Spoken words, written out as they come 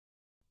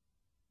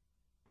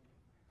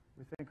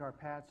We think our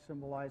patch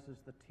symbolizes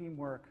the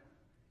teamwork,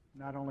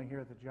 not only here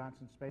at the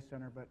Johnson Space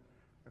Center, but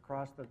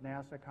across the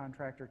NASA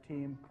contractor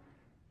team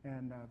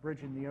and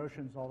bridging the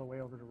oceans all the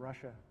way over to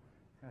Russia.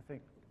 And I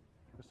think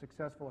the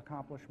successful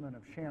accomplishment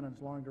of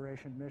Shannon's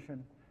long-duration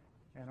mission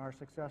and our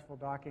successful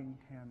docking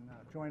and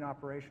joint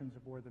operations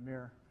aboard the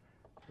Mir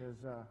is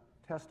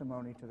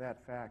testimony to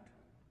that fact.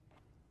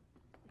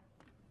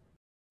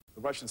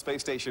 The Russian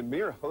space station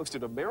Mir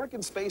hosted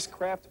American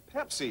spacecraft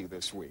Pepsi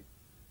this week.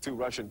 2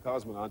 Russian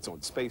cosmonauts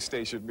on Space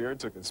Station Mir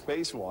took a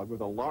spacewalk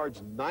with a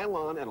large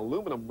nylon and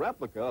aluminum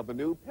replica of a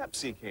new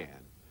Pepsi can.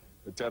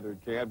 The tethered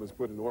can was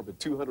put in orbit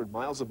 200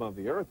 miles above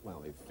the Earth while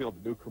they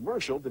filmed a new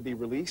commercial to be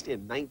released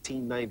in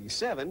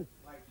 1997.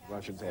 The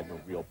Russians had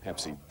no real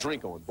Pepsi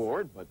drink on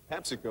board, but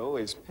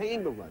PepsiCo is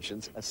paying the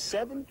Russians a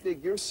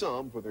 7-figure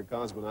sum for their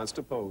cosmonauts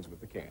to pose with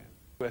the can.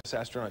 U.S.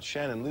 astronaut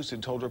Shannon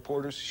Lucid told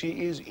reporters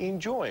she is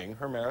enjoying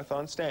her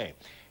marathon stay.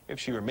 If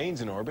she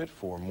remains in orbit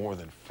for more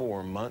than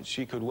 4 months,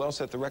 she could well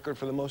set the record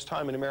for the most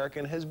time an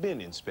American has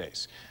been in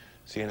space.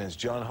 CNN's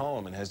John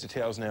Holloman has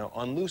details now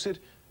on Lucid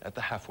at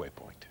the halfway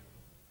point.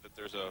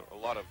 There's a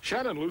lot of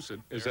Shannon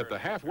Lucid is at the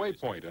halfway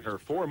point in her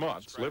 4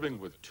 months, living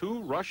with 2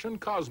 Russian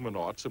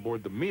cosmonauts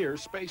aboard the Mir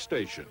space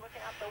station.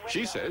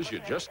 She says you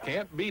just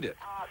can't beat it.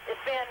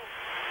 It's been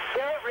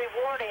very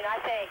rewarding,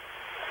 I think,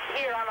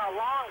 here on a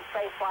long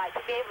space flight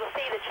to be able to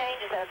see the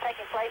changes that are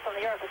taking place on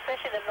the Earth,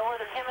 especially in the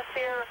northern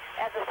hemisphere.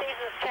 As the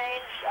seasons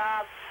change,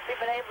 we've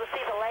been able to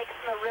see the lakes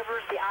and the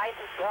rivers, the ice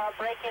is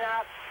breaking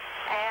up,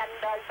 and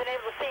we've been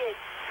able to see it,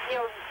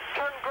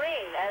 turn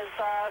green as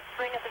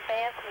spring is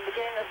advanced and the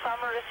beginning of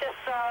summer. It's just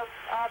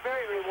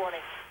very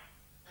rewarding.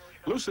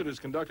 Lucid is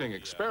conducting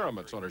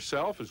experiments on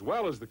herself as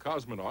well as the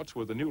cosmonauts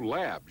with a new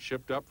lab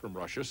shipped up from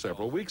Russia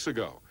several weeks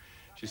ago.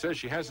 She says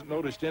she hasn't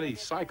noticed any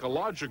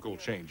psychological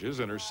changes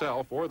in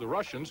herself or the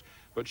Russians,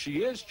 but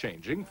she is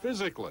changing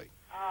physically.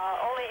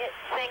 Only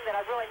thing that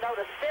I've really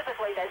noticed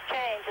physically that's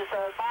changed is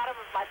the bottom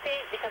of my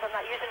feet, because I'm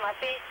not using my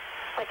feet.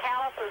 The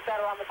calluses that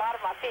are on the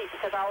bottom of my feet,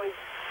 because I always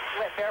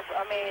went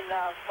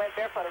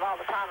barefooted all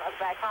the time when I was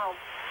back home.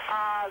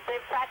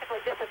 They've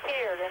practically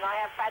disappeared, and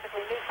I have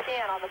practically new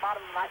skin on the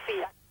bottom of my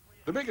feet.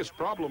 The biggest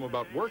problem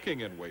about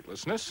working in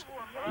weightlessness,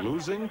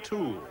 losing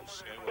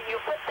tools. You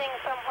put things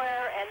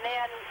somewhere and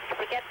then you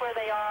forget where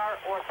they are,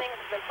 or things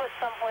have been put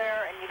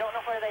somewhere and you don't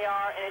know where they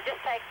are, and it just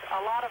takes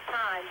a lot of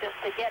time just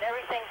to get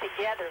everything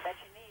together that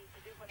you need to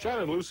do.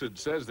 Shannon Lucid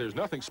says there's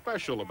nothing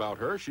special about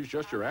her. She's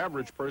just your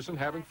average person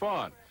having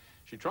fun.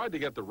 She tried to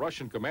get the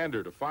Russian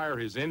commander to fire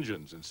his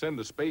engines and send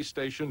the space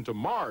station to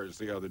Mars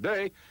the other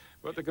day,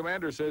 but the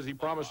commander says he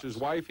promised his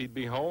wife he'd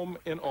be home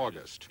in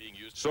August.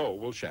 So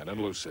will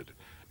Shannon Lucid.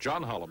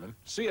 John Holloman,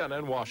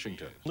 CNN,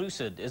 Washington.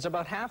 Lucid is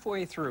about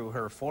halfway through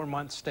her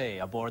 4-month stay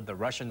aboard the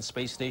Russian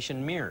space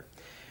station Mir.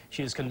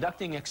 She is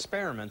conducting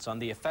experiments on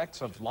the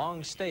effects of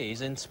long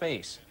stays in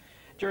space.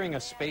 During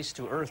a Space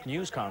to Earth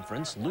news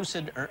conference,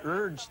 Lucid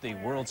urged the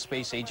world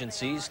space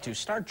agencies to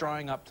start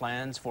drawing up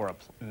plans for a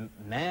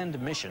manned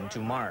mission to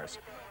Mars.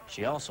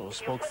 She also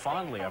spoke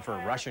fondly of her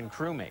Russian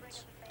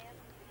crewmates.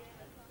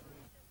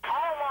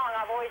 All along,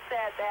 I've always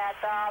said that,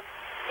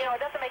 it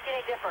doesn't make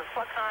any difference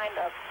what kind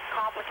of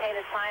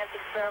complicated science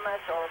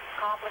experiments or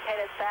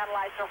complicated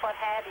satellites or what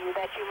have you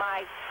that you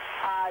might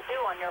do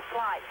on your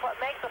flight. What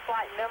makes a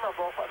flight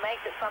memorable, what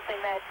makes it something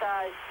that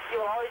you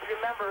will always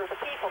remember the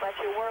people that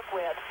you work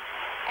with.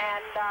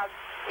 And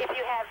if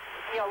you have,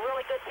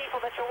 really good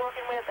people that you're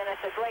working with, then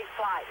it's a great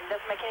flight. It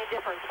doesn't make any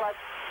difference what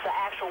the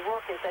actual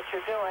work is that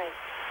you're doing.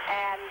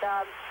 And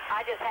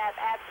I just have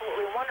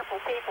absolutely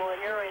wonderful people in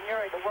Uri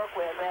to work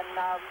with, and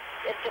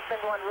it's just been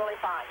going really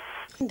fine.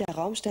 Der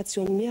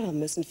Raumstation Mir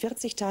müssen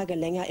 40 Tage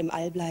länger im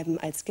All bleiben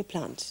als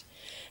geplant.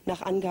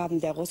 Nach Angaben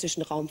der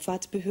russischen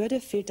Raumfahrtbehörde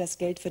fehlt das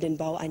Geld für den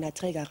Bau einer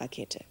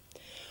Trägerrakete.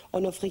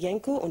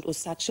 Onofrienko und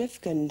Usatschew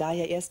können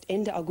daher erst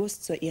Ende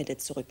August zur Erde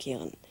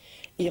zurückkehren.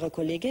 Ihre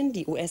Kollegin,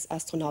 die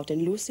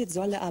US-Astronautin Lucid,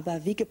 solle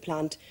aber wie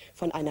geplant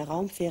von einer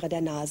Raumfähre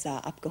der NASA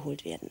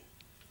abgeholt werden.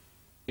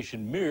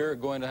 Mir are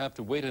going to have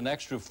to wait an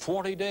extra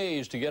 40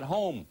 days to get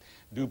home,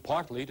 due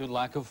partly to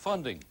lack of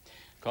funding.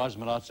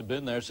 Cosmonauts have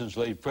been there since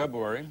late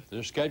February.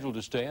 They're scheduled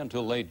to stay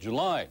until late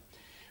July.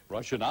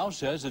 Russia now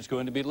says it's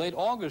going to be late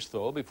August,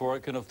 though, before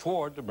it can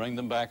afford to bring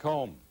them back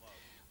home.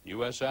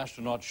 U.S.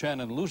 astronaut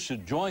Shannon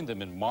Lucid joined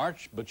them in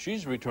March, but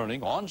she's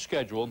returning on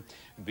schedule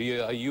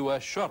via a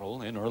U.S.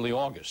 shuttle in early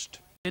August.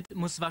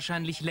 Muss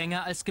wahrscheinlich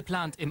länger als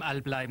geplant im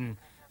All bleiben.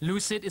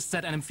 Lucid ist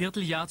seit einem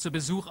Vierteljahr zu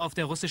Besuch auf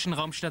der russischen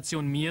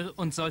Raumstation Mir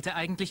und sollte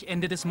eigentlich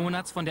Ende des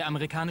Monats von der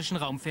amerikanischen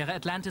Raumfähre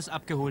Atlantis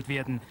abgeholt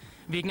werden.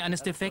 Wegen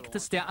eines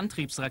Defektes der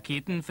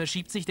Antriebsraketen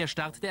verschiebt sich der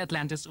Start der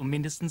Atlantis um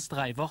mindestens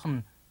 3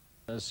 Wochen.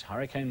 As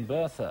Hurricane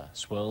Bertha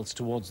swirls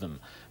towards them.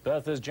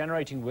 Bertha is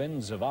generating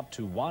winds of up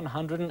to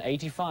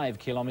 185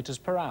 kilometers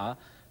per hour,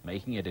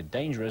 making it a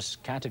dangerous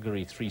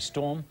Category 3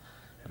 storm.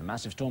 A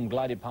massive storm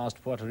glided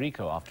past Puerto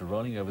Rico after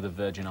rolling over the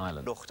Virgin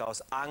Islands. Flucht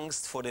aus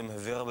Angst vor dem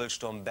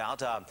Wirbelsturm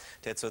Bertha,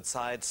 der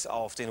zurzeit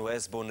auf den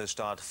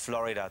US-Bundesstaat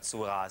Florida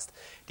zurast.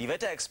 Die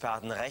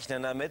Wetterexperten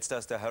rechnen damit,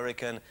 dass der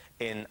Hurrikan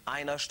in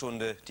einer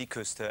Stunde die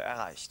Küste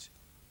erreicht.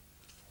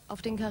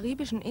 Auf den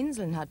karibischen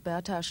Inseln hat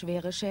Bertha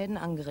schwere Schäden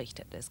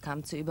angerichtet. Es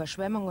kam zu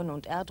Überschwemmungen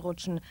und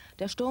Erdrutschen.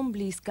 Der Sturm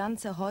blies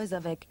ganze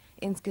Häuser weg.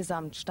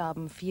 Insgesamt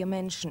starben 4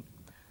 Menschen.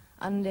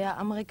 An der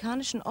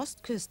amerikanischen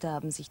Ostküste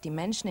haben sich die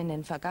Menschen in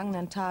den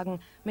vergangenen Tagen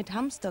mit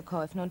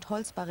Hamsterkäufen und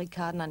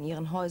Holzbarrikaden an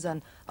ihren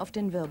Häusern auf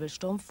den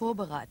Wirbelsturm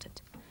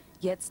vorbereitet.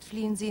 Jetzt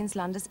fliehen sie ins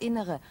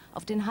Landesinnere.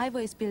 Auf den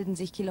Highways bilden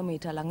sich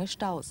kilometerlange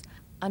Staus.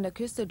 An der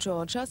Küste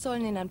Georgias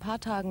sollen in ein paar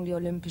Tagen die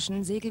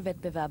olympischen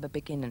Segelwettbewerbe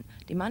beginnen.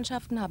 Die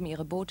Mannschaften haben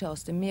ihre Boote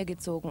aus dem Meer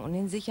gezogen und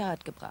in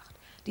Sicherheit gebracht.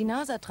 Die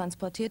NASA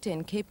transportierte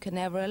in Cape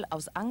Canaveral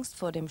aus Angst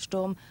vor dem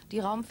Sturm die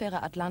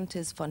Raumfähre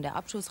Atlantis von der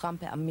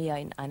Abschussrampe am Meer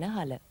in eine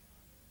Halle.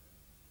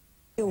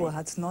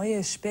 Hat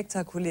neue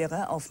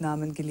spektakuläre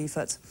Aufnahmen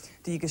geliefert.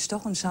 Die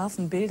gestochen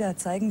scharfen Bilder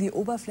zeigen die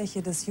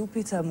Oberfläche des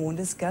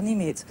Jupitermondes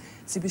Ganymed.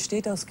 Sie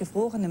besteht aus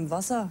gefrorenem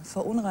Wasser,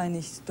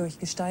 verunreinigt durch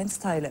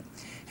Gesteinsteile.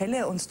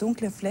 Helle und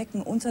dunkle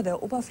Flecken unter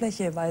der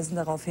Oberfläche weisen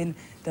darauf hin,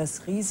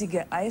 dass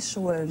riesige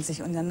Eisschollen sich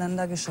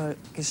ineinander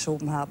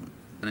geschoben haben.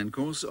 Einen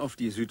Kurs auf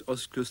die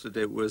Südostküste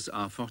der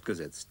USA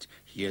fortgesetzt.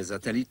 Hier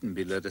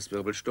Satellitenbilder des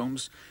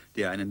Wirbelsturms,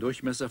 der einen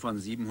Durchmesser von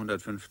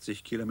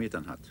 750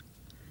 Kilometern hat.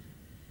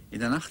 In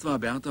der Nacht war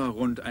Bertha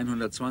rund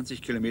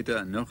 120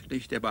 Kilometer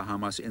nördlich der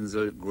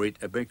Bahamasinsel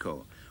Great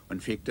Abaco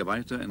und fegte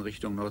weiter in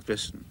Richtung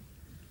Nordwesten.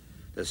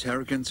 Das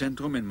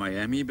Hurrikanzentrum in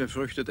Miami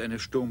befürchtet eine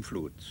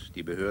Sturmflut.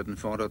 Die Behörden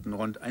forderten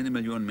rund 1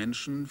 Million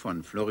Menschen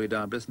von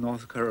Florida bis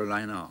North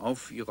Carolina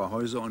auf, ihre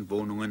Häuser und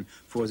Wohnungen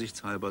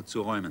vorsichtshalber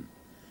zu räumen.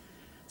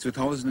 Zu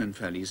Tausenden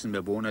verließen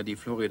Bewohner die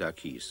Florida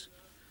Keys.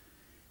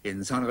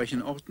 In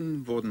zahlreichen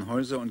Orten wurden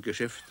Häuser und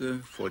Geschäfte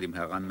vor dem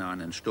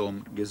herannahenden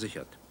Sturm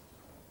gesichert.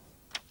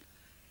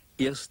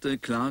 Erste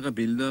klare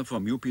Bilder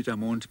vom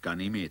Jupitermond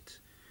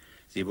Ganymed.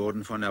 Sie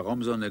wurden von der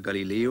Raumsonde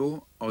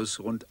Galileo aus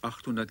rund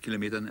 800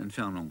 Kilometern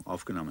Entfernung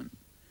aufgenommen.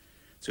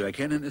 Zu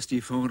erkennen ist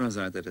die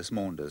Vorderseite des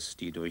Mondes,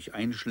 die durch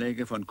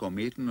Einschläge von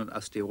Kometen und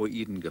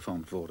Asteroiden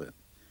geformt wurde.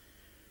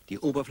 Die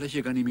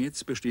Oberfläche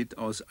Ganymeds besteht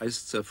aus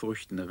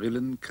eiszerfurchten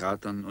Rillen,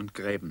 Kratern und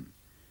Gräben.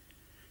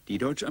 Die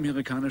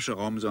deutsch-amerikanische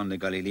Raumsonde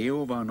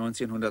Galileo war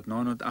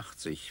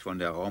 1989 von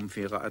der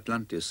Raumfähre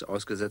Atlantis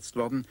ausgesetzt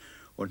worden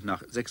und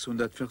nach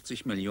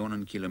 640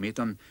 Millionen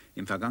Kilometern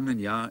im vergangenen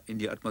Jahr in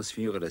die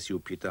Atmosphäre des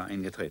Jupiter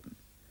eingetreten.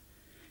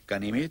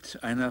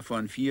 Ganymed, einer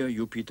von 4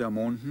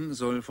 Jupitermonden,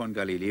 soll von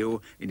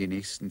Galileo in den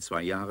nächsten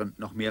 2 Jahren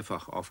noch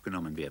mehrfach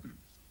aufgenommen werden.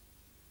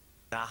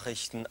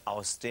 Nachrichten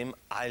aus dem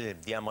All.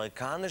 Die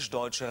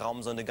amerikanisch-deutsche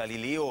Raumsonde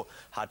Galileo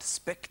hat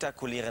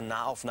spektakuläre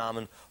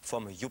Nahaufnahmen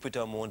vom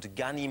Jupitermond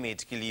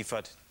Ganymed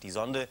geliefert. Die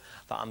Sonde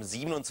war am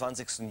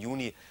 27.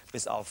 Juni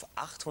bis auf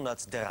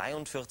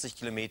 843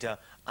 Kilometer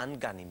an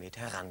Ganymed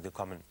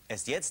herangekommen.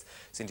 Erst jetzt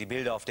sind die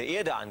Bilder auf der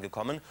Erde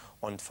angekommen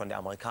und von der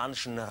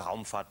amerikanischen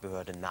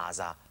Raumfahrtbehörde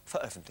NASA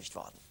veröffentlicht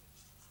worden.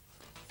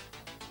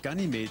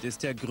 Ganymed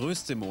ist der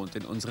größte Mond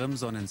in unserem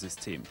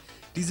Sonnensystem.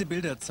 Diese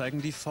Bilder zeigen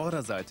die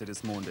Vorderseite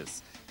des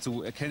Mondes.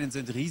 Zu erkennen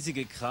sind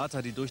riesige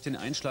Krater, die durch den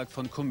Einschlag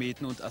von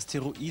Kometen und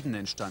Asteroiden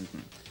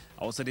entstanden.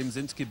 Außerdem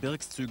sind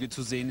Gebirgszüge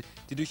zu sehen,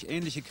 die durch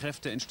ähnliche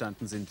Kräfte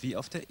entstanden sind wie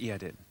auf der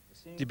Erde.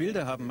 Die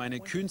Bilder haben meine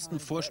kühnsten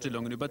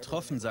Vorstellungen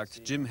übertroffen,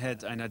 sagt Jim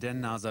Head, einer der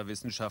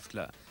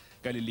NASA-Wissenschaftler.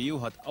 Galileo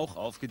hat auch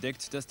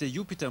aufgedeckt, dass der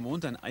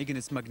Jupitermond ein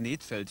eigenes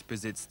Magnetfeld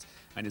besitzt.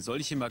 Eine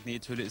solche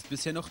Magnethülle ist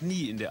bisher noch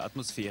nie in der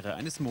Atmosphäre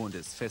eines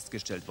Mondes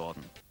festgestellt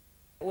worden.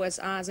 In den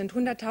USA sind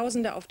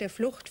Hunderttausende auf der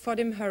Flucht vor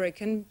dem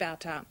Hurrikan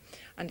Bertha.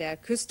 An der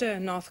Küste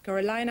North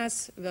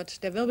Carolinas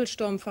wird der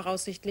Wirbelsturm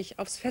voraussichtlich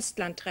aufs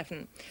Festland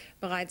treffen.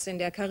 Bereits in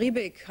der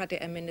Karibik hatte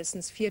er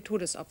mindestens 4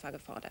 Todesopfer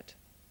gefordert.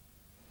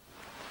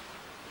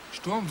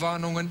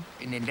 Sturmwarnungen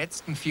in den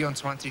letzten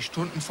 24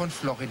 Stunden von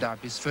Florida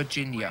bis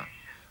Virginia.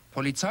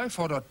 Polizei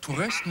fordert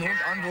Touristen und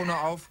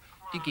Anwohner auf,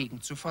 die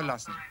Gegend zu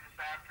verlassen.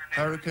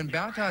 Hurrikan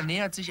Bertha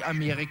nähert sich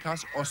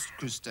Amerikas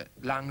Ostküste.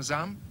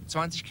 Langsam,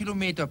 20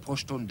 Kilometer pro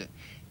Stunde.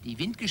 Die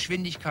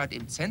Windgeschwindigkeit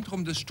im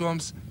Zentrum des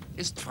Sturms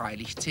ist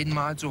freilich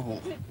 10-mal so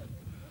hoch.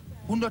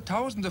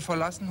 Hunderttausende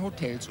verlassen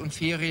Hotels und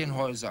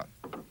Ferienhäuser.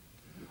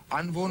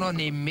 Anwohner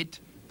nehmen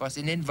mit, was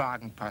in den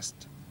Wagen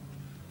passt.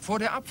 Vor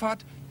der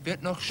Abfahrt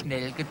wird noch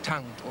schnell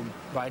getankt, um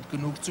weit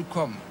genug zu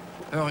kommen.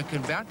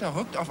 Hurrikan Bertha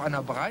rückt auf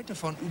einer Breite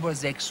von über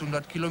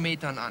 600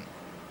 Kilometern an.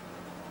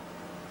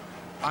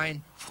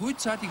 Ein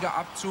frühzeitiger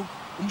Abzug,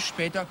 um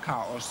später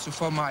Chaos zu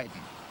vermeiden.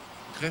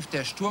 Trifft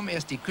der Sturm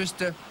erst die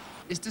Küste,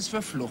 ist es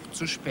für Flucht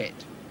zu spät.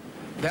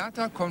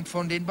 Bertha kommt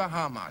von den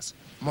Bahamas.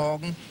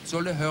 Morgen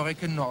solle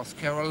Hurrikan North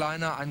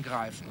Carolina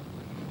angreifen.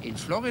 In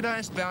Florida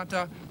ist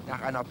Bertha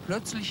nach einer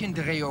plötzlichen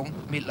Drehung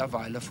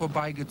mittlerweile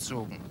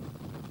vorbeigezogen.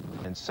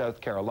 And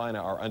South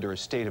Carolina are under a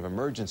state of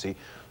emergency.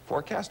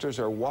 Forecasters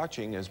are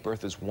watching as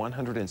Bertha's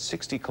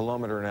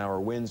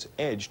 160-kilometer-an-hour winds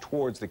edge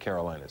towards the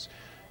Carolinas.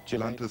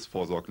 Atlantis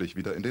vorsorglich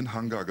wieder in den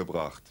Hangar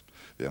gebracht,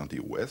 während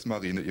die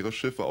US-Marine ihre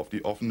Schiffe auf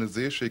die offene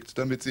See schickt,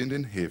 damit sie in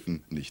den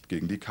Häfen nicht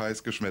gegen die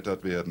Kais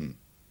geschmettert werden.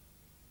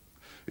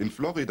 In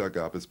Florida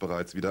gab es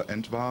bereits wieder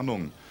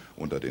Entwarnung.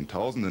 Unter den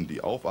Tausenden,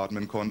 die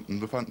aufatmen konnten,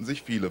 befanden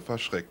sich viele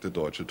verschreckte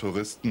deutsche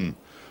Touristen.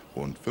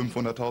 Rund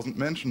 500.000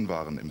 Menschen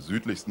waren im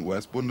südlichsten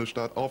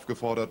US-Bundesstaat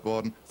aufgefordert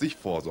worden, sich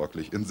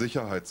vorsorglich in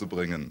Sicherheit zu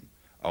bringen.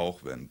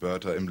 Auch wenn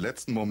Bertha im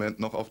letzten Moment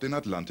noch auf den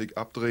Atlantik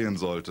abdrehen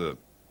sollte.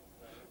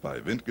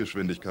 Bei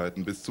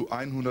Windgeschwindigkeiten bis zu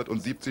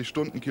 170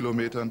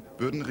 Stundenkilometern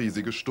würden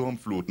riesige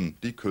Sturmfluten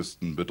die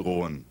Küsten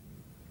bedrohen.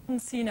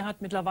 Er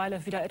hat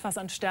mittlerweile wieder etwas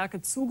an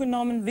Stärke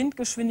zugenommen.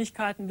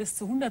 Windgeschwindigkeiten bis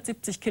zu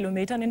 170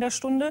 Kilometern in der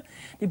Stunde.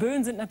 Die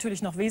Böen sind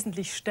natürlich noch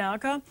wesentlich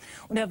stärker.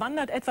 Und er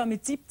wandert etwa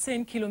mit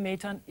 17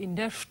 Kilometern in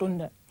der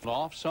Stunde.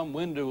 Off, some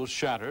windows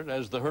shattered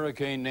as the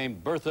hurricane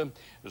named Bertha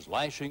is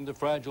lashing the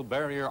fragile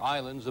barrier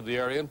islands of the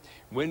area.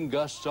 Wind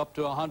gusts up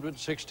to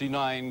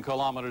 169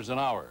 kilometers an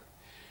hour.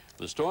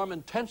 The storm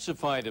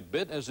intensified a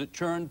bit as it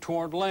turned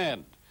toward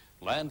land.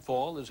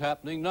 Landfall is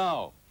happening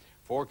now.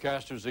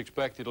 Forecasters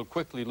expect it'll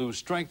quickly lose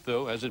strength,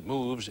 though, as it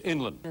moves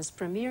inland. His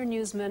premier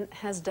newsman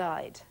has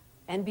died.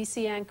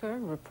 NBC anchor,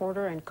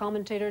 reporter, and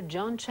commentator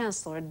John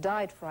Chancellor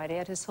died Friday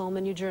at his home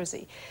in New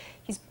Jersey.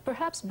 He's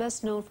perhaps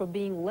best known for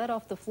being led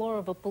off the floor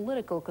of a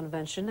political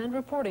convention and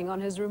reporting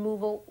on his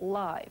removal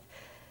live.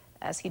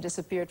 As he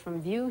disappeared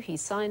from view, he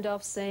signed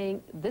off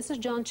saying, "This is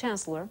John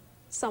Chancellor,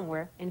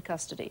 somewhere in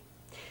custody."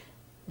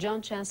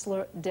 John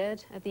Chancellor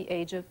dead at the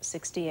age of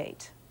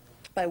 68.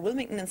 Bei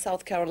Wilmington in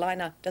South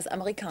Carolina das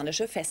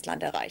amerikanische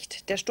Festland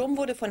erreicht. Der Sturm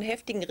wurde von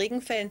heftigen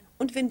Regenfällen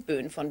und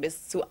Windböen von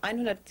bis zu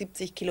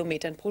 170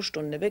 Kilometern pro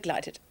Stunde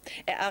begleitet.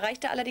 Er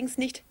erreichte allerdings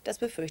nicht das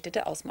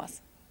befürchtete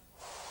Ausmaß.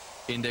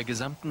 In der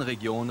gesamten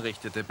Region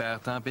richtete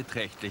Bertha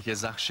beträchtliche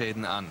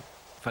Sachschäden an.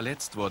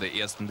 Verletzt wurde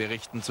ersten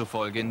Berichten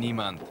zufolge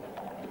niemand.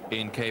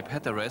 In Cape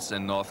Hatteras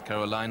in North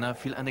Carolina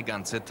fiel eine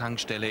ganze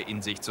Tankstelle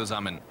in sich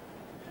zusammen.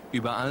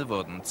 Überall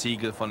wurden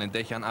Ziegel von den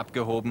Dächern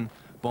abgehoben,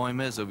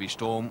 Bäume sowie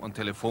Strom- und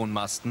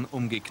Telefonmasten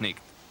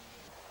umgeknickt.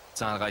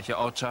 Zahlreiche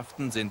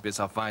Ortschaften sind bis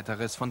auf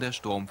Weiteres von der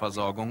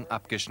Stromversorgung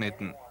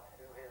abgeschnitten.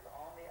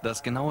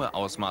 Das genaue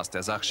Ausmaß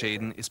der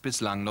Sachschäden ist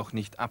bislang noch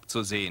nicht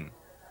abzusehen.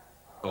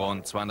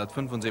 Rund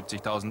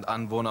 275.000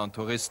 Anwohner und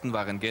Touristen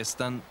waren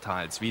gestern,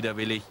 teils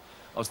widerwillig,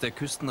 aus der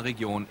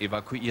Küstenregion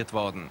evakuiert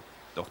worden.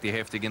 Doch die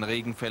heftigen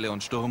Regenfälle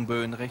und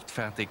Sturmböen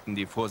rechtfertigten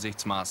die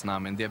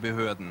Vorsichtsmaßnahmen der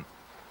Behörden.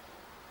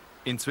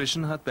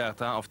 Inzwischen hat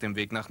Bertha auf dem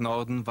Weg nach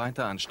Norden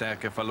weiter an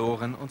Stärke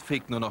verloren und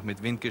fegt nur noch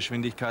mit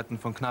Windgeschwindigkeiten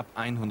von knapp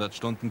 100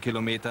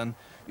 Stundenkilometern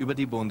über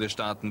die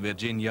Bundesstaaten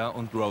Virginia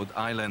und Rhode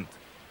Island.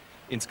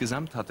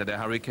 Insgesamt hatte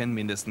der Hurrikan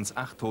mindestens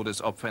 8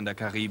 Todesopfer in der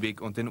Karibik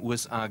und den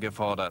USA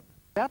gefordert.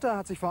 Bertha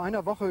hat sich vor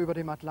einer Woche über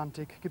dem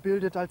Atlantik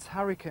gebildet als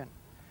Hurrikan.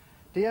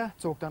 Der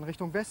zog dann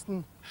Richtung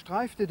Westen,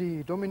 streifte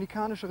die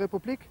Dominikanische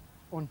Republik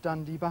und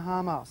dann die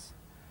Bahamas.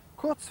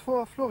 Kurz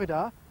vor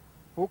Florida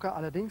bog er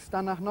allerdings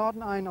dann nach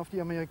Norden ein auf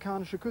die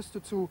amerikanische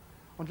Küste zu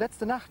und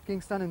letzte Nacht ging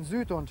es dann in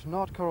Süd- und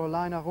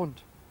Nordcarolina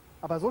rund.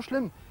 Aber so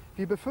schlimm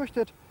wie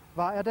befürchtet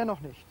war er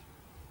dennoch nicht.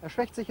 Er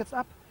schwächt sich jetzt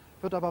ab,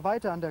 wird aber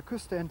weiter an der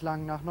Küste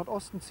entlang nach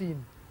Nordosten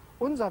ziehen.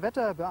 Unser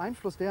Wetter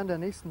beeinflusst während der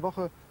nächsten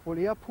Woche wohl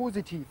eher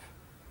positiv.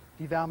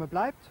 Die Wärme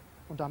bleibt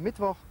und am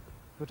Mittwoch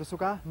wird es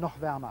sogar noch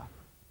wärmer.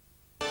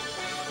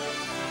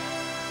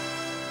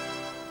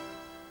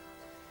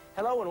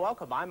 Hello and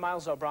welcome. I'm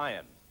Miles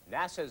O'Brien.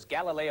 NASA's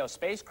Galileo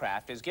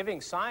spacecraft is giving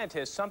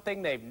scientists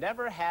something they've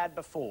never had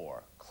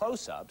before,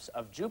 close-ups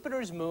of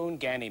Jupiter's moon,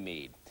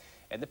 Ganymede.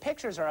 And the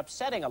pictures are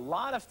upsetting a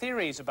lot of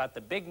theories about the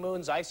big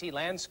moon's icy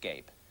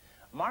landscape.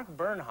 Mark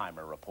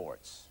Bernheimer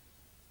reports.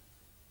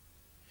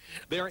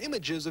 They are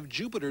images of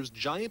Jupiter's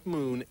giant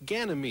moon,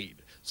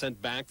 Ganymede,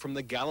 sent back from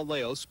the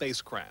Galileo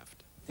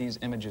spacecraft. These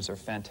images are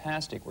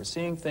fantastic. We're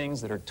seeing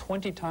things that are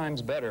 20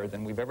 times better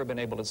than we've ever been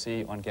able to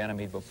see on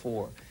Ganymede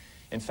before.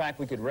 In fact,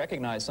 we could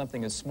recognize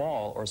something as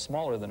small or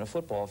smaller than a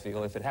football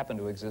field if it happened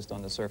to exist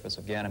on the surface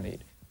of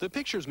Ganymede. The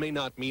pictures may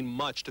not mean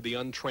much to the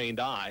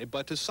untrained eye,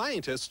 but to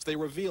scientists they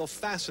reveal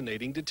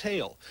fascinating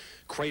detail.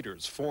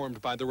 Craters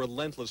formed by the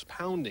relentless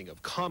pounding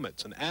of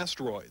comets and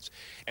asteroids,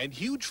 and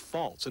huge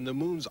faults in the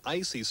moon's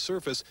icy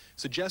surface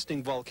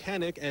suggesting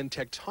volcanic and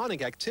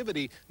tectonic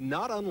activity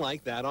not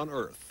unlike that on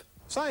Earth.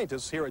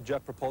 Scientists here at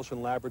Jet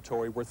Propulsion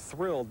Laboratory were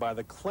thrilled by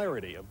the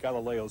clarity of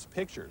Galileo's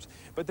pictures,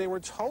 but they were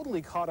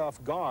totally caught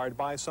off guard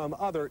by some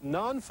other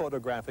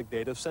non-photographic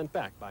data sent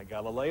back by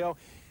Galileo,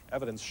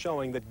 evidence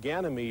showing that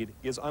Ganymede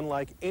is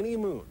unlike any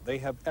moon they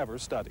have ever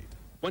studied.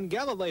 When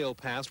Galileo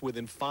passed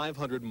within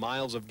 500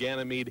 miles of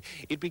Ganymede,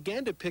 it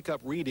began to pick up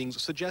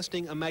readings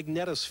suggesting a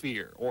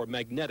magnetosphere or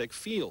magnetic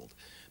field.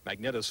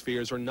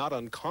 Magnetospheres are not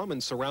uncommon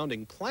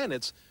surrounding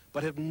planets,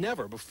 but have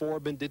never before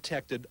been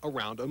detected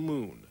around a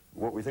moon.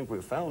 What we think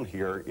we've found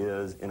here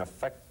is, in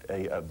effect,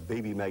 a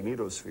baby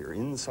magnetosphere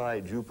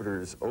inside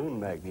Jupiter's own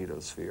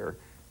magnetosphere,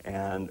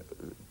 and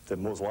the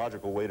most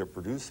logical way to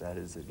produce that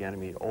is that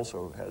Ganymede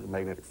also has a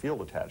magnetic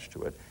field attached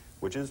to it,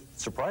 which is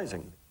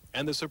surprising.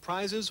 And the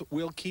surprises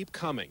will keep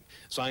coming.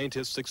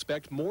 Scientists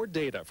expect more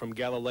data from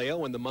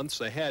Galileo in the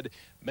months ahead,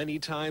 many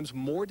times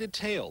more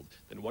detailed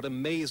than what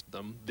amazed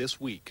them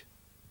this week.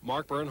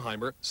 Mark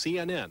Bernheimer,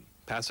 CNN,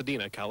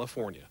 Pasadena,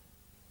 California.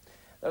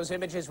 Those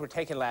images were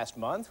taken last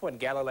month when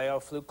Galileo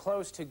flew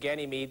close to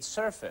Ganymede's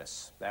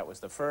surface. That was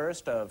the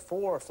first of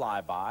 4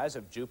 flybys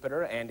of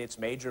Jupiter and its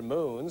major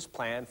moons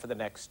planned for the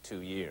next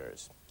 2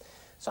 years.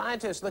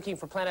 Scientists looking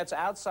for planets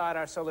outside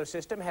our solar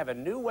system have a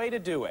new way to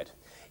do it.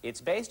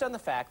 It's based on the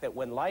fact that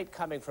when light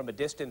coming from a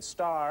distant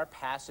star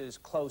passes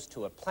close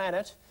to a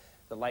planet,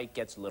 the light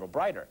gets a little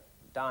brighter.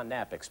 Don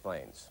Knapp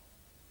explains.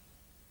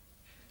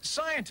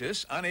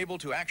 Scientists, unable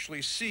to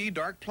actually see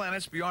dark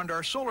planets beyond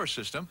our solar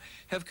system,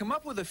 have come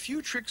up with a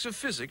few tricks of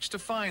physics to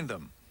find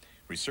them.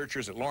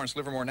 Researchers at Lawrence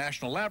Livermore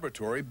National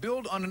Laboratory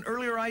build on an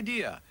earlier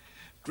idea.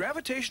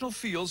 Gravitational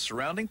fields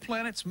surrounding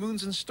planets,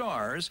 moons, and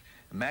stars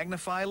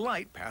magnify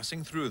light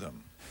passing through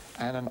them.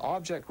 And an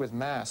object with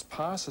mass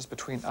passes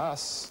between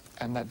us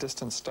and that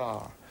distant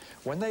star.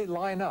 When they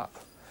line up,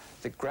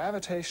 the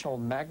gravitational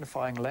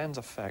magnifying lens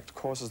effect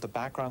causes the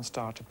background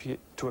star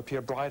to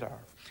appear brighter.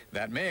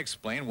 That may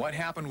explain what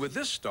happened with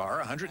this star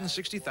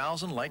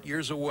 160,000 light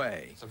years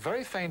away. It's a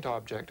very faint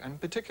object, and in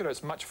particular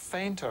it's much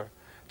fainter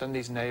than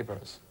these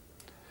neighbors.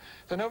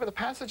 Then over the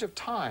passage of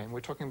time,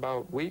 we're talking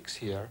about weeks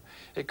here,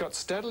 it got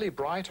steadily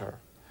brighter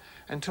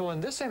until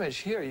in this image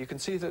here you can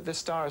see that this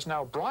star is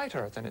now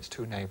brighter than its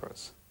 2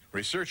 neighbors.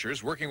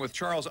 Researchers working with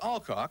Charles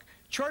Alcock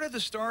charted the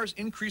star's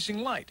increasing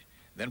light,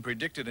 then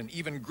predicted an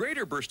even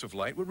greater burst of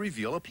light would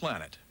reveal a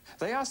planet.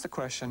 They asked the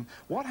question,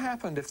 what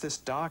happened if this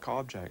dark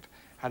object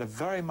had a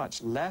very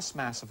much less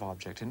massive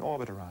object in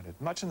orbit around it,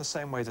 much in the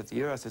same way that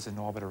the Earth is in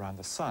orbit around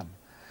the Sun?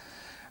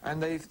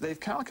 And they've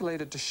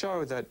calculated to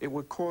show that it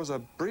would cause a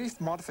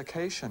brief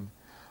modification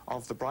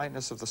of the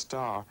brightness of the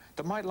star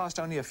that might last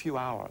only a few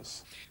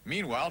hours.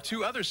 Meanwhile,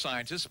 2 other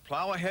scientists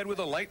plow ahead with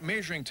a light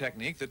measuring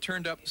technique that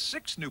turned up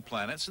 6 new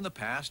planets in the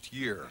past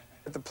year.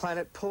 The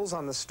planet pulls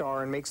on the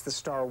star and makes the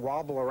star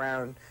wobble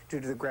around due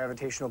to the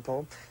gravitational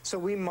pull. So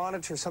we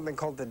monitor something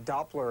called the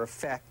Doppler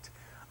effect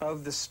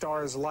of the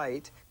star's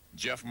light.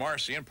 Jeff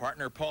Marcy and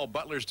partner Paul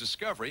Butler's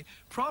discovery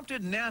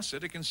prompted NASA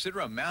to consider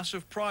a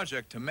massive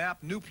project to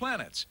map new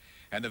planets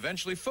and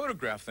eventually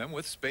photograph them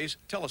with space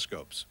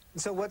telescopes.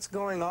 So what's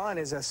going on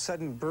is a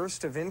sudden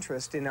burst of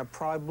interest in a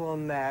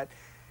problem that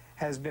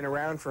has been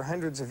around for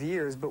hundreds of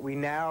years, but we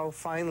now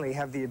finally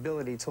have the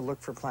ability to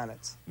look for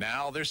planets.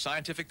 Now there's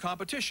scientific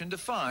competition to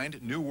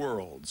find new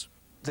worlds.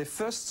 The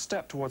first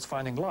step towards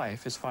finding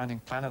life is finding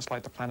planets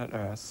like the planet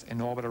Earth in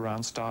orbit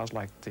around stars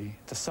like the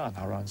Sun,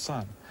 our own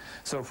Sun.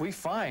 So if we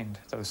find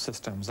those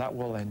systems, that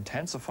will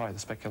intensify the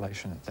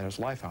speculation that there's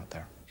life out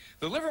there.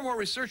 The Livermore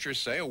researchers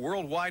say a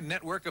worldwide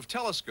network of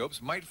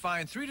telescopes might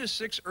find 3 to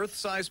 6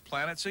 Earth-sized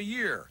planets a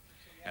year.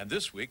 And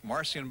this week,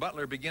 Marcy and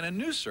Butler begin a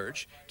new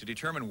search to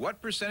determine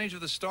what percentage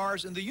of the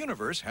stars in the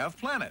universe have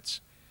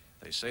planets.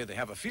 They say they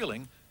have a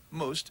feeling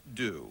most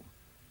do.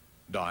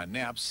 Don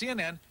Knapp,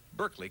 CNN,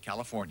 Berkeley,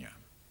 California.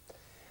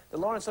 The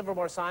Lawrence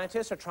Livermore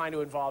scientists are trying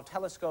to involve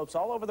telescopes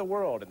all over the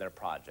world in their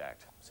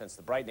project. Since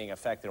the brightening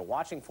effect they're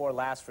watching for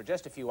lasts for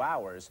just a few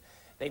hours,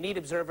 they need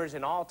observers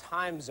in all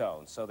time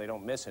zones so they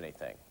don't miss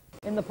anything.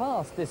 In the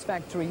past, this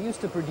factory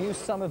used to produce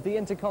some of the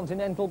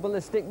intercontinental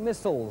ballistic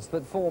missiles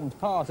that formed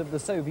part of the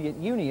Soviet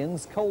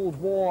Union's Cold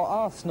War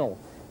arsenal.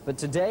 But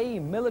today,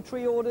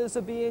 military orders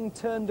are being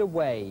turned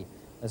away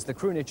as the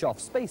Krunichov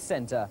Space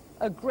Center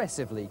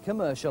aggressively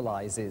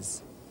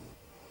commercializes.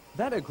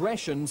 That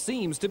aggression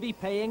seems to be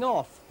paying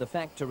off. The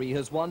factory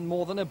has won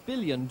more than $1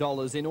 billion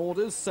in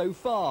orders so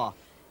far.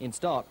 In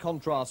stark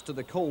contrast to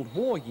the Cold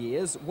War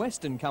years,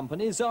 Western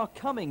companies are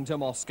coming to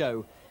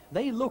Moscow.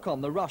 They look on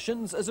the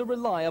Russians as a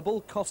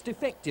reliable,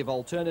 cost-effective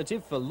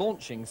alternative for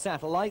launching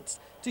satellites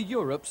to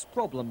Europe's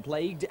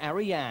problem-plagued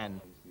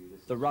Ariane.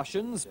 The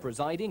Russians,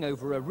 presiding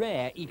over a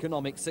rare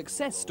economic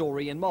success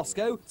story in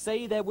Moscow,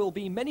 say there will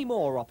be many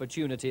more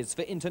opportunities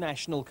for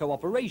international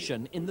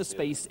cooperation in the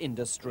space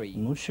industry.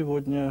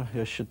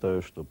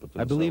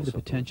 I believe the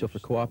potential for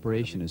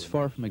cooperation is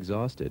far from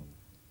exhausted.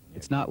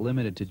 It's not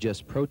limited to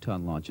just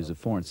proton launches of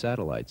foreign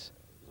satellites.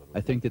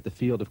 I think that the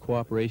field of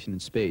cooperation in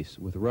space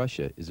with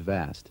Russia is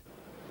vast.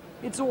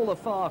 It's all a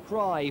far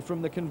cry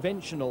from the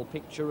conventional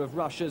picture of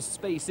Russia's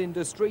space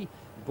industry.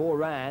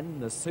 Buran,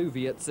 the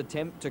Soviets'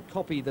 attempt to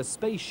copy the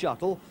space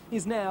shuttle,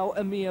 is now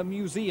a mere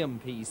museum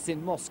piece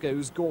in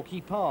Moscow's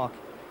Gorky Park.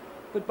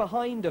 But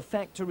behind a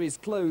factory's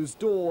closed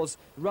doors,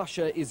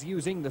 Russia is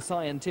using the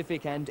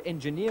scientific and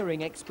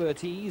engineering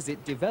expertise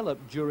it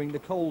developed during the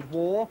Cold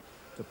War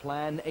to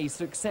plan a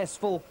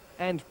successful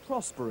and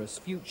prosperous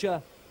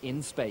future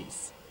in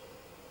space.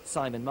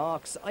 Simon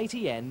Marks,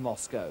 ITN,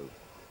 Moscow.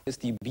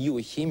 Ist die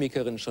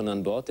Biochemikerin schon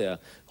an Bord der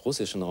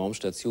russischen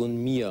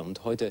Raumstation Mir.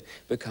 Und heute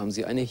bekam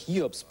sie eine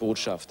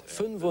Hiobsbotschaft.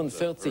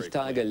 45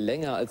 Tage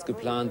länger als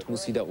geplant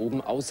muss sie da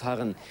oben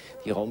ausharren.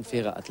 Die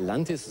Raumfähre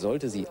Atlantis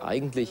sollte sie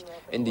eigentlich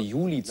Ende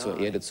Juli zur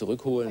Erde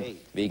zurückholen.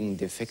 Wegen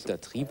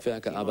defekter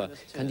Triebwerke aber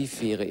kann die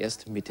Fähre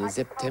erst Mitte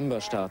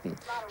September starten.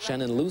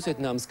 Shannon Lucid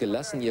nahm es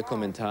gelassen, ihr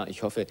Kommentar: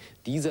 Ich hoffe,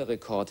 dieser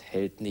Rekord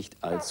hält nicht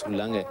allzu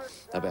lange.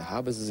 Dabei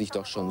habe sie sich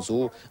doch schon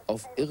so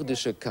auf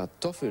irdische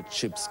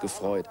Kartoffelchips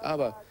gefreut.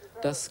 Aber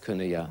das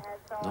könne ja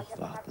noch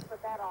warten.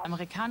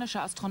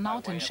 Amerikanische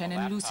Astronautin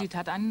Shannon Lucid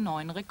hat einen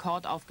neuen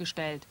Rekord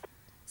aufgestellt.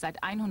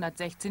 Seit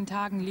 116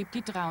 Tagen lebt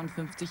die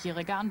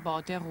 53-Jährige an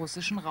Bord der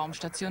russischen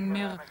Raumstation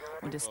Mir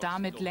und ist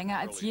damit länger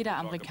als jeder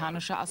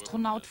amerikanische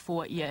Astronaut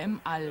vor ihr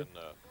im All.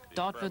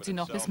 Dort wird sie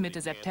noch bis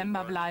Mitte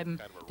September bleiben,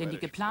 denn die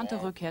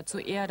geplante Rückkehr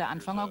zur Erde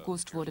Anfang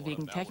August wurde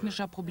wegen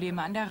technischer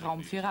Probleme an der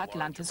Raumfähre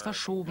Atlantis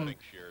verschoben.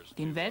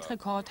 Den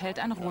Weltrekord hält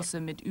ein Russe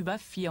mit über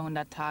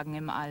 400 Tagen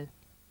im All.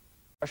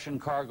 Russian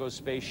cargo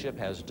spaceship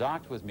has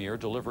docked with Mir,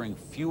 delivering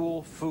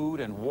fuel, food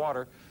and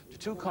water to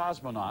 2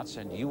 cosmonauts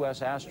and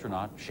U.S.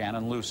 astronaut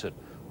Shannon Lucid.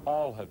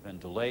 All have been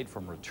delayed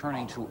from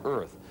returning to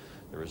Earth.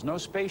 There is no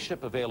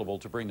spaceship available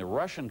to bring the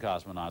Russian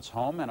cosmonauts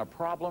home, and a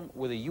problem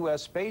with a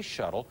U.S. space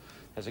shuttle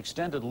has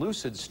extended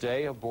Lucid's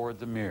stay aboard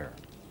the Mir.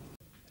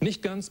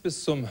 Nicht ganz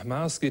bis zum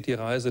Mars geht die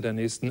Reise der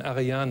nächsten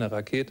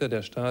Ariane-Rakete.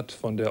 Der Start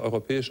von der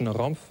europäischen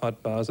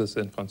Raumfahrtbasis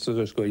in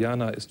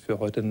Französisch-Guyana ist für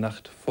heute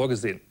Nacht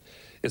vorgesehen.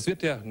 Es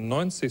wird der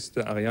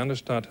 90.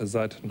 Ariane-Start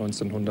seit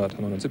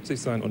 1979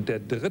 sein und der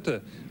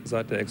 3.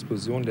 seit der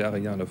Explosion der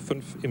Ariane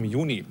 5 im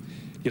Juni.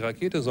 Die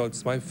Rakete soll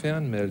 2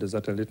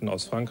 Fernmeldesatelliten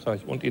aus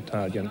Frankreich und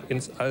Italien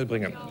ins All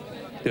bringen.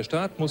 Der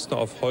Start musste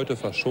auf heute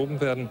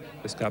verschoben werden.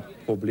 Es gab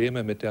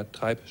Probleme mit der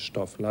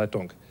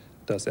Treibstoffleitung.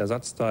 Das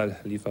Ersatzteil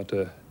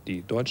lieferte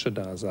die deutsche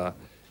NASA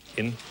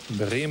in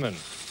Bremen.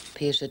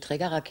 Die europäische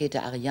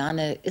Trägerrakete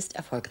Ariane ist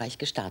erfolgreich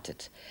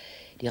gestartet.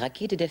 Die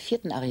Rakete der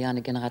 4.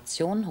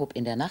 Ariane-Generation hob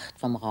in der Nacht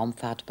vom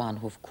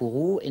Raumfahrtbahnhof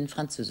Kourou in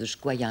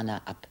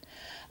Französisch-Guayana ab.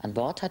 An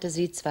Bord hatte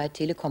sie 2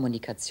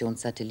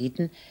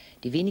 Telekommunikationssatelliten,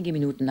 die wenige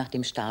Minuten nach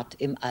dem Start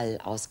im All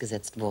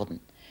ausgesetzt wurden.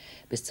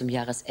 Bis zum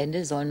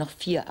Jahresende sollen noch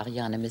 4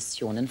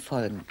 Ariane-Missionen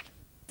folgen.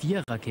 Die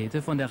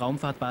Rakete von der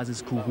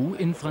Raumfahrtbasis Kourou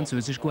in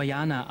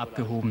Französisch-Guayana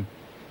abgehoben.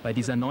 Bei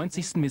dieser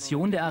 90.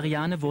 Mission der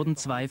Ariane wurden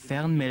 2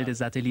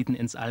 Fernmeldesatelliten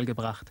ins All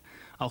gebracht.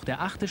 Auch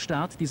der 8.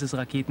 Start dieses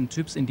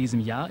Raketentyps in diesem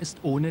Jahr ist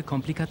ohne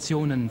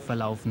Komplikationen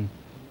verlaufen.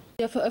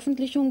 Der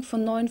Veröffentlichung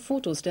von neuen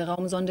Fotos der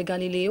Raumsonde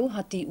Galileo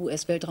hat die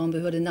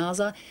US-Weltraumbehörde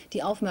NASA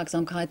die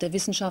Aufmerksamkeit der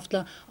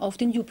Wissenschaftler auf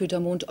den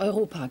Jupitermond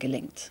Europa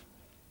gelenkt.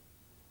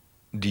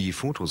 Die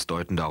Fotos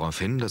deuten darauf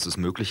hin, dass es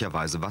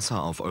möglicherweise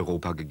Wasser auf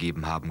Europa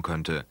gegeben haben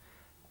könnte.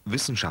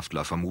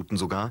 Wissenschaftler vermuten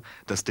sogar,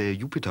 dass der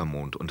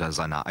Jupitermond unter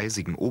seiner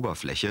eisigen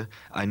Oberfläche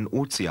einen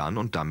Ozean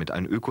und damit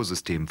ein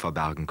Ökosystem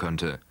verbergen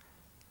könnte.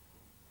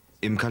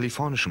 Im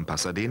kalifornischen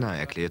Pasadena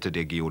erklärte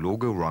der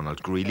Geologe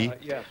Ronald Greeley,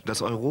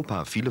 dass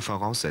Europa viele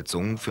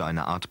Voraussetzungen für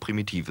eine Art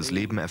primitives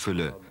Leben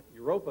erfülle.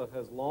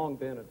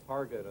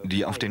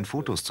 Die auf den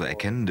Fotos zu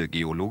erkennende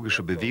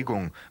geologische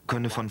Bewegung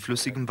könne von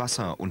flüssigem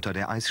Wasser unter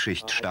der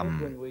Eisschicht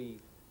stammen.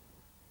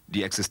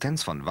 Die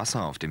Existenz von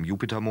Wasser auf dem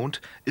Jupitermond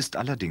ist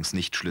allerdings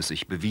nicht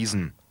schlüssig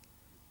bewiesen.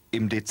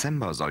 Im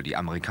Dezember soll die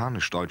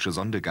amerikanisch-deutsche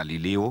Sonde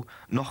Galileo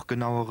noch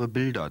genauere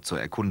Bilder zur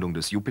Erkundung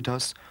des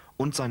Jupiters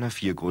und seiner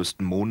 4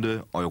 größten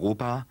Monde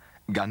Europa,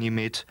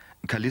 Ganymed,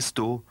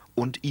 Callisto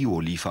und Io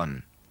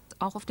liefern.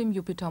 Auch auf dem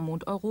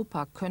Jupitermond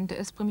Europa könnte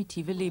es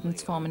primitive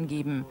Lebensformen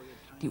geben.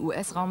 Die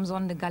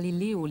US-Raumsonde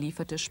Galileo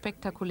lieferte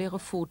spektakuläre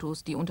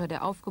Fotos, die unter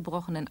der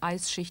aufgebrochenen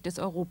Eisschicht des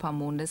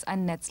Europamondes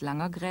ein Netz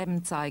langer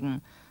Gräben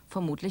zeigen.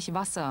 Vermutlich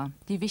Wasser,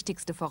 die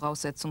wichtigste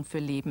Voraussetzung für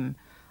Leben.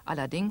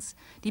 Allerdings,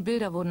 die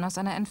Bilder wurden aus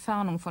einer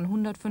Entfernung von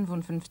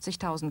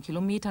 155.000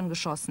 Kilometern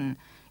geschossen.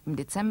 Im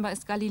Dezember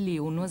ist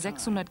Galileo nur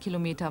 600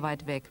 Kilometer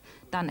weit weg.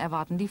 Dann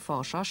erwarten die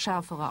Forscher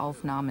schärfere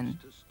Aufnahmen.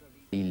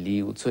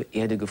 Galileo zur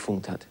Erde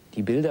gefunkt hat.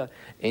 Die Bilder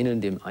ähneln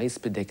dem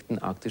eisbedeckten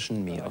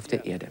arktischen Meer auf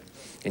der Erde.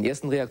 In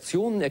ersten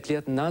Reaktionen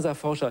erklärten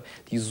NASA-Forscher,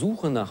 die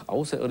Suche nach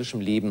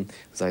außerirdischem Leben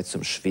sei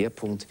zum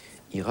Schwerpunkt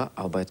ihrer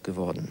Arbeit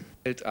geworden.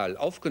 Weltall,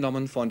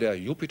 aufgenommen von der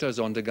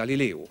Jupiter-Sonde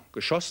Galileo.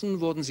 Geschossen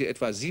wurden sie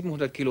etwa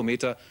 700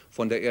 Kilometer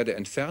von der Erde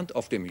entfernt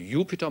auf dem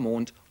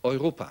Jupitermond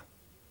Europa.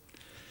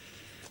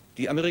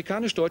 Die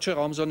amerikanisch-deutsche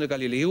Raumsonde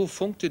Galileo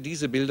funkte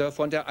diese Bilder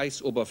von der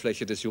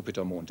Eisoberfläche des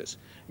Jupitermondes.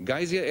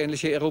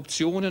 Geysir-ähnliche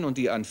Eruptionen und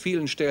die an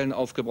vielen Stellen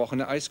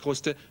aufgebrochene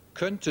Eiskruste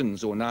könnten,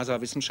 so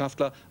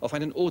NASA-Wissenschaftler, auf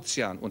einen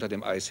Ozean unter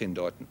dem Eis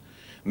hindeuten.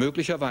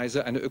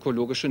 Möglicherweise eine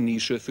ökologische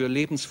Nische für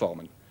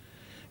Lebensformen.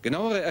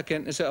 Genauere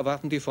Erkenntnisse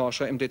erwarten die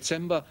Forscher im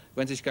Dezember,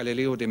 wenn sich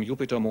Galileo dem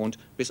Jupitermond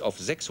bis auf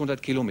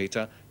 600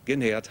 Kilometer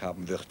genähert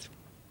haben wird.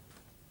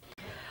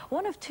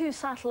 One of 2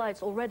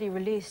 satellites already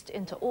released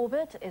into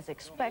orbit is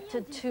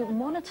expected to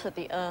monitor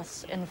the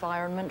Earth's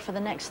environment for the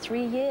next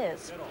 3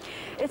 years.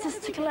 It is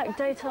to collect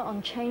data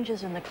on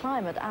changes in the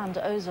climate and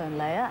ozone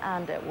layer,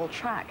 and it will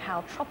track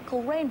how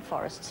tropical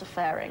rainforests are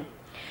faring.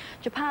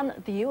 Japan,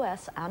 the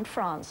US and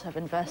France have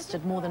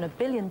invested more than $1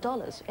 billion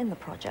in the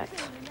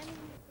project.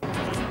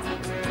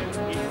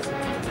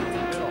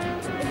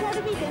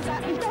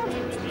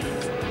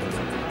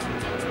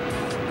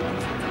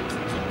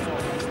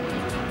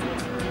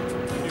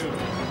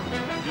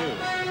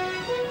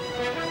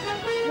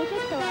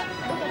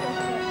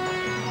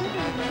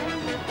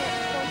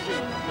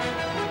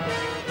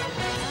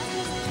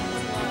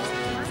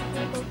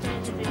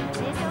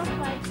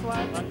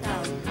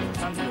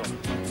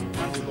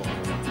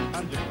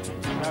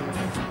 Die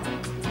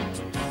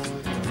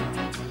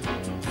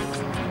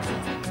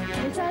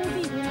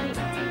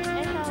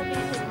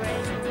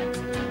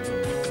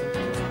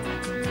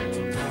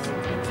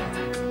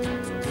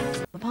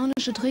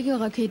japanische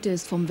Trägerrakete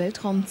ist vom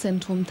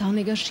Weltraumzentrum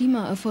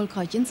Tanegashima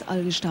erfolgreich ins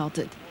All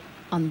gestartet.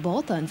 An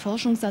Bord ein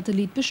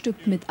Forschungssatellit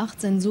bestückt mit 8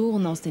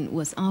 Sensoren aus den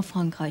USA,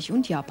 Frankreich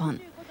und Japan.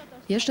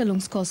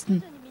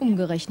 Herstellungskosten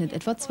umgerechnet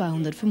etwa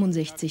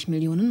 265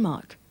 Millionen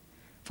Mark.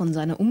 Von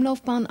seiner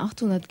Umlaufbahn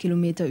 800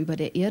 Kilometer über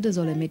der Erde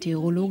soll er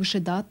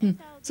meteorologische Daten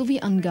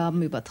sowie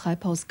Angaben über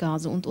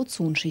Treibhausgase und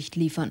Ozonschicht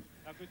liefern.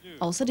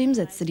 Außerdem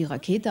setzte die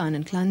Rakete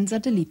einen kleinen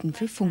Satelliten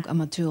für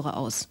Funkamateure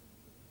aus.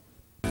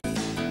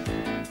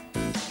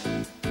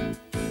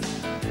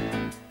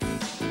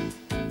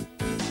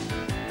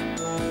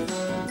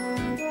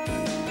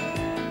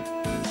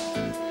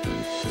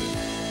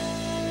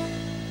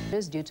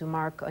 Is due to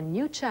mark a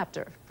new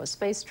chapter for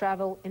space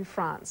travel in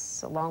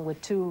France. Along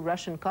with 2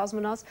 Russian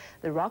cosmonauts,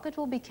 the rocket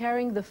will be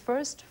carrying the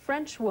first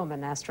French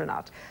woman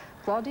astronaut.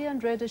 Claudia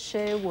André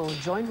Deschet will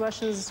join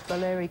Russia's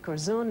Valery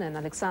Kurzun and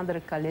Alexander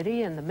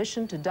Kalery in the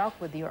mission to dock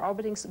with the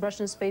orbiting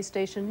Russian space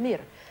station Mir.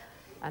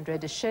 André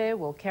Deschet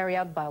will carry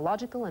out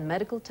biological and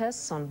medical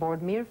tests on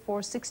board Mir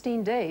for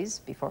 16 days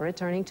before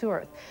returning to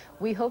Earth.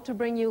 We hope to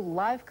bring you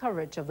live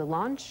coverage of the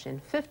launch in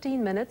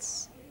 15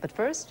 minutes. But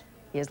first,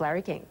 here's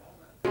Larry King.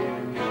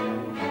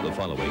 The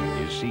following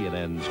is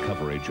CNN's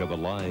coverage of a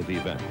live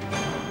event.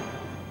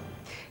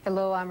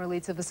 Hello, I'm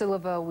Relitsa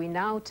Vasilova. We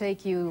now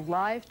take you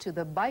live to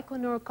the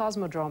Baikonur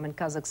Cosmodrome in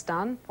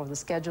Kazakhstan for the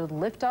scheduled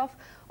liftoff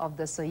of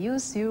the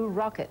Soyuz-U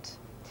rocket.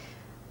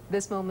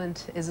 This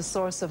moment is a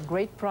source of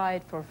great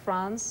pride for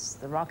France.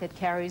 The rocket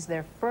carries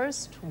their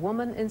first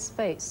woman in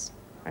space.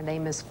 Her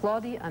name is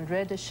Claudia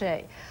André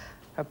Deschet.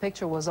 Her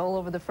picture was all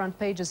over the front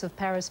pages of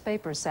Paris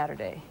papers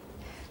Saturday.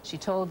 She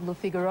told Le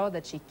Figaro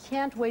that she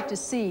can't wait to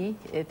see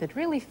if it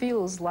really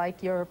feels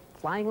like you're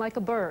flying like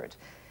a bird.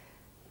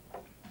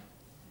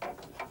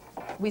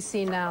 We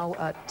see now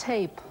a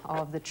tape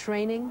of the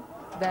training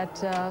that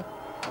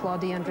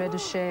Claudia André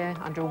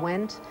Deschet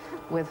underwent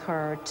with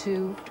her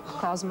 2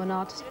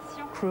 cosmonaut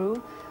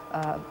crew.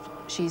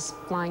 She's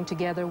flying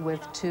together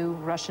with 2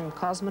 Russian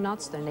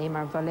cosmonauts. Their names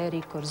are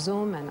Valery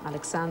Kurzun and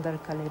Alexander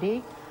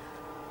Kalery.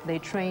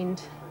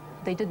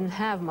 They didn't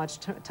have much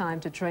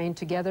time to train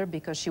together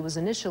because she was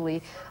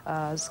initially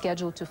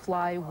scheduled to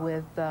fly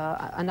with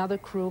another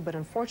crew, but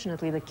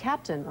unfortunately the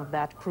captain of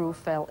that crew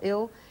fell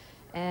ill,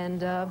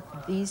 and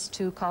these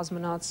 2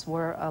 cosmonauts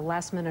were a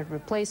last-minute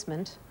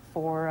replacement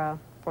for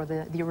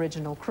the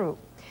original crew.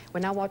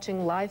 We're now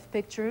watching live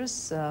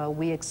pictures.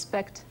 We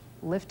expect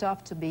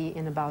liftoff to be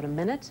in about a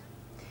minute.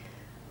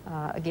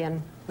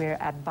 Again, we're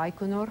at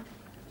Baikonur,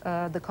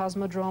 the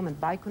Cosmodrome at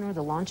Baikonur,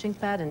 the launching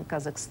pad in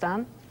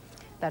Kazakhstan.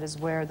 That is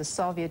where the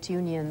Soviet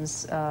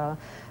Union's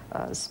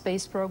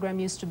space program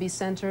used to be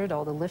centered.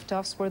 All the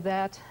liftoffs were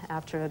that.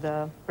 After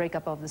the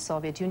breakup of the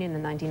Soviet Union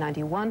in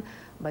 1991,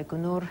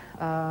 Baikonur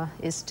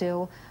is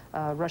still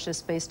Russia's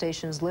space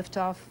station's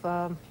liftoff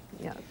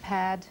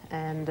pad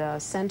and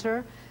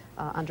center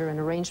under an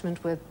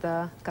arrangement with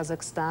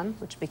Kazakhstan,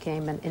 which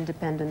became an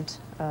independent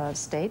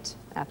state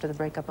after the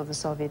breakup of the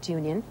Soviet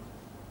Union.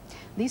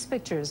 These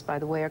pictures, by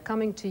the way, are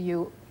coming to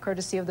you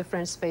courtesy of the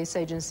French space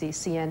agency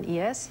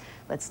CNES.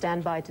 Let's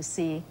stand by to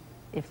see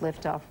if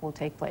liftoff will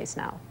take place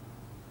now.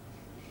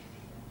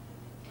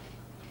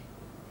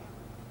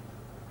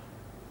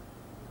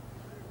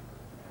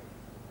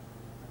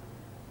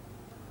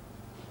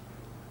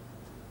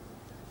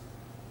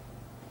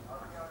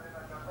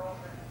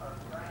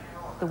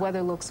 The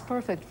weather looks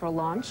perfect for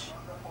launch.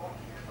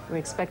 We're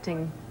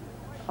expecting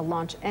a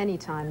launch any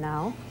time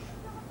now.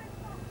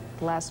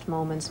 Last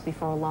moments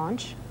before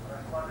launch.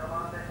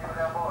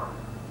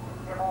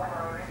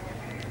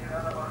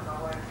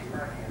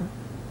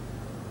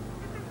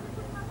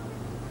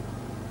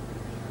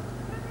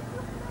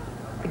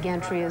 The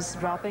gantry is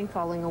dropping,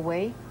 falling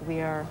away.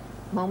 We are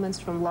moments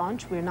from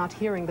launch. We're not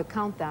hearing the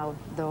countdown,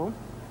 though.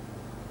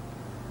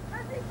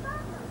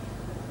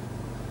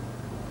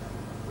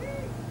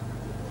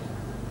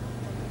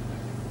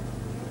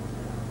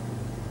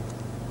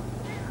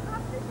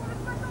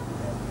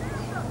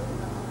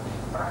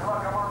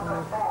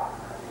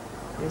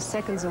 We're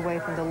seconds away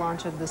from the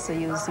launch of the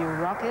Soyuz-U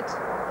rocket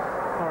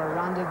for a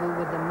rendezvous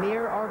with the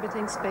Mir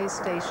orbiting space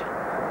station.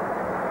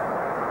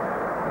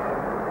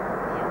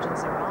 The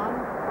engines are on.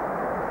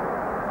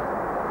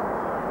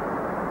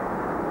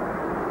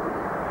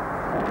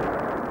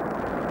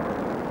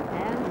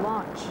 And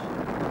launch.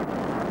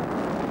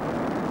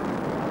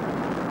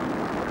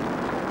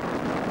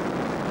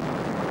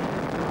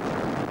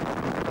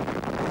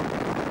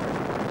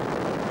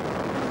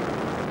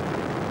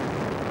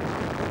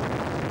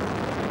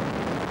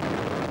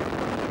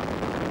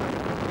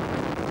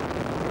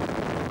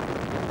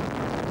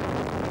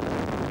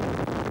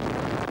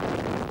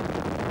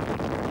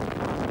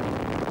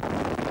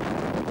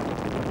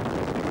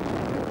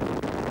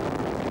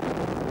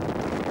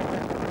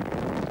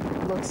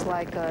 Looks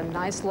like a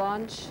nice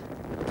launch.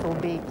 It will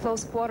be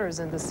close quarters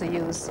in the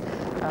Soyuz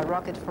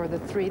rocket for the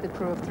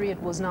crew of three.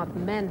 It was not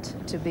meant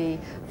to be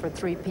for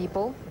 3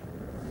 people,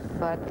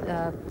 but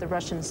the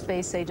Russian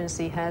Space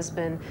Agency has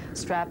been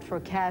strapped for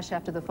cash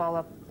after the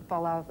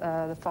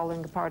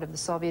falling apart of the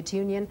Soviet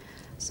Union,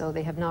 so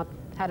they have not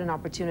had an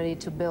opportunity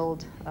to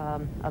build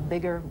a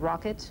bigger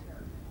rocket.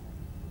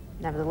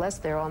 Nevertheless,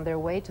 they're on their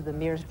way to the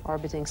Mir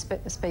orbiting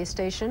space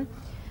station.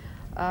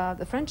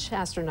 The French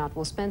astronaut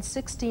will spend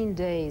 16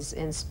 days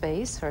in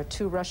space. Her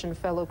 2 Russian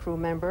fellow crew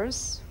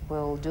members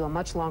will do a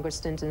much longer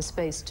stint in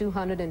space,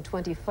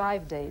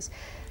 225 days.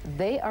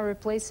 They are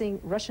replacing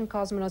Russian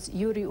cosmonauts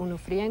Yuri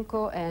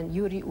Onufrienko and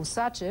Yuri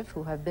Usachev,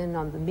 who have been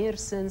on the Mir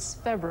since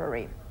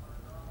February.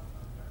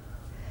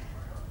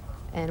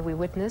 And we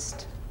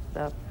witnessed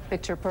the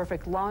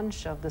picture-perfect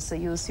launch of the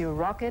Soyuz-U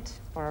rocket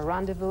for a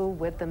rendezvous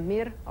with the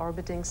Mir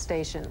orbiting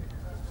station.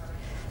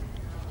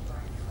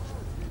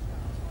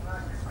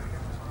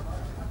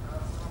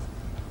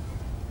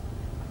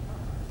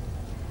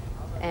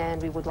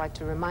 And we would like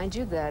to remind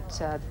you that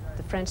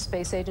the French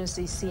space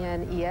agency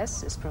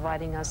CNES is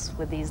providing us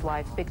with these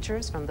live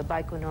pictures from the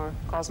Baikonur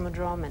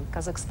Cosmodrome in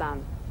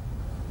Kazakhstan.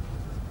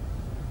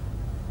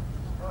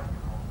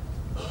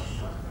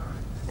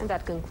 And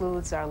that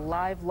concludes our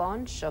live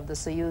launch of the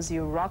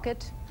Soyuz-U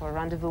rocket for a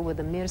rendezvous with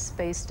the Mir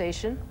space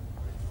station.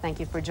 Thank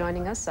you for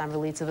joining us. I'm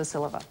Relitsa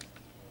Vasilova.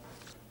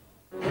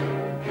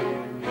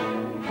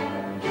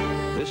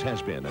 This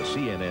has been a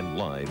CNN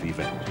Live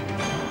event.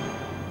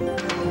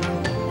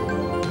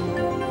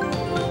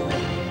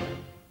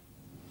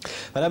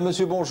 Madame,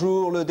 Monsieur,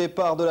 bonjour. Le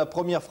départ de la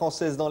première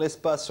Française dans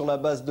l'espace sur la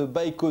base de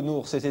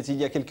Baïkonour, c'était il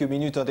y a quelques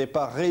minutes un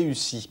départ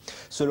réussi.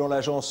 Selon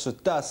l'agence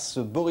TASS,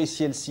 Boris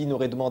Yeltsin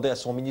aurait demandé à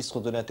son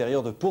ministre de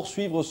l'Intérieur de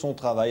poursuivre son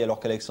travail alors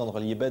qu'Alexandre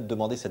Liebet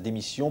demandait sa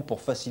démission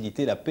pour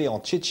faciliter la paix en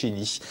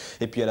Tchétchénie.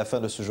 Et puis à la fin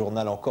de ce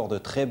journal, encore de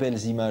très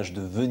belles images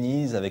de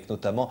Venise avec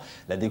notamment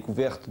la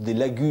découverte des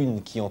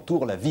lagunes qui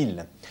entourent la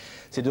ville.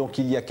 C'est donc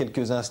il y a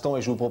quelques instants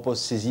et je vous propose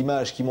ces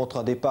images qui montrent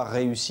un départ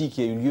réussi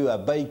qui a eu lieu à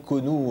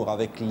Baïkonour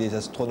avec les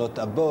astronautes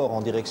à bord en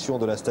direction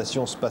de la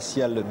station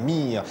spatiale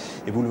Mir.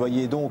 Et vous le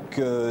voyez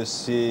donc,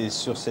 c'est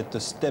sur cette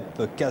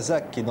steppe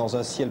kazakh et dans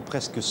un ciel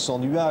presque sans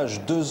nuages,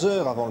 2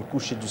 heures avant le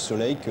coucher du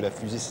soleil que la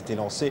fusée s'était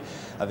lancée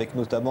avec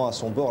notamment à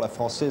son bord la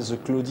française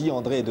Claudie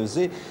André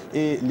Dezé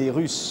et les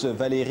Russes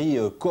Valérie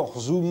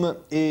Korzoum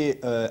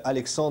et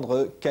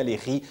Alexandre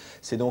Kaleri.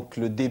 C'est donc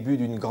le début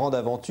d'une grande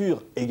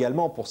aventure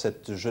également pour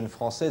cette jeune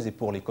française et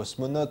pour les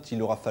cosmonautes.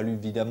 Il aura fallu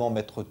évidemment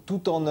mettre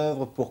tout en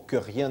œuvre pour que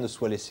rien ne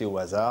soit laissé au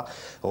hasard.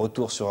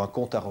 Retour sur un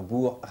compte à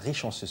rebours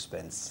riche en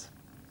suspense.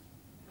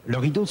 Le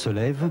rideau se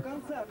lève,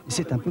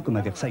 c'est un peu comme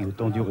à Versailles au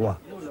temps du roi.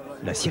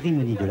 La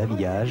cérémonie de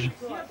l'habillage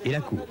et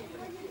la cour.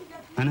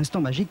 Un instant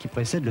magique qui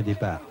précède le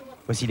départ.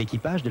 Voici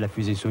l'équipage de la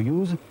fusée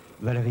Soyouz,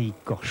 Valérie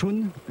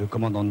Korchoun, le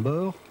commandant de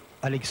bord,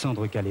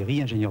 Alexandre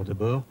Kaleri, ingénieur de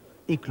bord,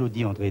 et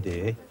Claudie André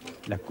Deshaies,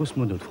 la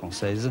cosmonaute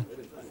française.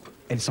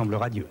 Elle semble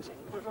radieuse.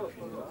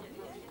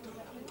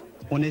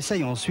 On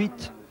essaye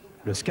ensuite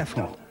le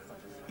scaphandre.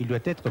 Il doit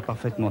être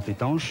parfaitement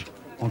étanche.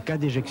 En cas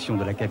d'éjection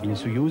de la cabine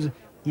Soyouz,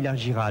 il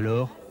agira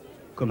alors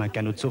comme un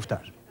canot de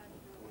sauvetage.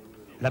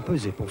 La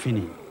pesée pour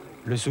finir.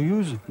 Le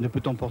Soyouz ne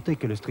peut emporter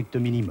que le strict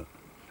minimum.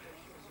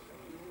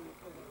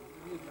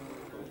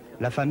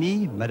 La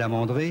famille, Madame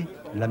André,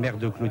 la mère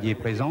de Claudie est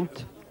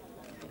présente.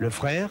 Le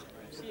frère,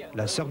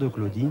 la sœur de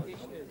Claudie,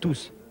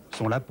 tous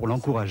sont là pour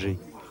l'encourager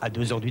à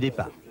 2 heures du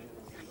départ.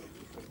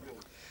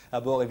 À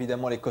bord,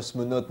 évidemment, les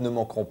cosmonautes ne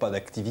manqueront pas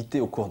d'activité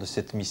au cours de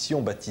cette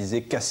mission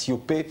baptisée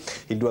Cassiopée.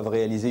 Ils doivent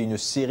réaliser une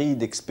série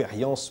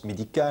d'expériences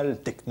médicales,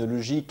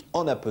 technologiques,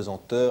 en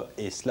apesanteur,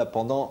 et cela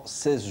pendant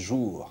 16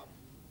 jours.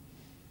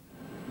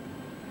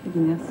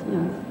 Merci.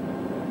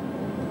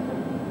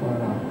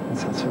 Voilà,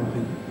 ça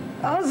surbrille.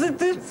 Ah,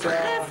 c'était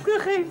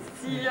presque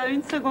réussi, à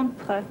 1 seconde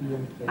près.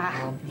 Ah,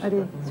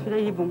 allez, celui-là,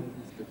 il est bon.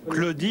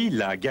 Claudie,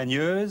 la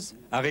gagneuse,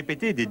 a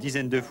répété des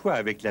dizaines de fois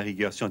avec la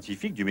rigueur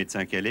scientifique du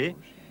médecin qu'elle est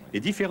les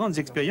différentes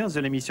expériences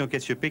de la mission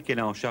Cassiopée qu'elle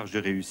a en charge de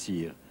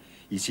réussir.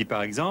 Ici,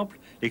 par exemple,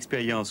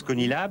 l'expérience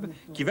Conilab,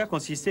 qui va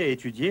consister à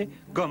étudier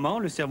comment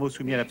le cerveau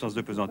soumis à l'absence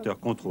de pesanteur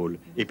contrôle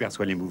et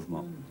perçoit les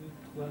mouvements.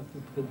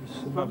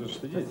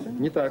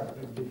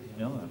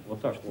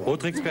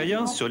 Autre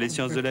expérience sur les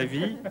sciences de la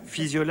vie,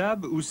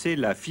 Physiolab, où c'est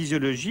la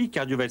physiologie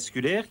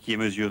cardiovasculaire qui est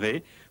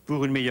mesurée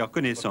pour une meilleure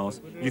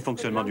connaissance du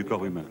fonctionnement du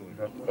corps humain.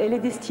 Elle est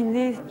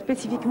destinée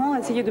spécifiquement à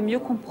essayer de mieux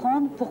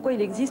comprendre pourquoi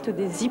il existe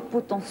des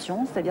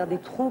hypotensions, c'est-à-dire des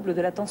troubles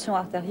de la tension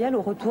artérielle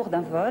au retour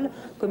d'un vol,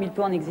 comme il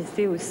peut en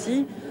exister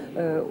aussi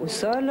au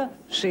sol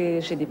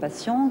chez des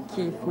patients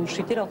qui font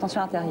chuter leur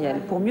tension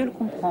artérielle. Pour mieux le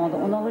comprendre,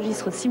 on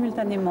enregistre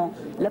simultanément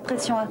la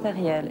pression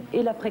artérielle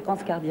et la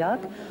fréquence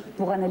cardiaque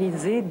pour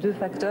analyser 2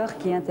 facteurs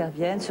qui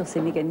interviennent sur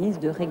ces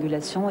mécanismes de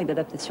régulation et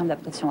d'adaptation de la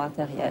pression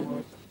artérielle.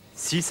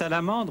 6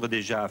 salamandres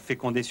déjà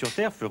fécondées sur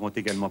Terre feront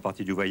également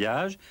partie du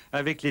voyage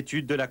avec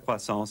l'étude de la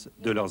croissance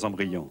de leurs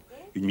embryons.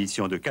 Une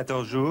mission de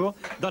 14 jours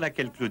dans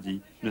laquelle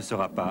Claudie ne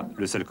sera pas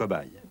le seul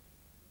cobaye.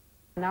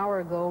 An hour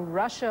ago,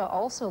 Russia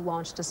also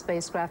launched a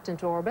spacecraft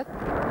into orbit.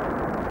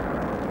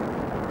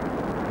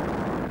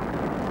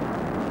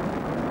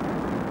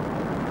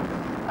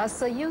 A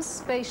Soyuz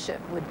spaceship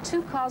with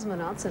 2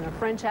 cosmonauts and a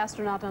French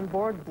astronaut on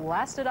board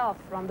blasted off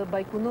from the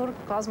Baikonur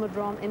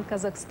Cosmodrome in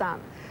Kazakhstan.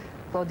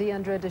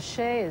 Claudie-André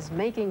Deschet is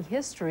making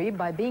history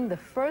by being the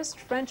first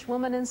French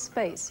woman in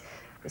space.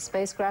 The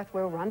spacecraft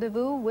will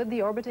rendezvous with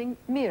the orbiting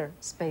Mir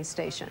space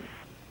station.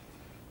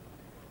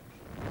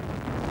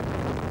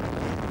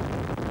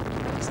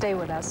 Stay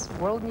with us.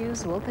 World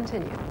News will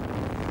continue.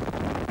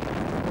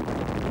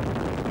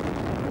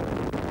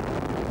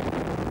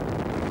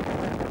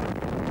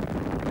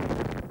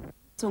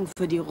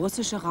 Für die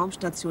russische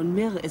Raumstation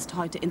Mir ist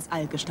heute ins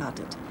All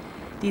gestartet.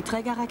 Die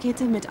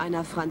Trägerrakete mit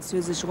einer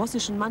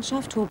französisch-russischen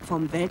Mannschaft hob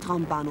vom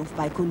Weltraumbahnhof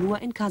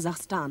Baikonur in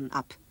Kasachstan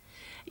ab.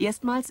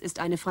 Erstmals ist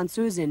eine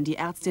Französin, die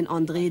Ärztin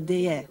André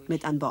Deye,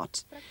 mit an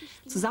Bord.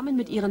 Zusammen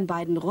mit ihren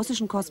beiden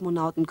russischen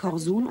Kosmonauten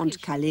Korsun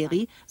und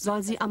Kaleri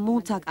soll sie am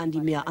Montag an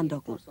die Mir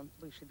andocken.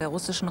 Der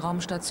russischen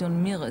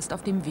Raumstation Mir ist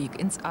auf dem Weg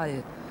ins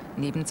All.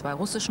 Neben 2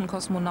 russischen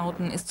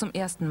Kosmonauten ist zum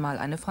ersten Mal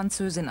eine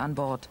Französin an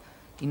Bord.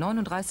 Die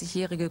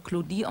 39-jährige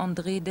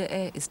Claudie-André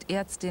Deye ist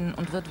Ärztin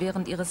und wird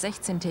während ihres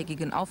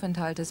 16-tägigen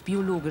Aufenthaltes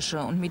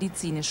biologische und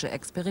medizinische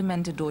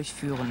Experimente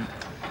durchführen.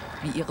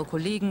 Wie ihre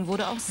Kollegen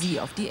wurde auch sie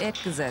auf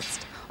Diät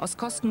gesetzt. Aus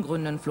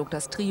Kostengründen flog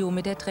das Trio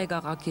mit der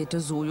Trägerrakete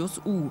Sojus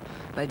U.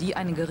 Weil die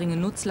eine geringe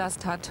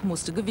Nutzlast hat,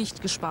 musste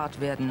Gewicht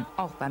gespart werden,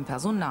 auch beim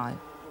Personal.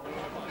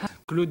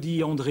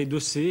 Claudie-André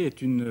Deschet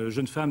est une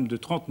jeune femme de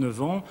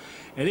 39 ans.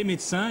 Elle est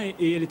médecin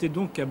et elle était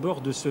donc à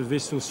bord de ce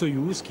vaisseau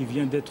Soyouz qui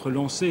vient d'être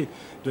lancé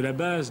de la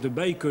base de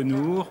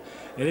Baïkonour.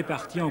 Elle est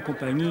partie en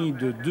compagnie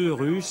de 2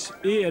 Russes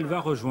et elle va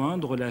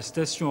rejoindre la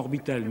station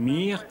orbitale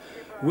Mir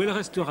où elle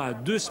restera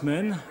 2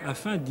 semaines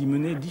afin d'y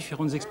mener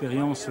différentes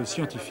expériences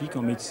scientifiques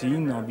en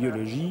médecine, en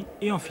biologie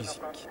et en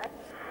physique.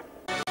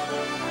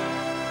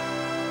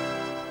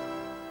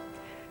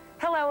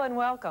 Hello and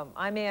welcome.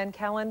 I'm Ann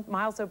Kellen.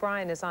 Miles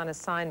O'Brien is on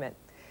assignment.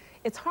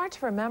 It's hard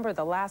to remember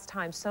the last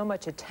time so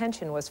much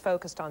attention was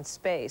focused on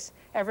space,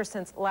 ever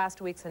since last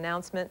week's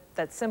announcement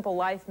that simple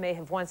life may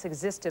have once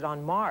existed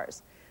on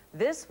Mars.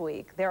 This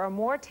week, there are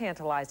more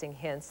tantalizing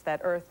hints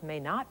that Earth may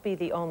not be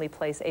the only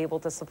place able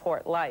to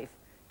support life.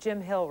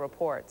 Jim Hill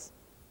reports.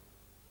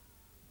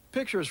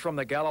 Pictures from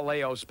the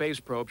Galileo space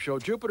probe show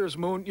Jupiter's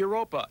moon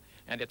Europa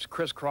and its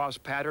crisscross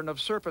pattern of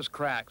surface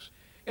cracks.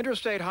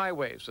 Interstate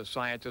highways, the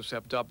scientists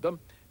have dubbed them,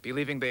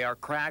 believing they are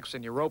cracks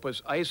in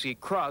Europa's icy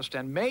crust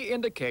and may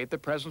indicate the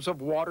presence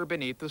of water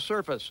beneath the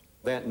surface.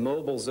 That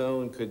mobile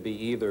zone could be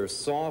either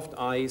soft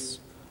ice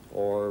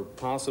or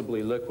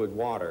possibly liquid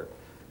water.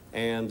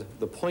 And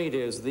the point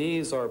is,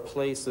 these are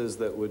places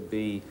that would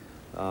be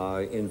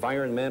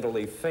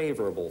environmentally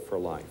favorable for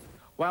life.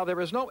 While there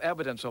is no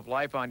evidence of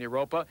life on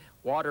Europa,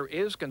 water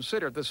is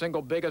considered the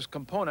single biggest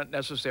component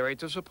necessary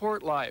to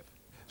support life.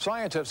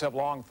 Scientists have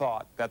long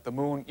thought that the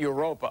moon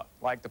Europa,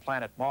 like the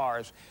planet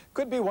Mars,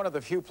 could be one of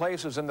the few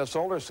places in the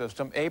solar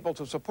system able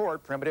to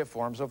support primitive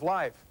forms of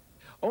life.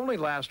 Only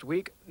last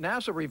week,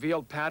 NASA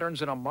revealed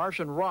patterns in a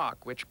Martian rock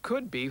which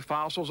could be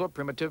fossils of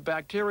primitive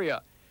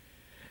bacteria.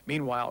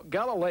 Meanwhile,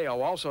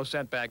 Galileo also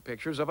sent back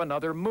pictures of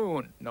another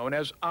moon, known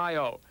as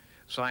Io.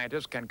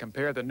 Scientists can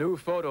compare the new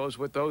photos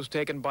with those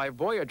taken by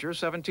Voyager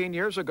 17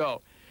 years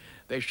ago.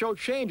 They show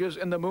changes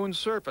in the moon's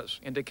surface,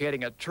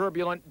 indicating a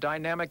turbulent,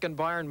 dynamic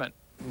environment.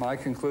 My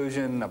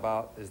conclusion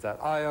is that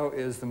Io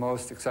is the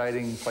most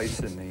exciting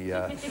place in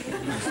the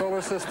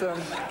solar system.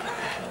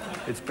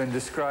 It's been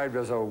described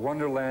as a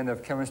wonderland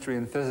of chemistry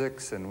and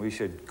physics, and we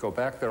should go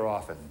back there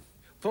often.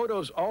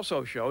 Photos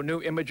also show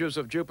new images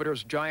of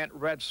Jupiter's giant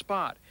red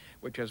spot,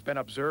 which has been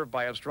observed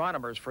by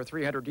astronomers for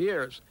 300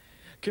 years.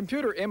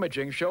 Computer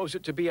imaging shows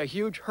it to be a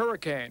huge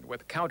hurricane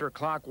with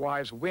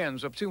counterclockwise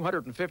winds of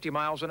 250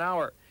 miles an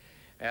hour.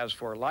 As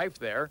for life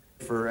there,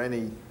 for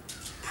any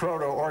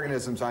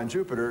proto-organisms on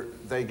Jupiter,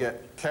 they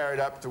get carried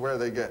up to where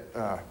they get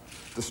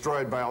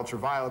destroyed by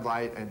ultraviolet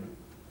light and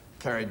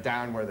carried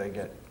down where they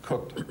get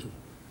cooked.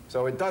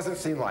 So it doesn't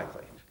seem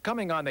likely.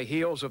 Coming on the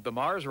heels of the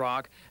Mars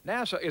rock,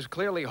 NASA is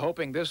clearly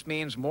hoping this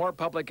means more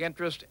public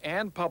interest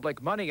and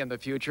public money in the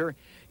future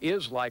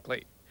is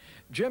likely.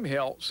 Jim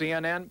Hill,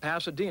 CNN,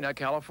 Pasadena,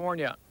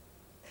 California.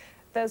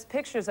 Those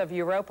pictures of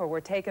Europa were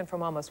taken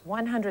from almost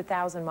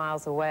 100,000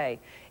 miles away.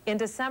 In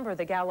December,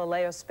 the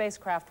Galileo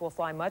spacecraft will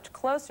fly much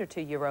closer to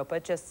Europa,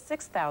 just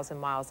 6,000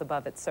 miles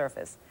above its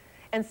surface.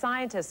 And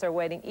scientists are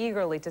waiting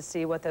eagerly to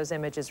see what those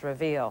images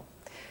reveal.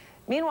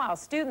 Meanwhile,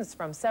 students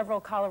from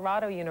several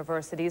Colorado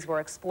universities were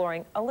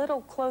exploring a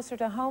little closer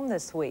to home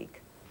this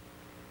week.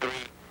 3,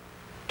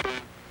 2,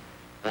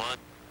 1,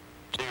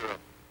 0.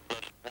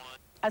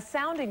 A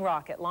sounding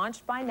rocket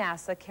launched by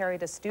NASA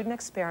carried a student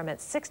experiment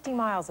 60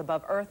 miles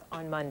above Earth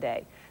on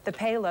Monday. The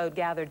payload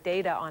gathered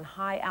data on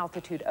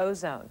high-altitude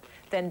ozone,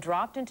 then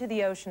dropped into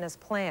the ocean as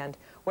planned,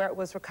 where it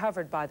was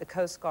recovered by the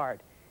Coast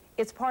Guard.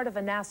 It's part of a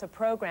NASA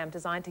program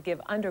designed to give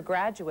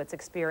undergraduates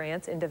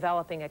experience in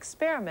developing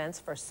experiments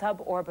for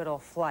suborbital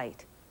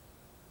flight.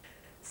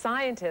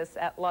 Scientists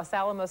at Los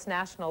Alamos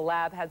National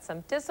Lab had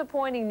some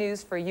disappointing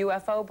news for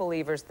UFO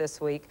believers this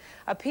week.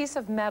 A piece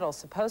of metal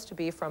supposed to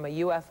be from a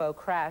UFO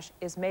crash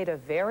is made of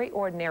very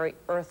ordinary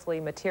earthly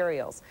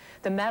materials.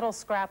 The metal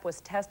scrap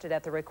was tested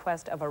at the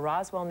request of a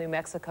Roswell, New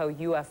Mexico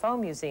UFO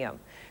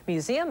museum.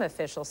 Museum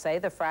officials say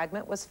the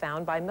fragment was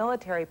found by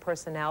military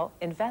personnel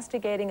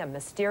investigating a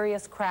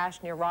mysterious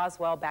crash near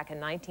Roswell back in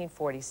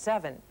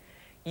 1947.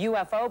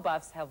 UFO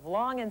buffs have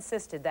long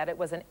insisted that it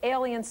was an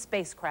alien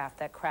spacecraft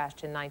that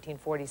crashed in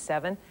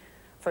 1947.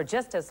 For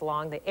just as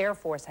long, the Air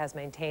Force has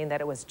maintained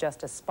that it was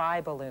just a spy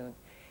balloon.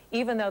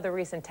 Even though the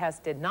recent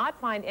test did not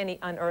find any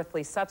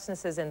unearthly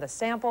substances in the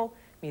sample,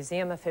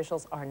 museum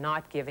officials are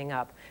not giving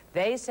up.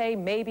 They say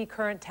maybe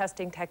current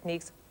testing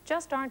techniques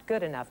just aren't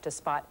good enough to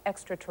spot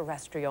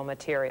extraterrestrial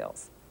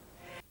materials.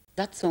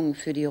 Die Besatzung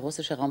für die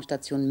russische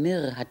Raumstation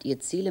Mir hat ihr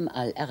Ziel im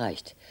All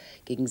erreicht.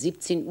 Gegen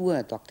 17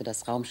 Uhr dockte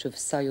das Raumschiff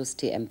Soyuz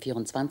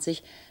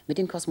TM-24 mit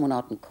den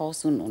Kosmonauten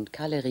Korsun und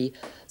Kaleri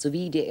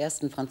sowie der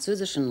ersten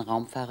französischen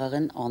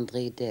Raumfahrerin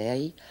André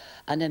Dey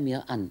an der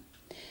Mir an.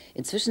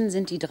 Inzwischen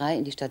sind die drei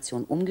in die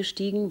Station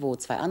umgestiegen, wo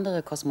zwei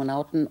andere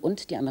Kosmonauten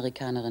und die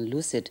Amerikanerin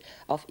Lucid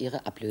auf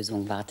ihre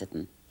Ablösung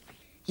warteten.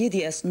 Hier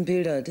die ersten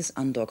Bilder des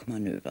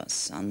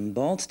Andock-Manövers. An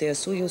Bord der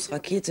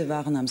Sojus-Rakete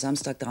waren am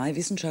Samstag 3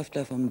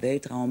 Wissenschaftler vom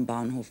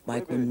Weltraumbahnhof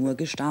Baikonur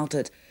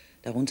gestartet,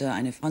 darunter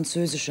eine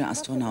französische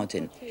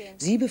Astronautin.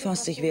 Sie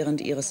befasst sich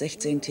während ihres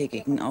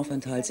 16-tägigen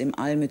Aufenthalts im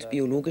All mit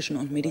biologischen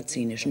und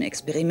medizinischen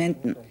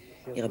Experimenten.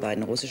 Ihre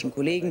beiden russischen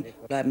Kollegen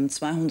bleiben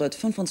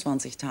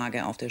 225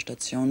 Tage auf der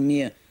Station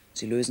Mir.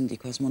 Sie lösen die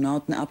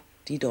Kosmonauten ab,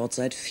 die dort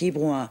seit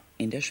Februar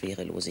in der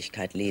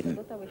Schwerelosigkeit leben.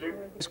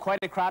 There's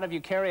quite a crowd of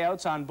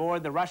eukaryotes on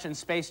board the Russian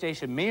space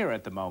station Mir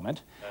at the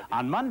moment.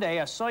 On Monday,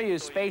 a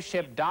Soyuz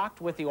spaceship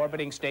docked with the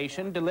orbiting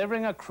station,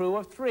 delivering a crew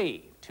of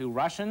 3, 2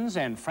 Russians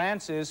and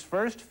France's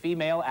first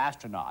female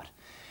astronaut.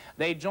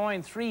 They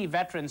joined 3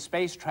 veteran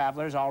space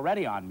travelers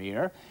already on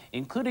Mir,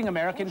 including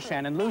American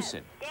Shannon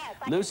Lucid.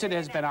 Lucid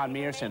has been on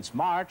Mir since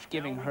March,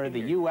 giving her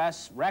the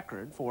U.S.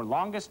 record for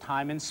longest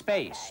time in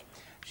space.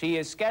 She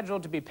is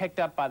scheduled to be picked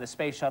up by the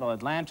space shuttle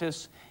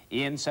Atlantis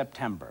in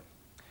September.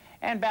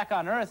 And back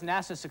on Earth,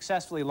 NASA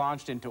successfully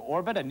launched into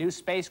orbit a new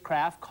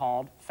spacecraft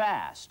called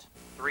FAST.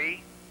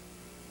 3,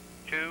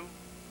 2,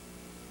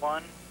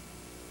 1,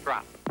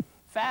 drop.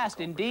 FAST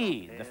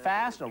indeed. The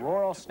FAST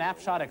Auroral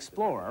Snapshot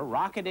Explorer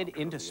rocketed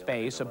into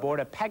space aboard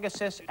a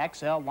Pegasus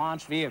XL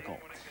launch vehicle.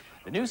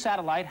 The new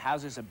satellite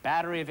houses a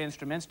battery of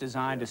instruments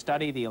designed to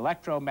study the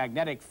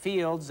electromagnetic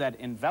fields that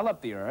envelop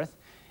the Earth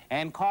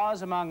and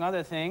cause, among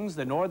other things,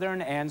 the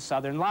northern and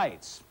southern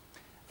lights.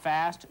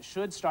 FAST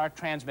should start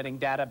transmitting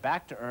data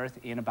back to Earth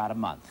in about a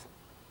month.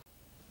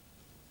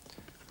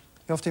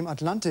 Auf dem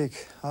Atlantik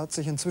hat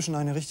sich inzwischen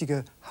eine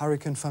richtige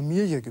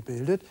Hurricane-Familie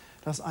gebildet.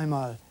 Das ist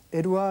einmal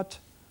Eduard,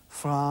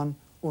 Fran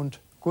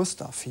und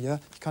Gustav hier.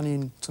 Ich kann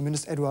Ihnen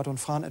zumindest Eduard und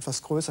Fran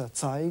etwas größer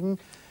zeigen.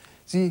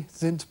 Sie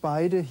sind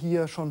beide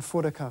hier schon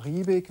vor der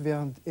Karibik,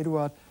 während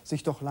Eduard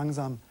sich doch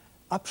langsam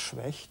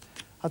abschwächt.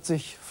 Hat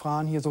sich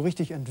Fran hier so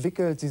richtig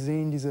entwickelt. Sie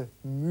sehen diese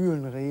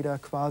Mühlenräder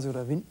quasi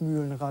oder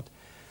Windmühlenrad.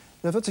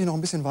 Der wird sich noch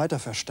ein bisschen weiter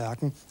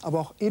verstärken. Aber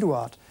auch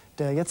Eduard,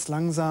 der jetzt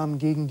langsam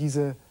gegen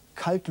diese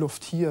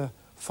Kaltluft hier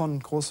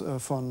von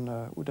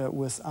der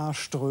USA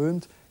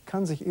strömt,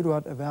 kann sich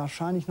Eduard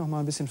wahrscheinlich noch mal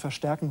ein bisschen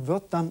verstärken,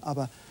 wird dann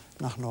aber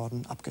nach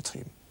Norden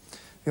abgetrieben.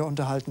 Wir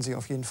unterhalten Sie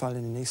auf jeden Fall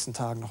in den nächsten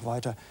Tagen noch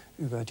weiter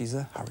über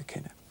diese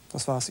Hurrikane.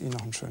 Das war's, Ihnen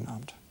noch einen schönen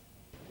Abend.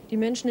 Die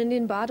Menschen in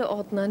den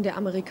Badeorten an der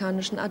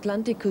amerikanischen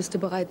Atlantikküste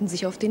bereiten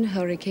sich auf den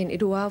Hurricane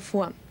Eduard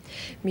vor.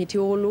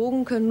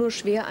 Meteorologen können nur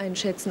schwer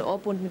einschätzen,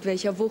 ob und mit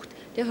welcher Wucht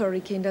der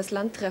Hurricane das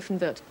Land treffen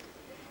wird.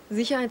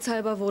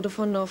 Sicherheitshalber wurde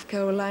von North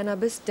Carolina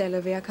bis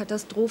Delaware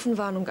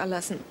Katastrophenwarnung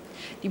erlassen.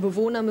 Die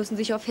Bewohner müssen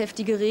sich auf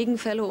heftige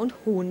Regenfälle und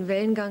hohen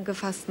Wellengang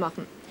gefasst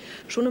machen.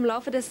 Schon im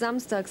Laufe des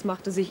Samstags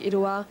machte sich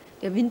Eduard,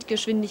 der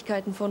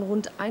Windgeschwindigkeiten von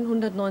rund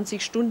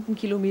 190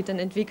 Stundenkilometern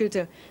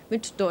entwickelte,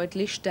 mit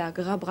deutlich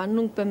stärkerer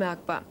Brandung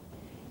bemerkbar.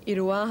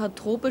 Eduard hat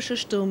tropische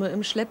Stürme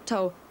im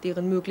Schlepptau,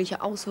 deren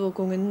mögliche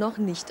Auswirkungen noch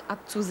nicht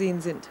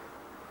abzusehen sind.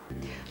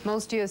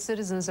 Most U.S.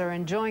 citizens are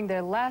enjoying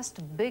their last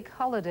big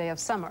holiday of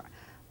summer.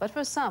 But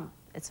for some,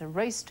 it's a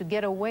race to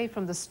get away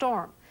from the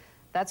storm.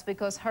 That's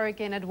because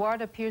Hurricane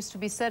Edward appears to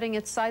be setting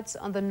its sights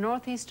on the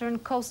northeastern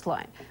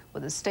coastline,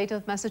 where the state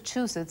of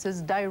Massachusetts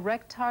is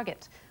direct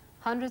target.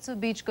 Hundreds of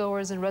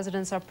beachgoers and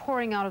residents are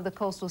pouring out of the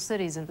coastal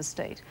cities in the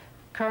state.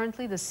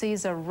 Currently, the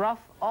seas are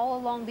rough all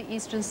along the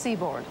eastern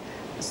seaboard.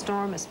 The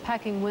storm is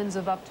packing winds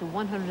of up to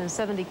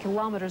 170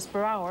 kilometers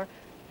per hour,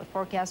 but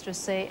forecasters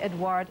say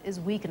Edward is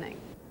weakening.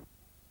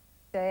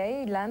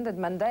 Day landed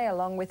Monday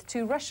along with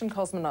 2 Russian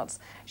cosmonauts.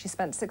 She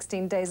spent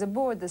 16 days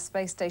aboard the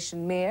space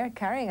station Mir,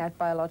 carrying out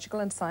biological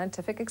and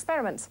scientific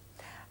experiments.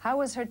 How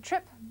was her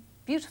trip?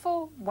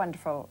 Beautiful,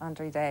 wonderful,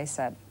 André Day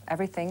said.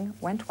 Everything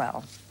went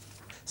well.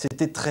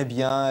 C'était très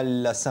bien,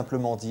 elle l'a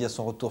simplement dit à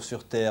son retour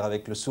sur Terre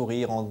avec le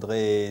sourire.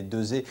 André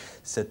Dezé,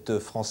 cette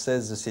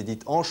Française, s'est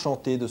dite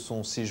enchantée de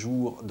son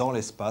séjour dans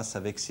l'espace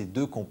avec ses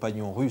 2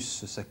 compagnons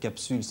russes. Sa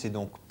capsule s'est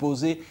donc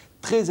posée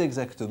très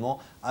exactement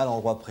à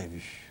l'endroit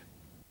prévu.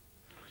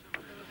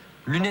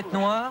 Lunettes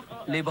noires,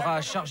 les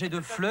bras chargés de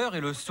fleurs et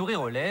le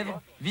sourire aux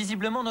lèvres,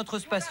 visiblement notre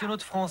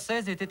spationaute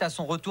française était à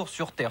son retour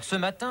sur Terre ce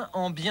matin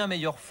en bien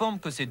meilleure forme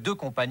que ses deux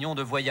compagnons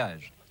de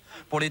voyage.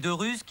 Pour les deux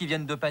Russes qui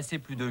viennent de passer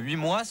plus de 8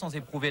 mois sans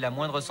éprouver la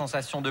moindre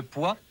sensation de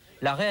poids,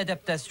 la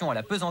réadaptation à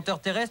la pesanteur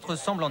terrestre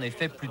semble en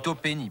effet plutôt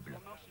pénible.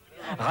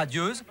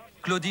 Radieuse,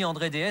 Claudie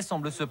André DS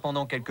semble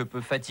cependant quelque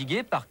peu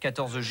fatiguée par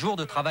 14 jours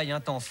de travail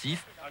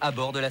intensif à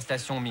bord de la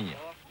station Mir.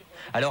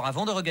 Alors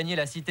avant de regagner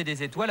la Cité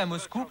des Étoiles à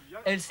Moscou,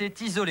 elle s'est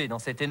isolée dans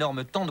cette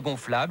énorme tente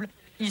gonflable,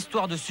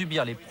 histoire de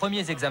subir les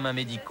premiers examens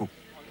médicaux.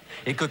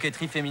 Et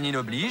coquetterie féminine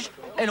oblige,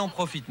 elle en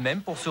profite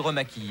même pour se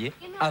remaquiller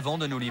avant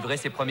de nous livrer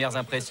ses premières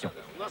impressions.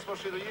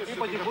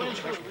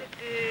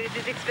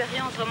 Des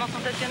expériences vraiment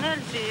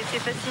sensationnelles, c'est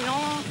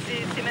fascinant,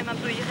 c'est même un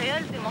peu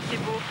irréel tellement c'est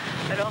beau.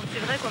 Alors c'est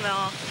vrai qu'on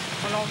a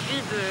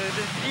envie de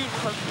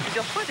vivre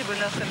plusieurs fois des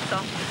bonheurs comme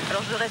ça.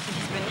 Alors je reste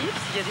disponible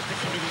s'il y a des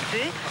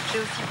possibilités. J'ai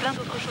aussi plein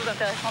d'autres choses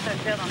intéressantes à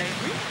faire dans la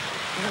vie.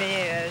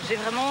 Mais j'ai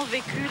vraiment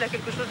vécu là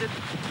quelque chose de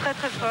très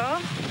très fort,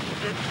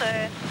 de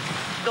très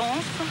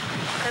dense,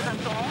 très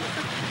intense.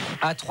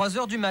 À 3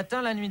 h du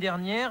matin la nuit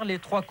dernière, les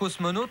 3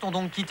 cosmonautes ont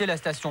donc quitté la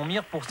station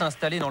Mir pour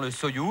s'installer dans le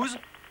Soyouz.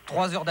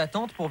 3 heures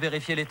d'attente pour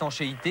vérifier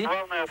l'étanchéité,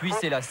 puis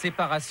c'est la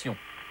séparation.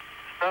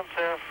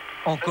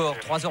 Encore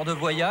 3 heures de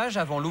voyage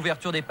avant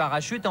l'ouverture des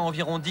parachutes à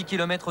environ 10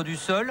 km du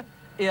sol.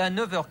 Et à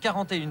 9 h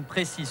 41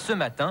 précis ce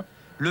matin,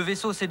 le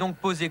vaisseau s'est donc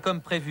posé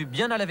comme prévu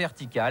bien à la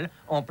verticale,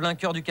 en plein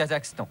cœur du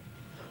Kazakhstan.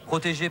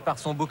 Protégée par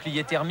son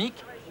bouclier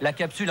thermique, la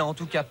capsule a en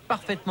tout cas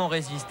parfaitement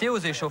résisté aux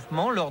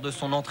échauffements lors de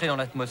son entrée dans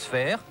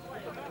l'atmosphère.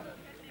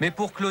 Mais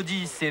pour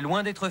Claudie, c'est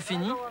loin d'être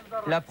fini.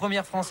 La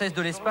première Française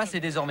de l'espace est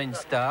désormais une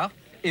star.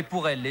 Et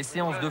pour elle, les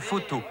séances de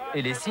photos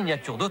et les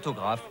signatures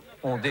d'autographes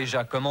ont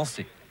déjà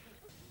commencé.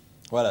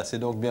 Voilà, c'est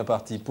donc bien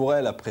parti pour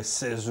elle. Après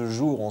 16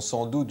 jours, on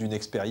s'en doute d'une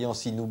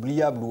expérience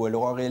inoubliable où elle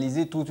aura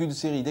réalisé toute une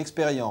série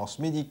d'expériences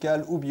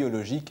médicales ou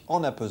biologiques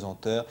en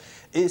apesanteur.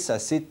 Et ça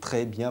s'est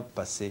très bien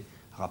passé,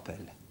 rappel.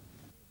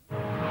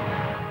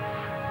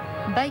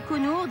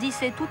 Baïkonour,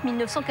 17 août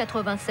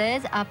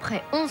 1996,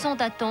 après 11 ans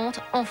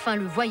d'attente, enfin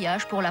le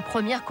voyage pour la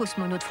première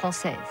cosmonaute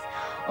française.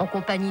 En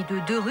compagnie de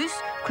 2 Russes,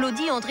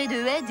 Claudie André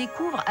Dehaye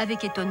découvre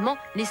avec étonnement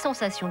les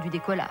sensations du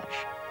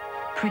décollage.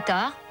 Plus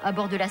tard, à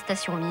bord de la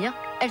station Mir,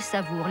 elle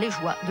savoure les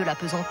joies de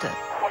l'apesanteur.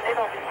 On est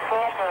dans une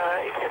forme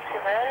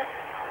exceptionnelle,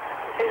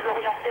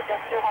 désorientée bien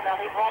sûr en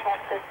arrivant dans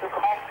cette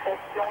grande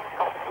station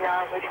quand il y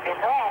a un volume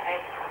énorme et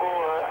il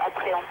faut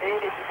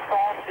appréhender les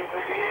distances, les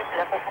volumes,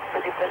 la façon de se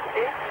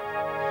déplacer.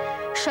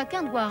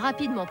 Chacun doit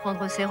rapidement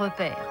prendre ses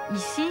repères.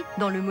 Ici,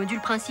 dans le module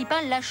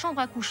principal, la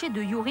chambre à coucher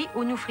de Yuri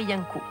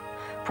Onufrienko.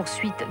 Pour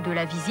suite de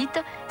la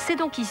visite, c'est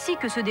donc ici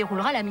que se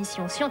déroulera la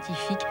mission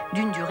scientifique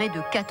d'une durée de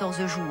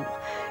 14 jours.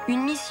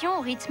 Une mission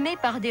rythmée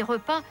par des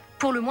repas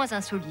pour le moins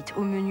insolites.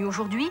 Au menu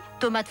aujourd'hui,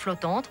 tomates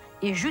flottantes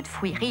et jus de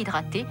fruits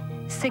réhydratés,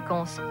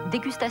 séquence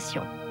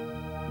dégustation.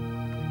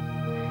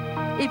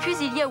 Et puis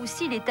il y a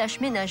aussi les tâches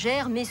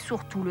ménagères, mais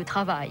surtout le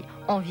travail.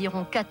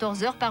 Environ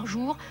 14 heures par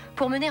jour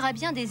pour mener à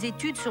bien des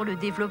études sur le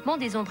développement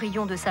des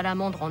embryons de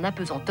salamandre en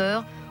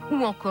apesanteur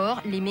ou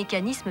encore les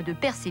mécanismes de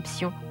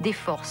perception des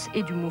forces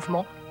et du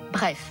mouvement.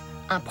 Bref,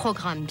 un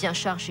programme bien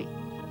chargé.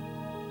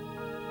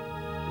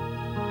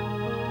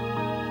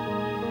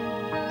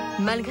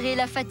 Malgré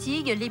la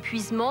fatigue,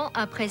 l'épuisement,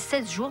 après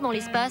 16 jours dans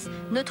l'espace,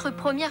 notre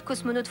première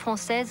cosmonaute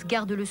française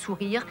garde le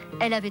sourire.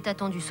 Elle avait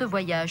attendu ce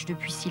voyage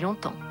depuis si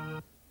longtemps.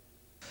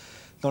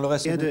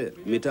 Erde,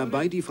 mit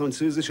dabei die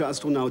französische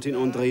Astronautin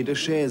André de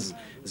Chaise.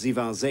 Sie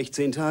war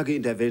 16 Tage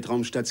in der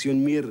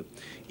Weltraumstation Mir.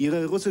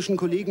 Ihre russischen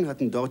Kollegen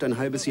hatten dort ein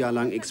halbes Jahr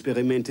lang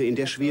Experimente in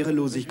der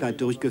Schwerelosigkeit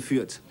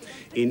durchgeführt.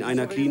 In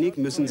einer Klinik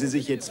müssen sie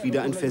sich jetzt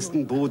wieder an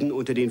festen Boden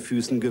unter den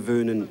Füßen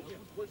gewöhnen.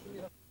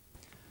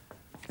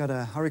 Ja,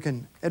 der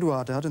Hurrikan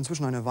Edward, der hat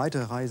inzwischen eine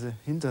weite Reise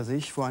hinter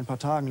sich. Vor ein paar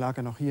Tagen lag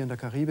er noch hier in der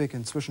Karibik.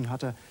 Inzwischen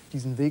hat er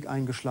diesen Weg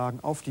eingeschlagen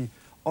auf die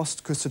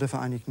Ostküste der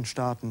Vereinigten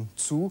Staaten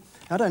zu.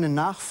 Er hat einen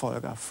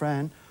Nachfolger,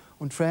 Fran,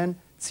 und Fran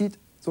zieht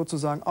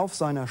sozusagen auf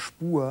seiner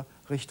Spur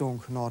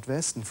Richtung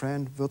Nordwesten.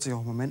 Fran wird sich auch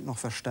im Moment noch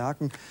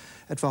verstärken,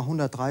 etwa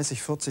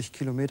 130, 40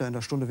 Kilometer in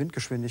der Stunde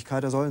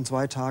Windgeschwindigkeit. Er soll in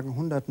 2 Tagen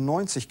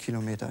 190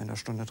 Kilometer in der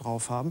Stunde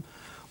drauf haben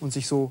und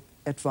sich so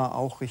etwa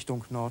auch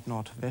Richtung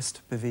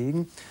Nord-Nordwest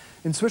bewegen.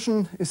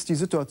 Inzwischen ist die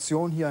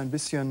Situation hier ein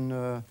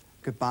bisschen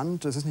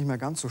gebannt. Es ist nicht mehr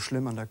ganz so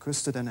schlimm an der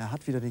Küste, denn er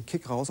hat wieder den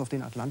Kick raus auf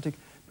den Atlantik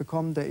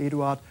bekommen, der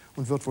Eduard,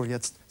 und wird wohl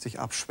jetzt sich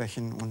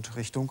abschwächen und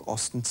Richtung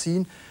Osten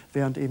ziehen,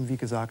 während eben, wie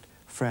gesagt,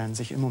 Fran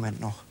sich im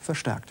Moment noch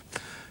verstärkt.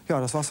 Ja,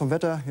 das war's vom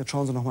Wetter. Jetzt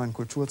schauen Sie noch mal in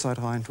Kulturzeit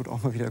rein. Tut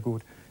auch mal wieder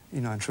gut.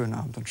 Ihnen einen schönen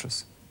Abend und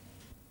tschüss.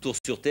 Tour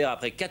sur Terre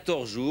après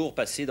 14 jours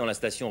passés dans la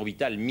station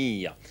orbitale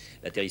Mir.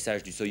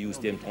 L'atterrissage du Soyouz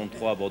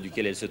TM-33 à bord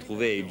duquel elle se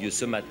trouvait a eu lieu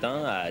ce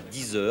matin à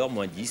 10 h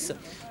moins 10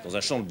 dans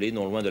un champ de blé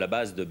non loin de la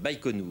base de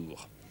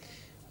Baïkonour.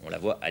 On la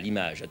voit à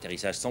l'image,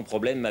 atterrissage sans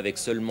problème avec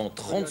seulement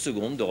 30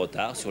 secondes de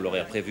retard sur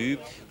l'horaire prévu.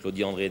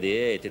 Claudie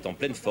André-Déhay était en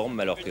pleine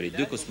forme alors que les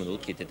deux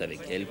cosmonautes qui étaient avec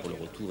elle pour le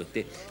retour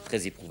étaient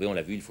très éprouvés. On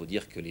l'a vu, il faut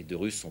dire que les deux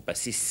Russes ont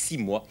passé 6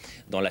 mois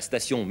dans la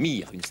station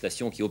Mir, une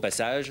station qui au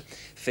passage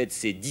fête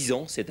ses 10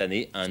 ans cette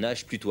année, un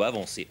âge plutôt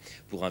avancé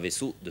pour un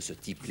vaisseau de ce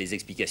type. Les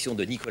explications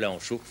de Nicolas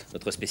Anchaud,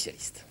 notre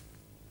spécialiste.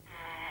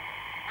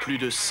 Plus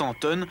de 100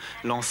 tonnes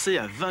lancées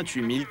à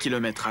 28 000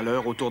 km à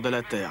l'heure autour de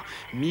la Terre.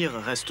 Mir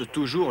reste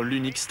toujours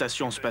l'unique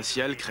station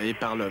spatiale créée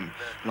par l'homme.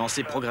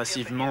 Lancée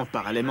progressivement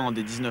parallèlement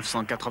dès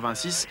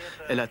 1986,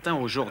 elle atteint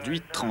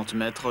aujourd'hui 30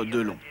 mètres de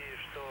long.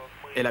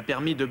 Elle a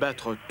permis de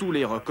battre tous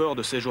les records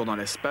de séjour dans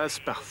l'espace,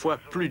 parfois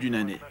plus d'une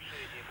année.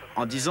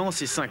 En 10 ans,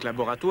 ces 5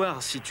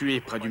 laboratoires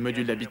situés près du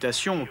module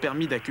d'habitation ont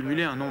permis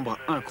d'accumuler un nombre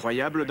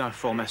incroyable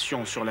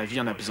d'informations sur la vie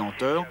en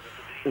apesanteur,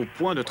 au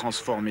point de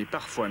transformer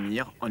parfois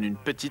Mir en une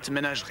petite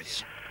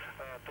ménagerie.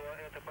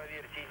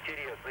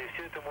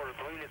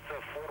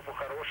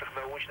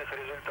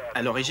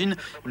 À l'origine,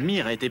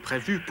 Mir a été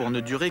prévu pour ne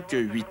durer que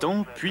 8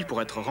 ans, puis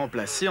pour être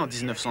remplacé en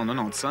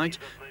 1995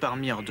 par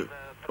Mir 2.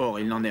 Or,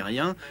 il n'en est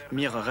rien,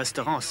 Mir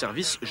restera en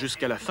service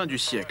jusqu'à la fin du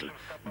siècle.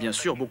 Bien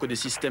sûr, beaucoup de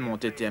systèmes ont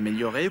été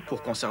améliorés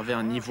pour conserver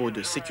un niveau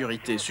de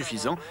sécurité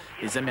suffisant.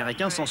 Les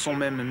Américains s'en sont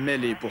même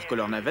mêlés pour que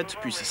leur navette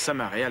puisse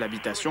s'amarrer à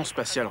l'habitation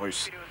spatiale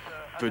russe.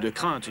 Peu de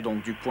crainte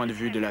donc du point de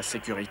vue de la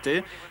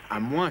sécurité, à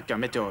moins qu'un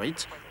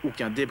météorite ou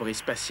qu'un débris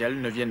spatial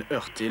ne vienne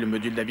heurter le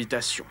module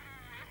d'habitation.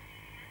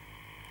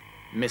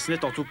 Mais ce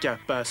n'est en tout cas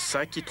pas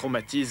ça qui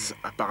traumatise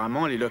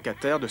apparemment les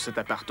locataires de cet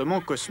appartement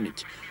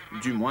cosmique,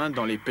 du moins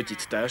dans les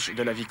petites tâches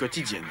de la vie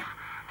quotidienne.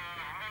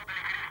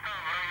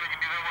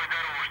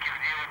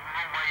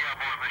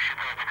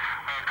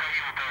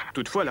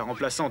 Toutefois, la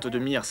remplaçante de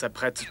Mir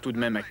s'apprête tout de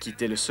même à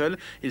quitter le sol.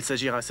 Il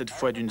s'agira cette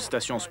fois d'une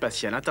station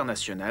spatiale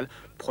internationale,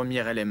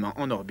 premier élément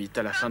en orbite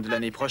à la fin de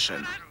l'année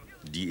prochaine.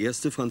 Die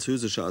erste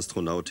französische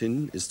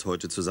Astronautin ist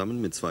heute zusammen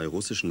mit 2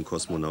 russischen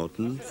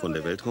Kosmonauten von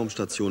der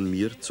Weltraumstation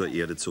Mir zur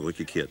Erde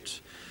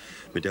zurückgekehrt.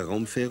 Mit der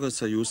Raumfähre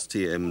Soyuz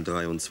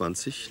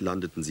TM-23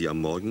 landeten sie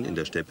am Morgen in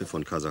der Steppe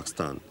von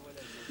Kasachstan.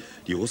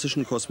 Die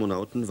russischen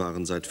Kosmonauten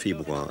waren seit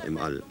Februar im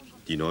All.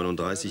 Die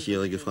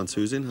 39-jährige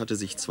Französin hatte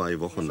sich 2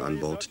 Wochen an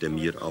Bord der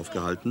Mir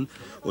aufgehalten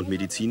und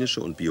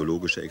medizinische und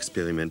biologische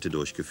Experimente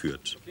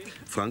durchgeführt.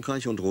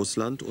 Frankreich und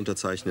Russland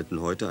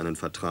unterzeichneten heute einen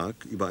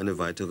Vertrag über eine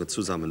weitere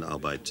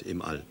Zusammenarbeit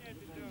im All.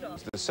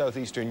 The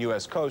southeastern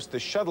U.S. coast, the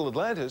Shuttle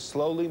Atlantis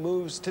slowly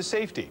moves to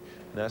safety.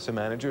 NASA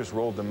managers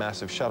rolled the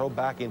massive shuttle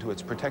back into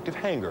its protective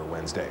hangar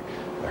Wednesday.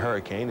 The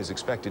hurricane is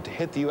expected to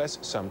hit the U.S.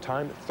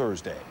 sometime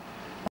Thursday.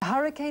 The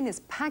hurricane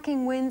is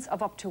packing winds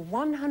of up to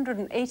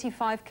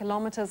 185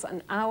 kilometers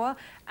an hour,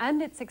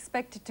 and it's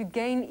expected to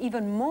gain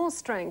even more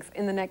strength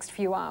in the next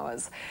few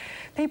hours.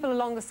 People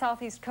along the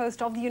southeast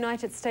coast of the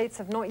United States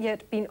have not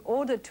yet been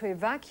ordered to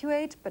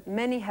evacuate, but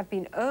many have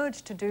been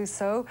urged to do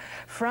so.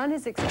 Fran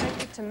is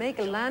expected to make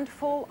a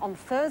landfall on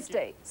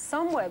Thursday,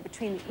 somewhere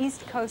between the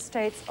east coast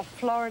states of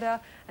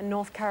Florida and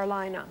North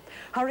Carolina.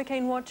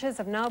 Hurricane watches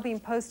have now been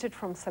posted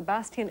from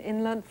Sebastian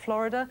Inland,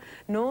 Florida,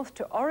 north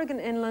to Oregon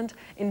Inland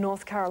in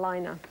North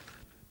Carolina.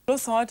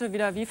 Schluss heute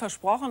wieder wie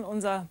versprochen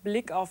unser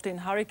Blick auf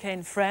den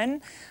Hurricane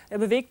Fran. Er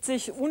bewegt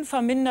sich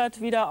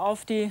unvermindert wieder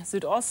auf den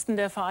Südosten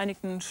der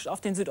Vereinigten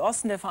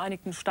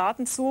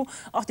Staaten zu.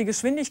 Auch die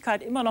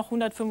Geschwindigkeit immer noch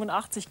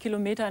 185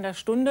 Kilometer in der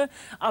Stunde.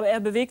 Aber er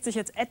bewegt sich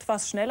jetzt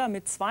etwas schneller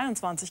mit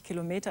 22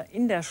 Kilometer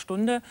in der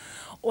Stunde.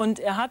 Und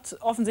er hat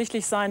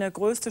offensichtlich seine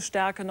größte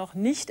Stärke noch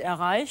nicht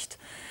erreicht.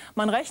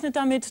 Man rechnet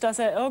damit, dass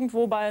er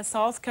irgendwo bei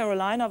South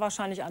Carolina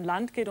wahrscheinlich an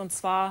Land geht. Und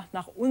zwar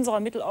nach unserer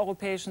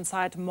mitteleuropäischen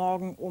Zeit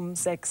morgen um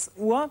 6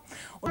 Uhr.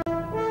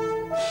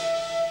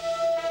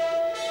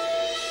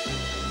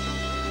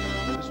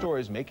 The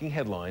stories making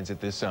headlines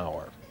at this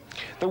hour.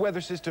 The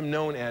weather system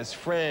known as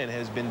Fran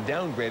has been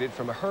downgraded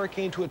from a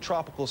hurricane to a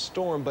tropical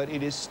storm, but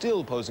it is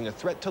still posing a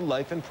threat to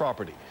life and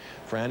property.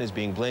 Fran is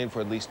being blamed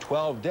for at least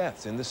 12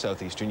 deaths in the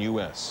southeastern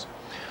U.S.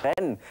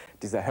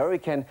 Dieser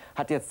Hurrikan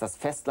hat jetzt das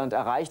Festland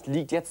erreicht,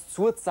 liegt jetzt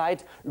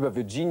zurzeit über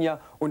Virginia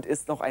und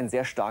ist noch ein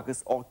sehr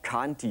starkes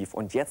Orkantief.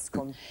 Und jetzt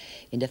kommt...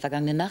 In der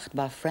vergangenen Nacht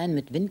war Fran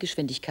mit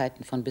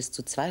Windgeschwindigkeiten von bis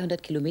zu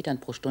 200 Kilometern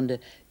pro Stunde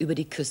über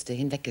die Küste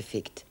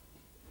hinweggefegt.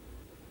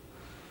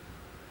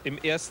 Im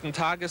ersten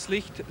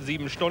Tageslicht,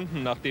 7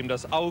 Stunden nachdem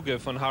das Auge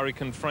von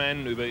Hurricane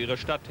Fran über ihre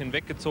Stadt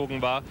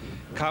hinweggezogen war,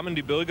 kamen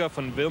die Bürger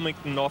von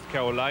Wilmington, North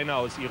Carolina,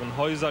 aus ihren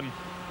Häusern,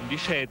 um die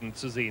Schäden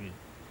zu sehen.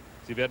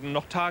 Sie werden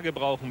noch Tage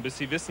brauchen, bis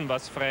sie wissen,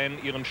 was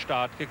Fran ihren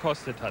Staat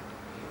gekostet hat.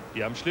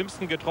 Die am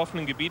schlimmsten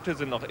getroffenen Gebiete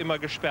sind noch immer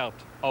gesperrt,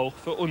 auch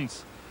für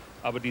uns.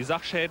 Aber die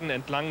Sachschäden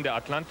entlang der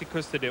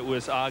Atlantikküste der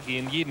USA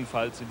gehen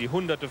jedenfalls in die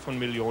Hunderte von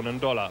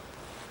Millionen Dollar.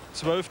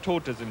 12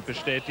 Tote sind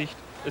bestätigt,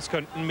 es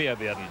könnten mehr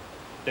werden.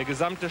 Der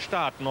gesamte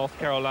Staat North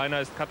Carolina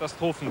ist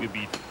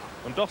Katastrophengebiet.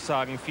 Und doch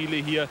sagen viele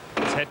hier,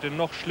 es hätte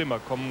noch schlimmer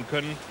kommen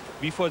können,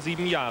 wie vor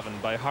 7 Jahren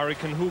bei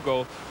Hurricane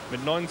Hugo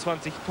mit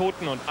 29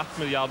 Toten und 8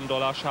 Milliarden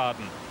Dollar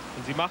Schaden.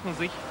 Und sie machen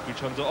sich, wie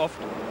schon so oft,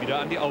 wieder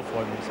an die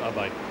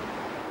Aufräumungsarbeit.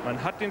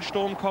 Man hat den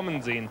Sturm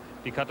kommen sehen.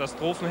 Die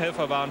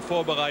Katastrophenhelfer waren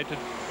vorbereitet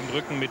und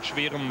rücken mit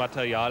schwerem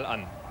Material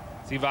an.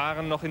 Sie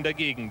waren noch in der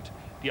Gegend.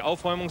 Die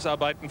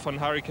Aufräumungsarbeiten von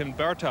Hurrikan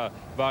Bertha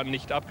waren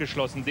nicht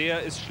abgeschlossen.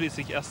 Der ist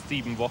schließlich erst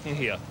 7 Wochen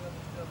her.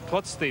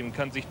 Trotzdem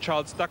kann sich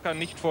Charles Ducker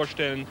nicht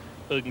vorstellen,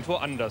 irgendwo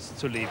anders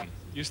zu leben.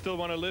 You still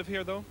want to live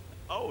here, though?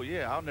 Oh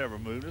yeah, I'll never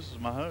move. This is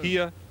my home.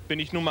 Hier bin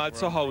ich nun mal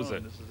zu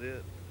Hause.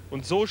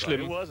 Und so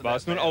schlimm war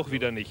es nun auch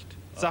wieder nicht.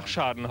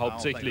 Sachschaden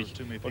hauptsächlich.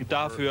 Und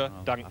dafür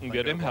danken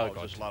wir dem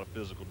Herrgott.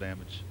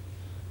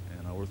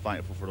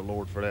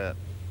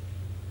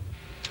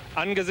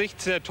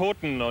 Angesichts der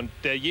Toten und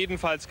der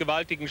jedenfalls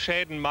gewaltigen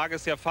Schäden mag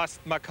es ja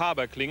fast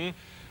makaber klingen.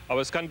 Aber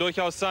es kann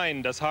durchaus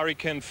sein, dass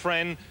Hurrikan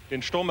Fran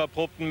den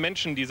sturmerprobten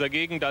Menschen dieser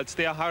Gegend als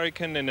der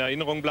Hurrikan in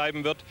Erinnerung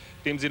bleiben wird,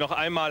 dem sie noch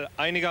einmal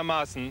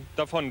einigermaßen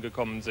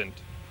davongekommen sind.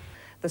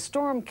 The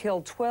storm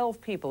killed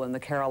 12 people in the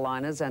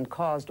Carolinas and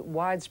caused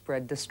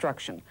widespread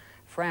destruction.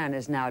 Fran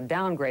is now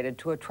downgraded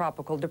to a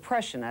tropical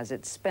depression as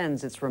it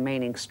spends its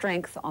remaining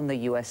strength on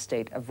the U.S.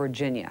 state of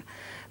Virginia.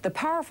 The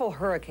powerful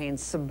hurricane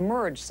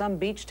submerged some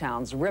beach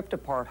towns, ripped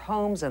apart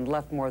homes, and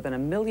left more than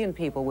 1 million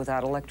people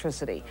without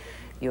electricity.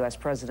 U.S.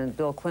 President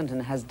Bill Clinton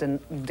has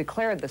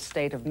declared the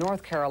state of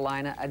North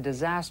Carolina a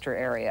disaster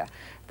area.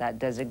 That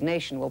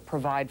designation will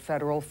provide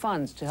federal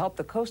funds to help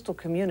the coastal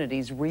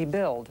communities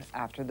rebuild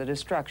after the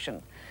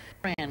destruction.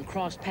 Fran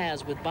crossed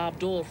paths with Bob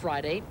Dole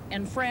Friday,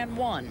 and Fran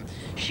won.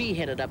 She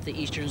headed up the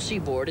eastern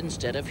seaboard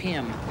instead of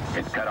him.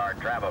 It cut our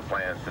travel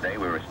plans today.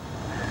 We were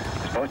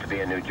supposed to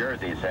be in New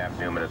Jersey this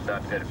afternoon, but it's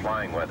not fit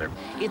flying weather.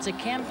 It's a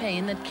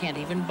campaign that can't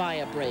even buy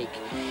a break.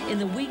 In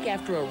the week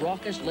after a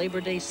raucous Labor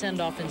Day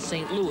send-off in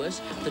St.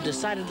 Louis, the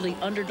decidedly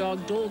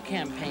underdog Dole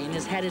campaign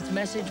has had its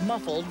message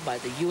muffled by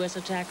the U.S.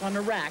 attack on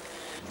Iraq,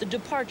 the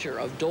departure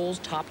of Dole's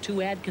top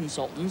 2 ad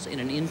consultants in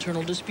an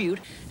internal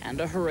dispute,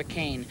 and a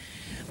hurricane.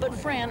 But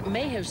Fran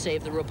may have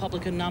saved the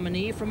Republican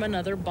nominee from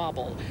another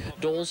bobble.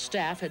 Dole's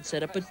staff had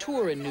set up a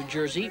tour in New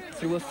Jersey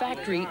through a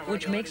factory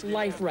which makes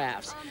life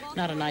rafts.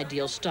 Not an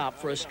ideal stop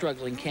for a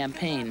struggling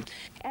campaign.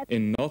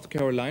 In North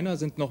Carolina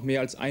sind noch mehr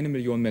als 1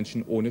 Million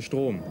Menschen ohne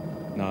Strom.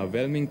 Nahe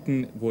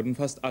Wilmington wurden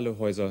fast alle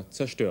Häuser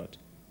zerstört.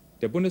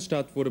 Der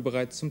Bundesstaat wurde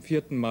bereits zum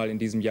 4. Mal in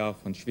diesem Jahr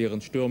von schweren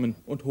Stürmen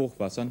und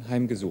Hochwassern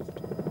heimgesucht.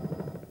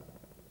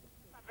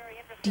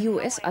 Die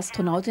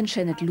US-Astronautin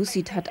Shannon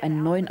Lucid hat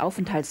einen neuen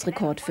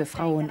Aufenthaltsrekord für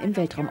Frauen im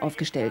Weltraum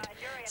aufgestellt.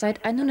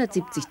 Seit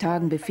 170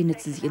 Tagen befindet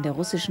sie sich in der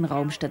russischen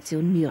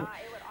Raumstation Mir.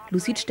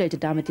 Lucid stellte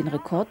damit den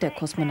Rekord der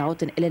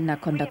Kosmonautin Elena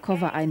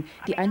Kondakowa ein,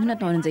 die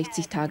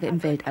 169 Tage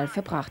im Weltall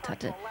verbracht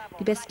hatte.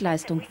 Die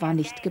Bestleistung war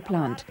nicht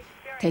geplant.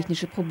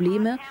 Technische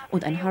Probleme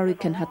und ein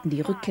Hurrikan hatten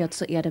die Rückkehr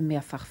zur Erde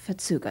mehrfach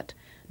verzögert.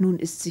 Nun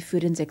ist sie für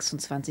den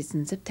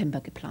 26. September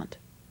geplant.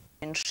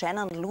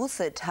 Shannon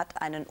Lucid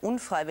hat einen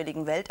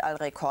unfreiwilligen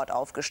Weltallrekord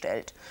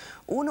aufgestellt.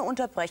 Ohne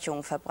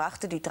Unterbrechung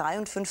verbrachte die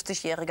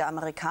 53-jährige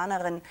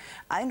Amerikanerin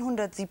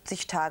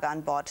 170 Tage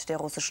an Bord der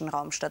russischen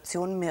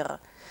Raumstation Mir.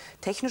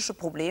 Technische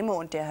Probleme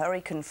und der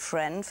Hurrikan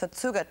Fran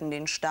verzögerten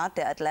den Start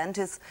der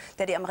Atlantis,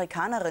 der die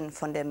Amerikanerin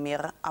von der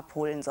Mir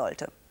abholen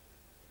sollte.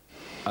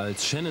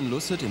 Als Shannon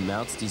Lucid im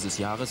März dieses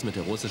Jahres mit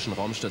der russischen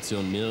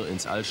Raumstation Mir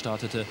ins All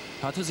startete,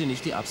 hatte sie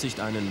nicht die Absicht,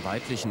 einen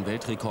weiblichen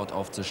Weltrekord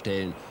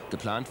aufzustellen.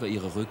 Geplant war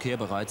ihre Rückkehr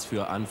bereits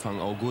für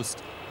Anfang August.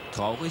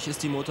 Traurig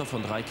ist die Mutter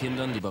von 3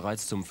 Kindern, die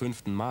bereits zum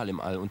 5. Mal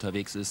im All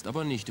unterwegs ist,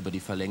 aber nicht über die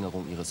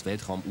Verlängerung ihres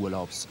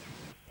Weltraumurlaubs.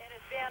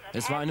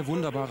 Es war eine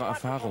wunderbare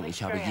Erfahrung.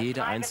 Ich habe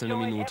jede einzelne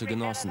Minute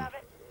genossen.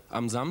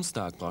 Am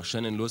Samstag brach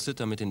Shannon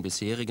Lucid damit den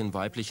bisherigen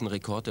weiblichen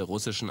Rekord der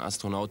russischen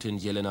Astronautin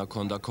Elena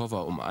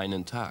Kondakowa um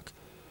einen Tag.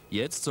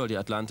 Jetzt soll die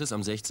Atlantis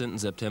am 16.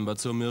 September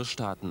zur Mir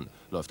starten.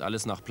 Läuft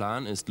alles nach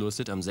Plan, ist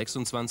Lucid am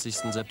 26.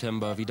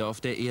 September wieder auf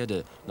der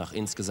Erde, nach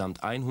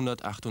insgesamt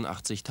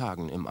 188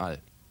 Tagen im All.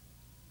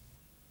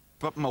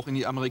 Wappen auch in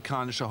die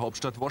amerikanische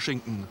Hauptstadt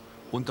Washington.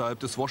 Unterhalb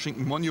des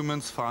Washington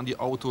Monuments fahren die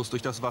Autos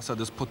durch das Wasser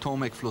des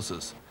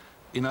Potomac-Flusses.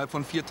 Innerhalb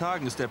von 4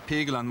 Tagen ist der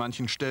Pegel an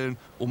manchen Stellen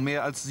um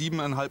mehr als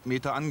 7,5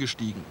 Meter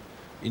angestiegen.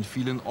 In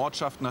vielen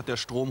Ortschaften hat der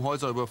Strom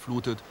Häuser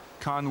überflutet.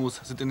 Kanus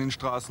sind in den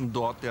Straßen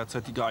dort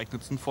derzeit die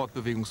geeignetsten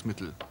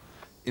Fortbewegungsmittel.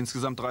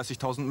 Insgesamt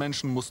 30.000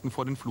 Menschen mussten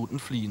vor den Fluten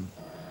fliehen.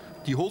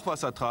 Die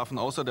Hochwasser trafen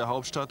außer der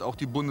Hauptstadt auch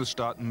die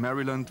Bundesstaaten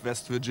Maryland,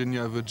 West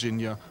Virginia,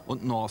 Virginia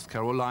und North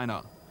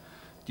Carolina.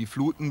 Die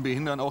Fluten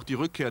behindern auch die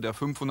Rückkehr der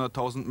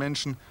 500.000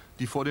 Menschen,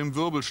 die vor dem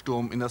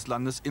Wirbelsturm in das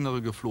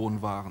Landesinnere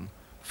geflohen waren.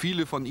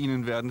 Viele von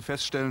ihnen werden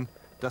feststellen,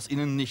 dass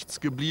ihnen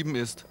nichts geblieben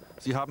ist.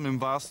 Sie haben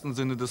im wahrsten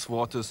Sinne des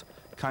Wortes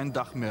kein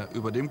Dach mehr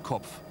über dem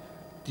Kopf.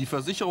 Die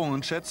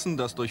Versicherungen schätzen,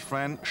 dass durch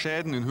Fran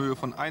Schäden in Höhe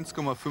von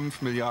 1,5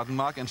 Milliarden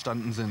Mark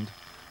entstanden sind.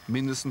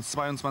 Mindestens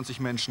 22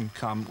 Menschen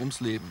kamen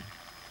ums Leben.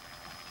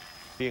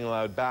 Being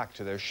allowed back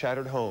to their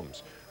shattered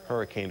homes.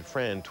 Hurricane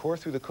Fran tore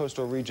through the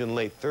coastal region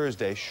late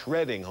Thursday,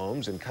 shredding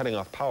homes and cutting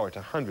off power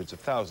to hundreds of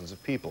thousands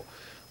of people.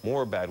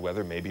 More bad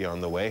weather may be on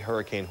the way.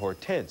 Hurricane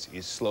Hortense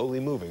is slowly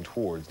moving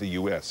towards the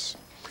U.S.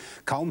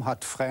 Kaum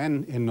hat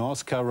Fran in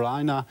North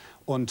Carolina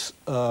und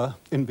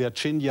in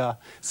Virginia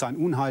sein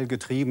Unheil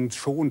getrieben,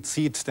 schon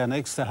zieht der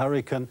nächste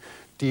Hurrikan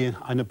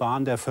eine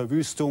Bahn der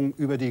Verwüstung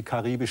über die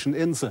karibischen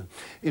Inseln.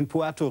 In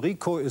Puerto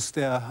Rico ist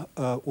er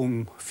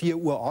um 4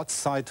 Uhr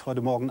Ortszeit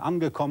heute Morgen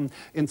angekommen.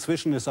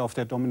 Inzwischen ist auf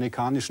der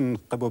Dominikanischen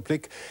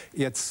Republik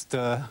jetzt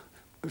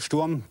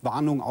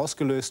Sturmwarnung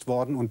ausgelöst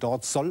worden und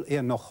dort soll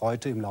er noch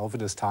heute im Laufe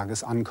des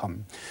Tages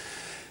ankommen.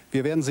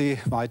 Wir werden Sie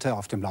weiter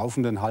auf dem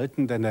Laufenden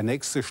halten, denn der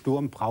nächste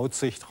Sturm braut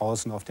sich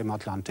draußen auf dem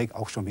Atlantik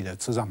auch schon wieder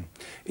zusammen.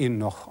 Ihnen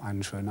noch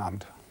einen schönen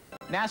Abend.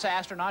 NASA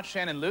astronaut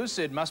Shannon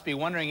Lucid must be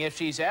wondering if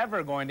she's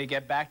ever going to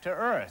get back to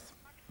Earth.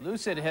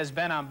 Lucid has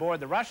been on board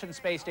the Russian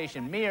space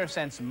station Mir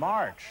since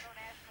March.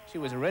 She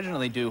was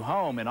originally due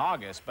home in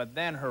August, but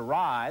then her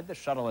ride, the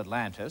Shuttle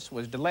Atlantis,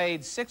 was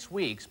delayed 6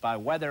 weeks by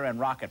weather and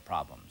rocket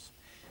problems.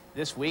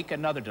 This week,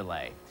 another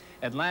delay.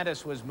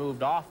 Atlantis was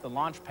moved off the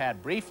launch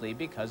pad briefly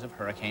because of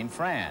Hurricane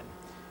Fran.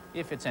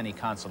 If it's any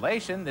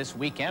consolation, this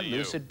weekend,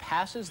 Lucid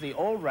passes the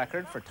old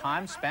record for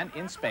time spent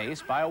in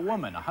space by a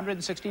woman,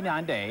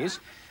 169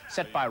 days,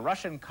 set by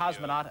Russian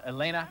cosmonaut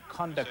Elena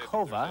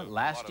Kondakova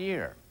last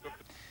year.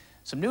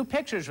 Some new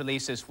pictures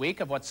released this week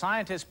of what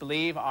scientists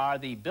believe are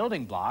the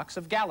building blocks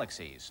of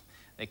galaxies.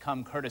 They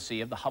come courtesy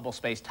of the Hubble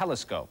Space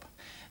Telescope.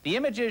 The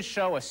images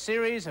show a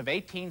series of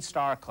 18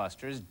 star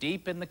clusters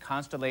deep in the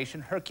constellation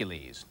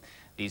Hercules.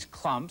 These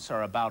clumps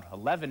are about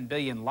 11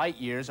 billion light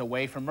years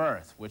away from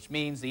Earth, which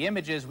means the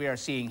images we are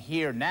seeing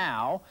here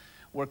now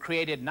were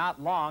created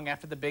not long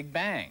after the Big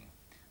Bang.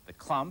 The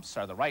clumps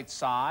are the right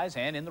size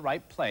and in the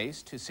right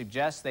place to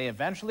suggest they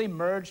eventually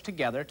merged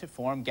together to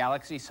form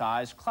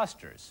galaxy-sized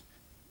clusters.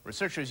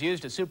 Researchers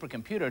used a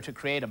supercomputer to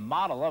create a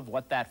model of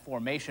what that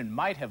formation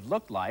might have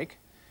looked like.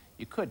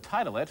 You could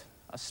title it,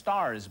 A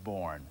Star is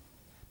Born.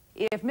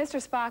 If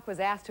Mr. Spock was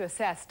asked to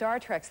assess Star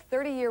Trek's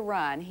 30-year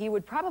run, he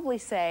would probably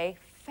say,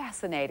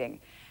 fascinating.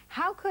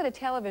 How could a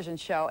television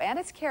show and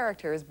its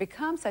characters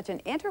become such an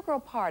integral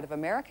part of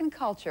American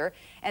culture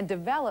and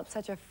develop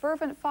such a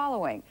fervent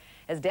following?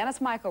 As Dennis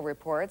Michael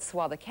reports,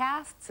 while the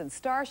casts and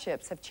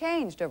starships have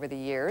changed over the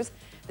years,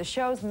 the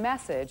show's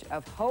message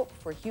of hope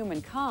for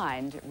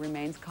humankind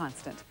remains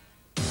constant.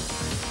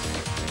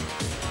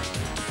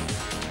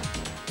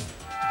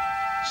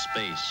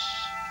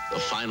 Space, the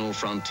final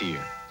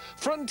frontier.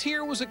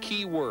 Frontier was a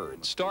key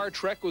word. Star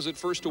Trek was at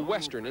first a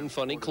Western in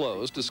funny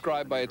clothes,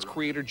 described by its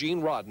creator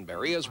Gene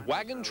Roddenberry as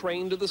wagon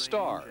train to the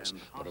stars.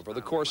 But over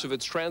the course of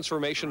its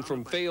transformation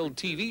from failed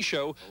TV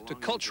show to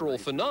cultural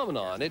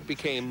phenomenon, it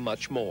became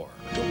much more.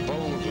 To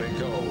boldly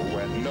go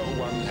where no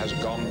one has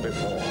gone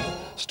before.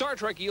 Star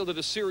Trek yielded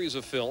a series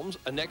of films,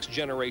 a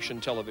next-generation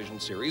television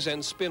series,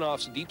 and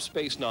spin-offs Deep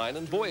Space Nine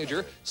and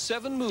Voyager,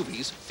 7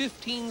 movies,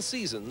 15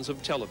 seasons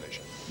of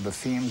television. The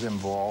themes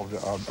involved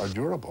are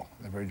durable.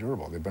 They're very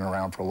durable. They've been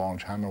around for a long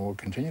time and will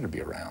continue to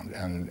be around.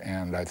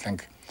 And I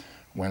think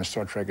when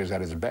Star Trek is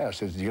at its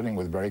best, it's dealing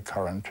with very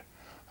current,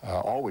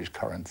 always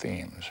current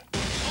themes.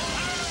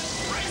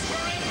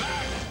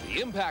 The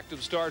impact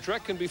of Star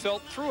Trek can be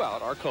felt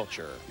throughout our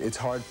culture. It's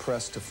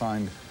hard-pressed to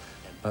find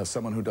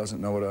someone who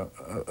doesn't know what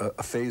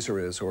a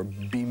phaser is, or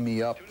beam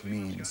me up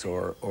means,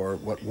 or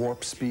what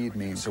warp speed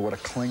means, or what a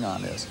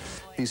Klingon is.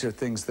 These are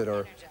things that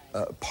are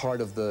part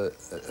of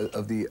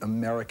the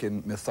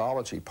American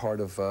mythology,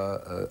 part of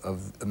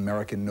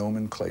American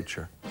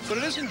nomenclature. But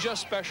it isn't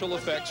just special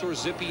effects or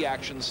zippy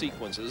action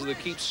sequences that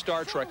keep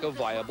Star Trek a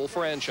viable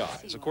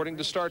franchise. According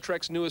to Star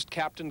Trek's newest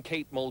Captain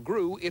Kate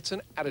Mulgrew, it's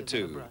an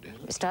attitude.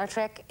 Star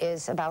Trek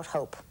is about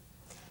hope.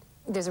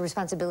 There's a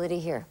responsibility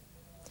here.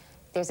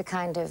 There's a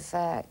kind of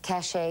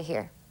cachet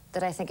here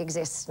that I think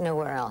exists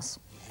nowhere else.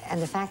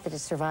 And the fact that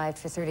it's survived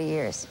for 30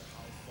 years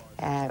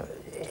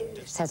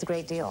says a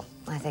great deal,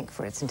 I think,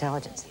 for its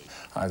intelligence.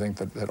 I think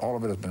that all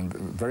of it has been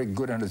very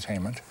good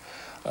entertainment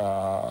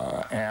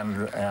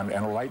and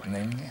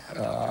enlightening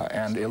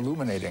and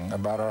illuminating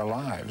about our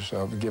lives,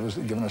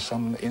 giving us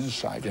some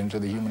insight into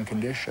the human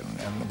condition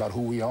and about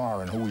who we are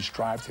and who we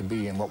strive to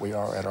be and what we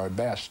are at our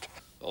best.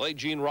 The late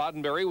Gene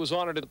Roddenberry was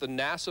honored at the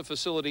NASA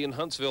facility in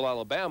Huntsville,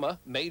 Alabama.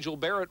 Majel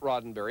Barrett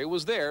Roddenberry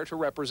was there to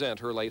represent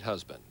her late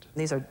husband.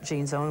 These are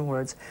Gene's own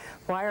words.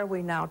 Why are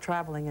we now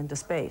traveling into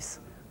space?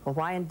 Well,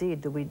 why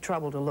indeed do we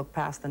trouble to look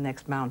past the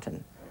next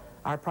mountain?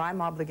 Our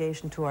prime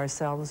obligation to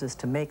ourselves is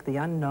to make the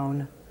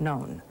unknown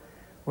known.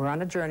 We're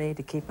on a journey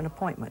to keep an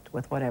appointment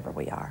with whatever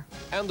we are.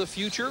 And the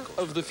future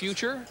of the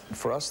future?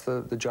 For us,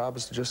 the job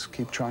is to just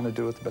keep trying to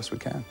do it the best we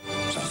can.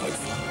 Sounds like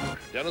fun.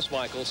 Dennis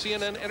Michael,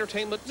 CNN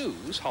Entertainment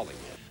News, Hollywood.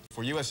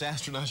 For U.S.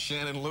 astronaut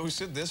Shannon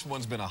Lucid, this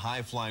one's been a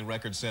high-flying,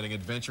 record-setting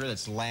adventure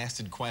that's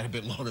lasted quite a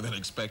bit longer than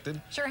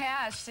expected. Sure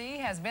has. She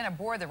has been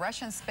aboard the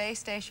Russian space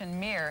station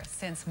Mir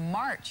since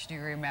March, do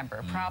you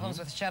remember? Problems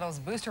with Shuttle's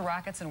booster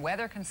rockets and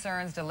weather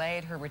concerns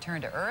delayed her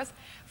return to Earth.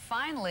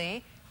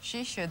 Finally,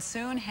 she should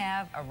soon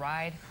have a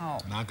ride home.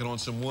 Knocking on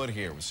some wood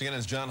here.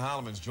 CNN's John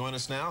Holloman's joined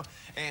us now,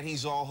 and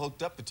he's all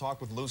hooked up to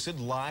talk with Lucid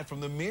live from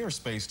the Mir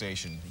space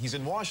station. He's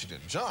in Washington.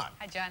 John.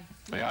 Hi, John.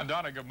 Hey,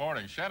 Donna, good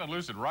morning. Shannon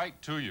Lucid, right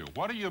to you.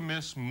 What do you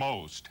miss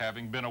most,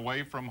 having been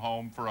away from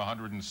home for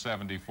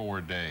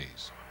 174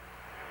 days?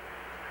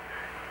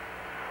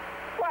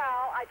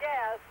 Well, I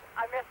guess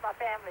I miss my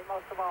family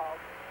most of all.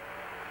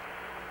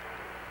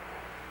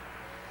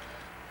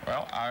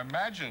 Well, I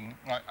imagine,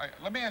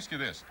 let me ask you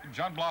this.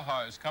 John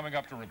Blaha is coming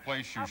up to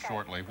replace you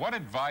shortly. What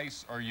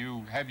advice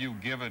have you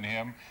given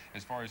him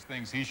as far as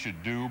things he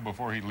should do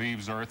before he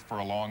leaves Earth for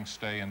a long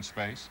stay in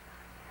space?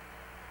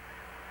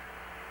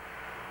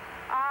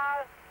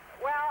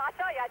 Well, I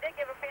tell you, I did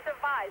give him a piece of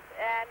advice,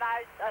 and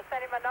I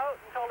sent him a note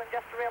and told him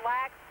just to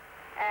relax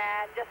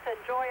and just to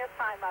enjoy his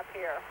time up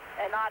here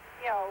and not,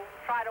 you know,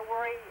 try to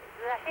worry.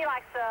 He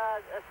likes to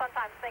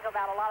sometimes think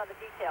about a lot of the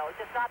details,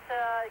 just not to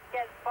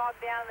get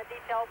bogged down in the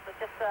details, but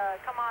just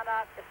come on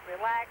up, just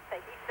relax,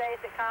 take each day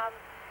as it comes,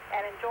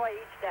 and enjoy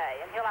each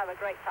day, and he'll have a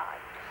great time.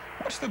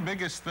 What's the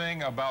biggest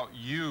thing about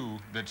you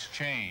that's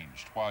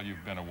changed while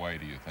you've been away,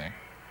 do you think?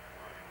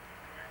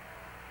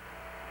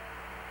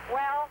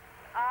 Well,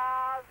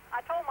 I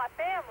told my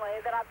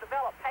family that I've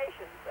developed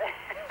patience,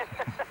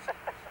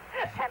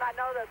 and I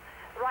know that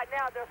right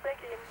now they're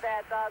thinking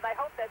that they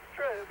hope that's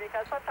true,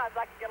 because sometimes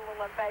I can get a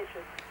little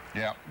impatient.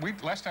 Yeah,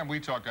 last time we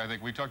talked, I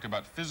think we talked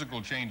about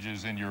physical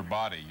changes in your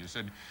body. You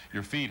said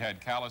your feet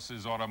had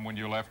calluses on them when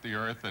you left the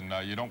Earth, and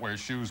you don't wear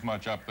shoes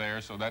much up there,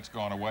 so that's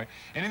gone away.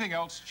 Anything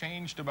else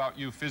changed about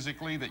you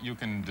physically that you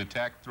can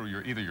detect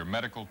through either your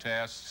medical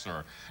tests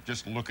or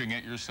just looking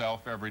at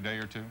yourself every day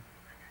or two?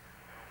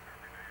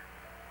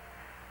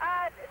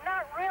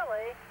 Not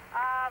really.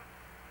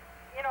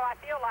 You know, I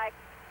feel like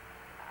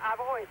I've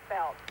always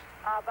felt.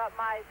 But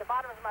the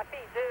bottoms of my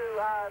feet do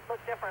look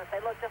different.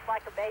 They look just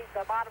like the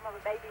bottom of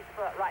a baby's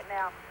foot right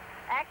now.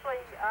 Actually,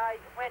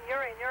 when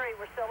Yuri and Yuri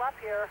were still up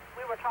here,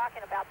 we were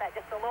talking about that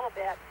just a little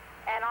bit.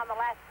 And on the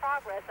last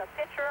progress, a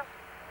picture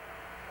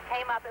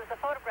came up. It was a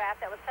photograph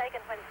that was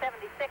taken when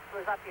 76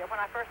 was up here,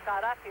 when I first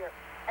got up here.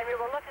 And we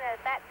were looking at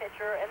that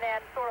picture and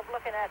then sort of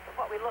looking at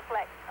what we look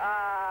like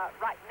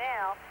right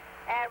now.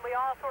 And we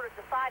all sort of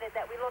decided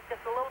that we looked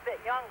just a little bit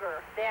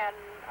younger than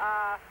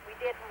we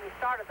did when we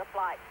started the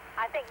flight.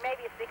 I think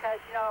maybe it's because,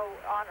 you know,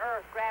 on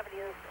Earth, gravity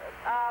is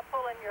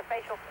pulling your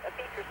facial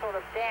features sort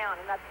of down,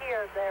 and up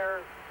here they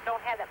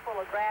don't have that pull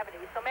of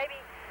gravity. So maybe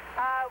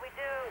we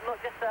do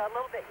look just a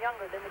little bit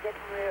younger than we did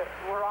when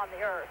we were on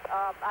the Earth.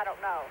 I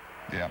don't know.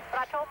 Yeah. But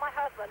I told my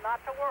husband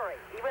not to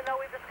worry. Even though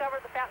we've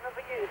discovered the Fountain of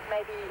Youth,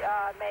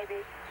 maybe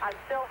I'm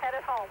still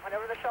headed home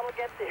whenever the shuttle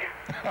gets here.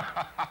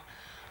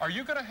 Are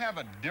you going to have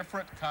a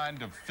different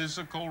kind of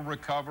physical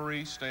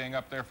recovery staying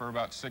up there for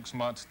about 6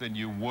 months than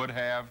you would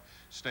have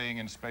staying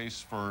in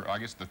space for, I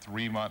guess, the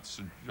 3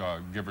 months,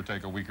 give or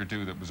take a week or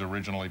two, that was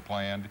originally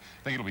planned?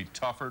 Think it'll be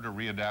tougher to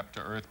readapt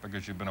to Earth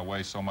because you've been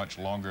away so much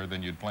longer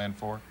than you'd planned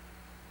for?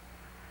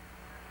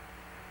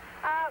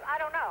 I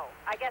don't know.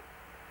 I guess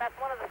that's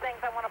one of the things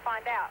I want to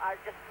find out. I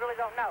just really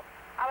don't know.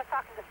 I was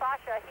talking to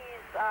Sasha.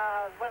 He's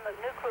one of the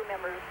new crew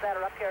members that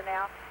are up here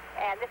now,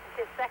 and this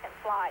is his second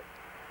flight.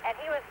 And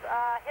he was,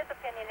 his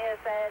opinion is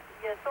that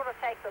it sort of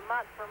takes a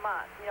month for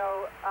month, you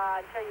know,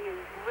 until you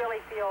really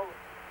feel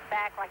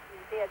back like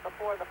you did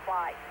before the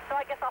flight. So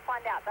I guess I'll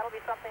find out. That'll be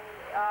something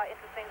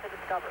interesting to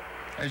discover.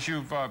 As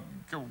you've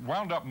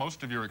wound up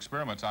most of your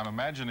experiments, I'm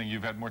imagining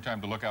you've had more time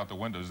to look out the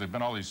windows. There have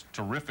been all these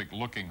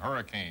terrific-looking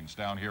hurricanes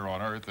down here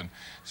on Earth, and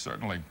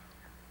certainly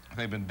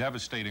they've been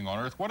devastating on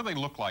Earth. What do they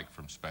look like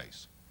from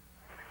space?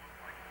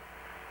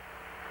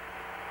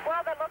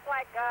 Well, they look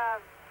like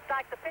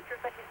the pictures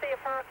that you see of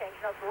hurricanes,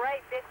 you know,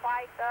 great big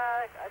white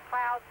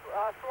clouds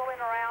swirling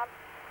around.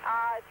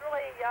 It's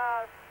really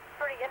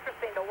pretty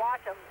interesting to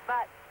watch them,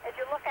 but as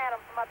you look at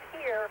them from up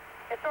here,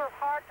 it's sort of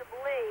hard to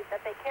believe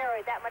that they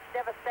carry that much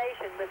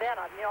devastation within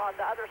them, you know, on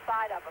the other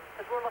side of them,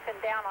 because we're looking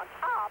down on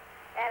top,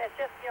 and it's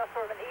just, you know,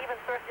 sort of an even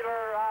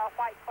circular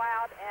white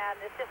cloud, and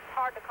it's just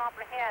hard to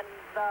comprehend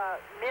the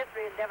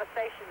misery and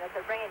devastation that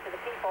they're bringing to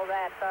the people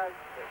that,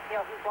 you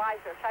know, whose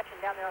lives they're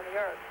touching down there on the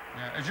Earth.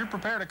 Yeah, as you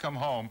prepare to come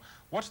home,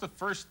 what's the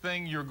first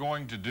thing you're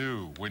going to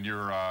do when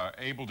you're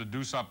able to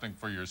do something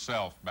for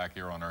yourself back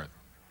here on Earth?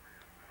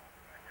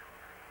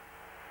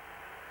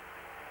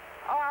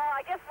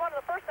 I guess one of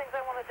the first things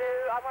I want to do,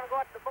 I want to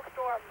go out to the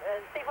bookstore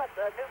and see what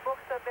the new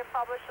books have been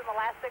published in the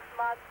last 6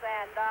 months,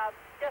 and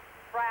just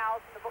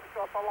browse in the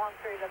bookstore for a long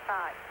period of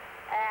time.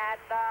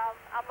 And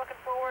I'm looking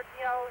forward,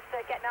 you know,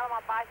 to getting out on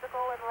my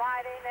bicycle and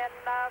riding and,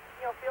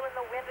 you know, feeling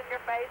the wind in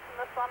your face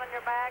and the sun on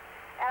your back.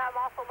 And I'm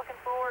also looking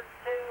forward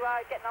to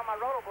getting on my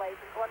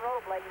rollerblades and going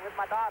rollerblading with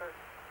my daughters.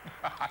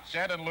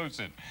 Shannon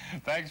Lucid,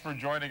 thanks for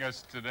joining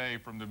us today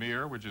from the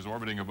Mir, which is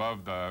orbiting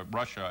above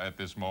Russia at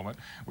this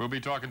moment. We'll be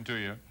talking to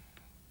you.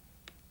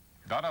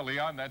 Donna,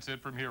 Leon, that's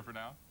it from here for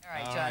now. All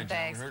right, John,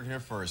 thanks. We heard it here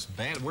first.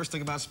 Worst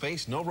thing about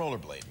space, no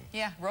rollerblading.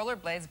 Yeah,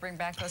 rollerblades bring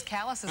back those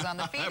calluses on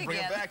the feet again. Bring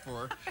it back for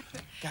her.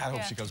 God, I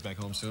hope she comes back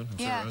home soon. I'm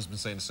sure her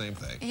husband's saying the same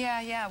thing.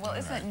 Yeah, yeah. Well,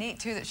 isn't it neat,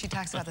 too, that she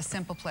talks about the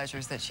simple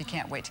pleasures that she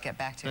can't wait to get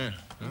back to? Yeah.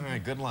 All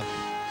right, good luck.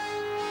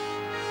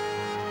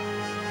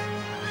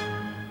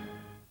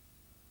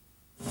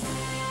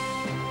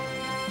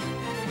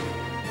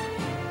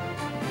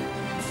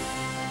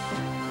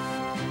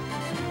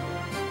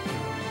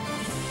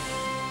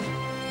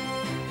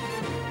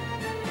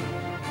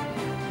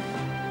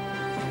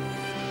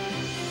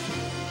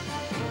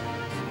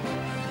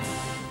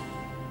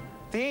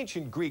 The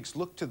ancient Greeks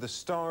looked to the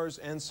stars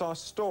and saw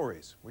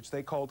stories, which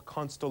they called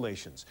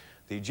constellations.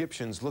 The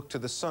Egyptians looked to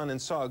the sun and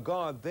saw a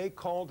god they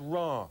called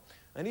Ra.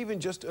 And even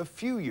just a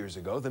few years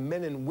ago, the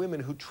men and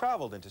women who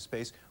traveled into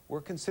space were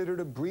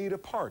considered a breed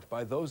apart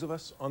by those of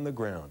us on the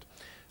ground.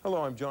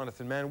 Hello, I'm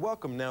Jonathan Mann.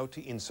 Welcome now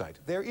to Insight.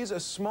 There is a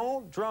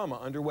small drama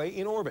underway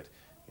in orbit.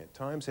 Yet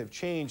times have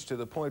changed to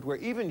the point where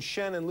even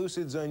Shannon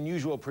Lucid's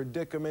unusual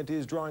predicament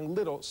is drawing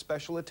little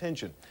special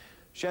attention.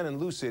 Shannon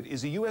Lucid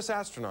is a U.S.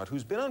 astronaut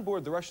who's been on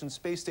board the Russian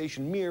space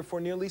station Mir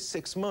for nearly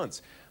 6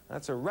 months.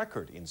 That's a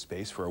record in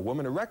space for a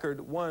woman, a record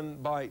won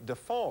by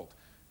default.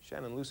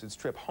 Shannon Lucid's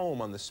trip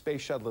home on the space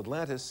shuttle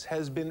Atlantis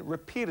has been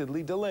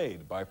repeatedly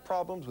delayed by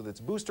problems with its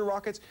booster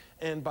rockets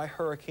and by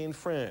Hurricane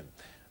Fran.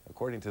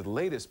 According to the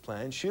latest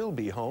plan, she'll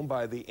be home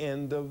by the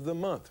end of the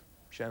month.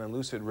 Shannon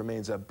Lucid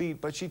remains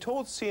upbeat, but she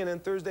told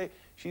CNN Thursday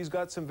she's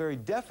got some very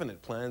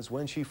definite plans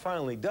when she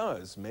finally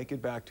does make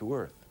it back to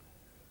Earth.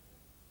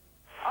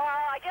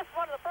 I guess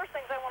one of the first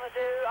things I want to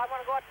do, I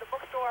want to go out to the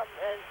bookstore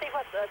and see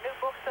what the new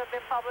books have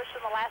been published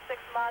in the last 6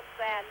 months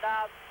and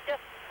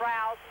just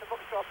browse in the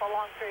bookstore for a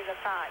long period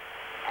of time.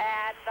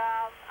 And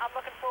I'm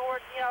looking forward,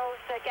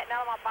 to getting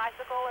out on my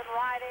bicycle and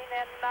riding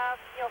and,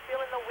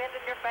 feeling the wind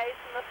in your face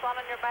and the sun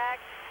on your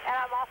back. And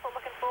I'm also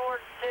looking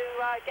forward to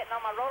getting on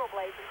my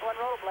rollerblades and going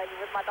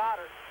rollerblading with my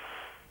daughters.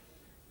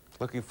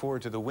 Looking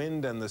forward to the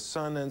wind and the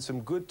sun and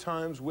some good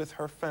times with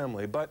her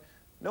family. But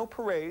no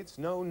parades,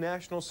 no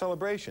national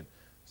celebration.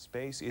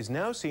 Space is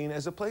now seen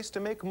as a place to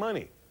make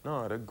money,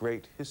 not a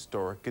great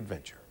historic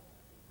adventure.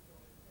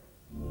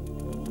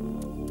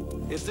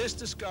 If this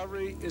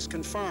discovery is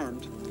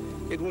confirmed,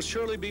 it will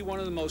surely be one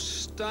of the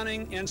most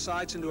stunning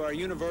insights into our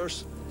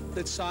universe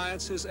that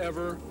science has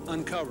ever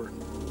uncovered.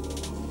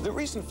 The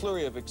recent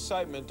flurry of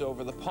excitement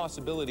over the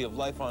possibility of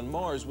life on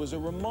Mars was a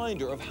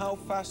reminder of how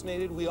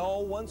fascinated we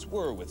all once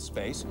were with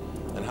space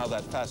and how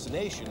that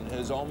fascination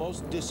has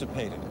almost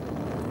dissipated.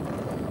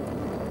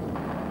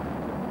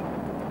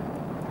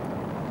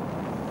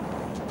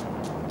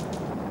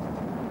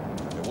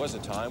 There was a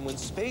time when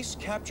space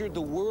captured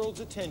the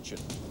world's attention.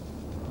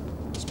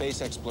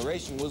 Space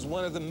exploration was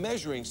one of the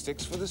measuring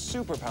sticks for the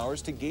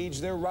superpowers to gauge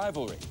their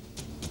rivalry.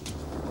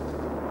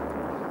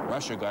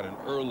 Russia got an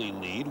early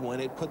lead when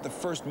it put the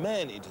first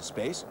man into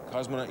space,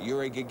 cosmonaut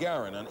Yuri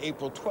Gagarin, on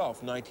April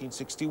 12,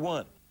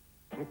 1961.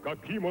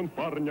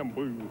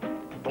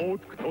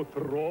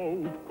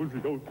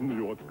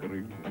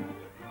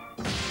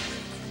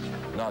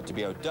 Not to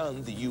be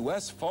outdone, the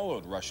U.S.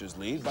 followed Russia's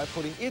lead by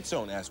putting its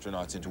own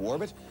astronauts into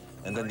orbit,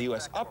 and then the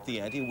U.S. upped the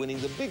ante, winning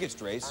the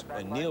biggest race,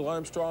 and Neil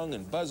Armstrong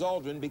and Buzz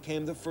Aldrin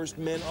became the first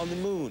men on the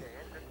moon.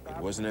 It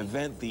was an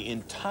event the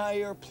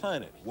entire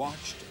planet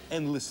watched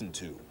and listened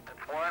to.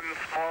 One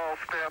small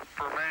step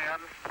for man,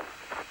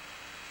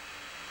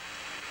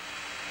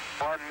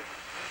 one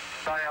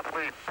giant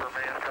leap for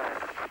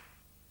mankind.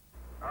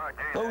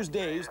 Those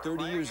days,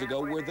 30 years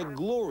ago, were the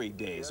glory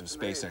days of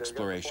space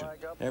exploration.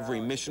 Every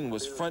mission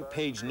was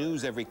front-page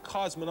news. Every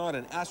cosmonaut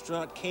and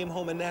astronaut came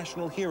home a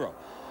national hero.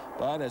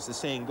 But as the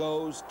saying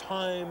goes,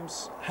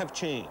 times have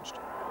changed.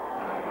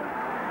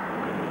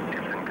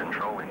 It's in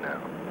controlling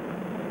now.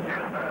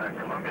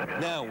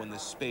 Now, when the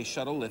space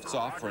shuttle lifts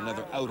off for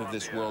another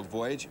out-of-this-world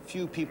voyage,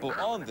 few people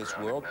on this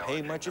world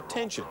pay much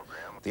attention.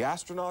 The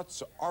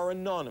astronauts are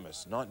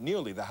anonymous, not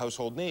nearly the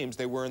household names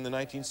they were in the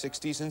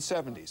 1960s and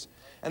 70s.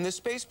 And the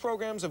space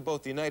programs of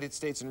both the United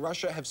States and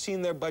Russia have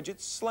seen their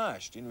budgets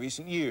slashed in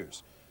recent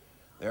years.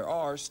 There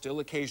are still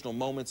occasional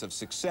moments of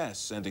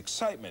success and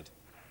excitement.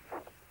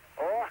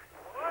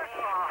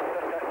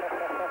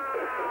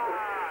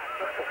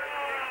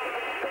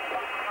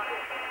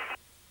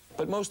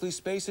 But mostly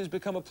space has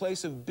become a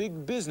place of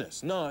big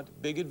business, not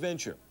big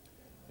adventure.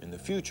 In the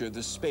future,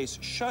 the space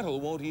shuttle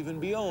won't even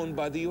be owned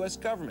by the U.S.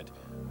 government.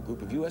 A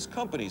group of U.S.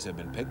 companies have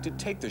been picked to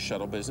take the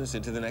shuttle business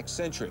into the next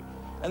century.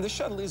 And the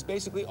shuttle is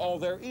basically all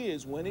there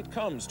is when it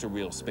comes to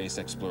real space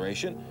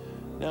exploration.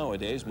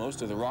 Nowadays,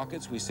 most of the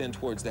rockets we send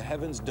towards the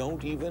heavens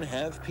don't even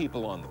have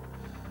people on them.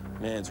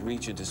 Man's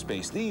reach into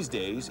space these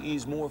days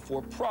is more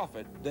for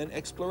profit than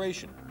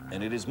exploration.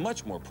 And it is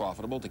much more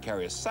profitable to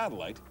carry a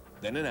satellite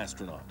than an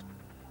astronaut.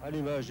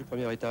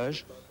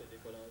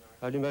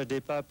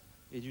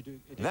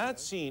 That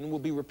scene will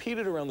be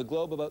repeated around the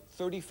globe about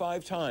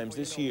 35 times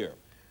this year.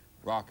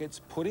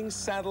 Rockets putting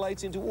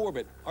satellites into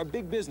orbit are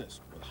big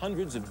business, with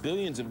hundreds of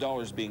billions of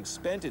dollars being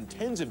spent and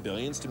tens of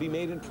billions to be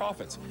made in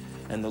profits.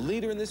 And the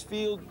leader in this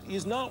field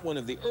is not one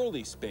of the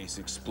early space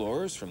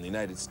explorers from the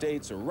United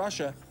States or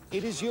Russia.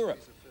 It is Europe.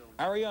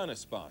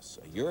 Arianespace,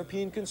 a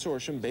European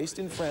consortium based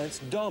in France,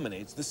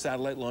 dominates the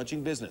satellite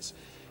launching business.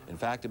 In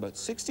fact, about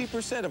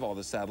 60% of all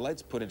the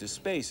satellites put into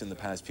space in the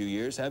past few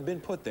years have been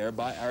put there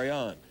by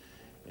Ariane.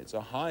 It's a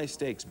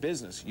high-stakes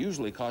business,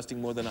 usually costing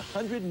more than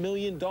 $100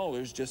 million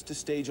just to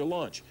stage a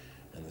launch.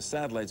 And the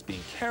satellites being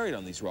carried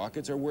on these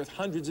rockets are worth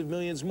hundreds of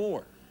millions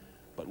more.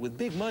 But with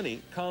big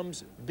money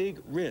comes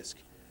big risk.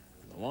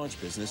 In the launch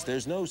business,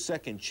 there's no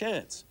second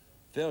chance.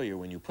 Failure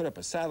when you put up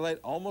a satellite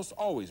almost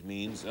always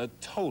means a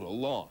total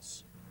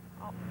loss.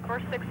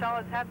 First 6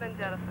 satellites have been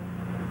jettisoned.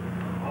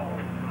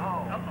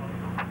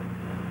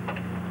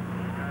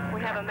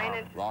 We have a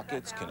main...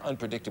 Rockets can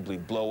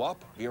unpredictably blow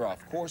up, veer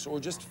off course, or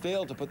just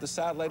fail to put the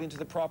satellite into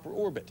the proper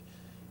orbit.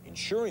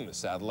 Insuring the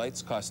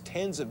satellites costs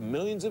tens of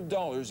millions of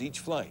dollars each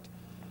flight.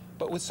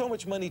 But with so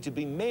much money to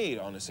be made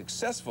on a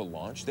successful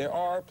launch, there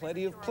are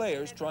plenty of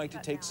players trying to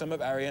take some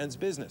of Ariane's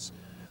business.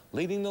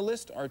 Leading the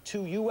list are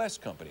two U.S.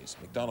 companies,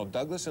 McDonnell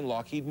Douglas and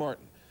Lockheed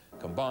Martin.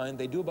 Combined,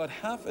 they do about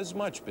half as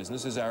much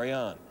business as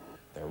Ariane.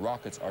 Their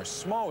rockets are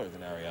smaller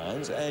than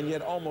Ariane's and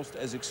yet almost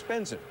as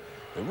expensive.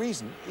 The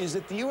reason is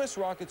that the U.S.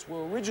 rockets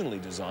were originally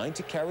designed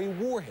to carry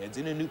warheads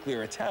in a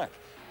nuclear attack,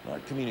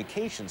 not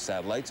communication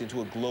satellites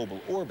into a global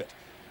orbit.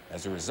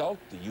 As a result,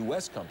 the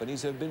U.S.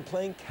 companies have been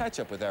playing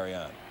catch-up with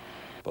Ariane.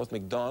 Both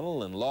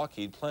McDonnell and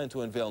Lockheed plan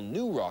to unveil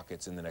new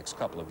rockets in the next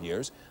couple of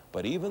years,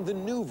 but even the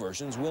new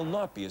versions will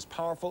not be as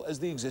powerful as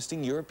the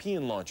existing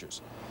European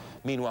launchers.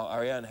 Meanwhile,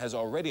 Ariane has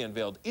already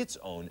unveiled its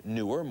own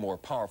newer, more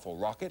powerful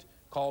rocket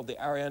called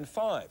the Ariane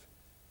 5.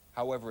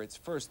 However, its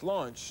first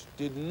launch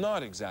did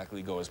not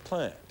exactly go as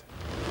planned.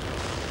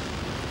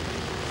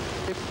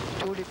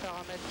 Tous les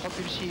paramètres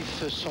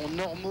propulsifs sont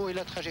normaux et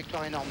la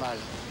trajectoire est normale.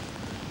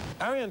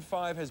 Ariane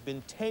 5 has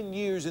been 10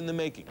 years in the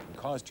making and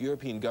cost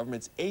European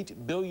governments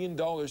 $8 billion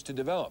to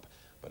develop.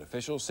 But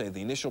officials say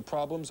the initial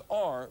problems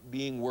are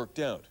being worked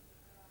out.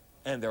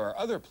 And there are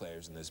other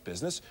players in this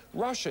business.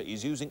 Russia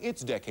is using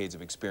its decades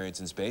of experience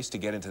in space to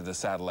get into the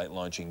satellite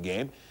launching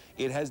game.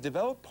 It has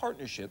developed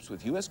partnerships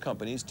with U.S.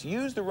 companies to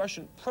use the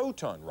Russian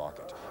Proton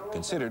rocket,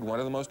 considered one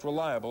of the most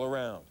reliable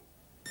around.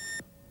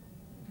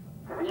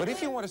 But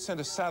if you want to send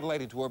a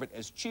satellite into orbit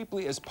as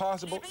cheaply as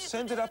possible,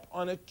 send it up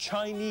on a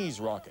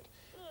Chinese rocket.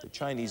 The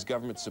Chinese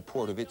government's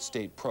support of its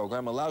state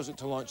program allows it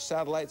to launch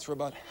satellites for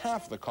about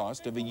half the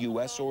cost of a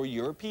U.S. or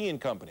European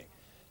company.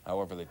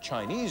 However, the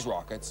Chinese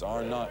rockets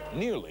are not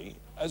nearly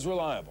as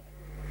reliable.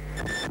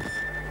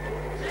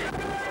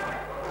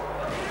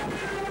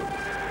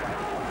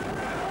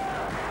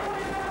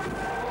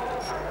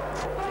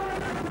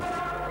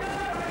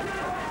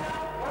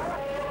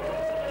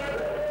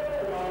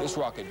 This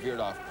rocket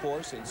veered off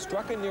course and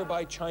struck a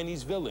nearby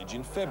Chinese village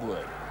in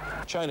February.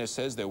 China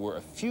says there were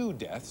a few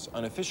deaths.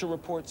 Unofficial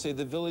reports say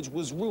the village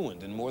was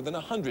ruined and more than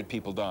 100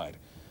 people died.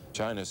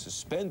 China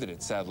suspended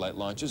its satellite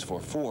launches for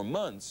 4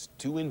 months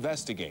to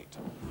investigate.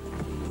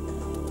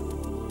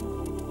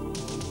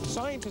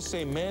 Scientists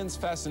say man's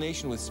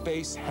fascination with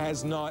space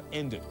has not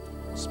ended.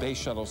 Space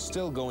shuttles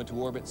still go into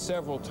orbit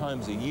several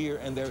times a year,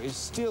 and there is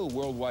still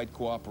worldwide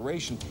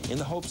cooperation in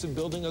the hopes of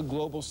building a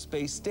global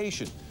space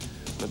station.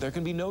 But there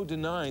can be no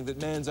denying that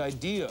man's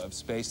idea of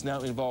space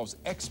now involves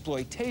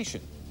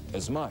exploitation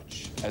as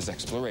much as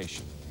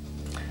exploration.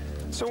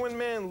 So when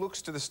man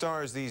looks to the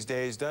stars these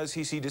days, does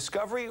he see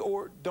discovery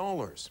or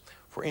dollars?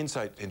 For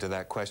insight into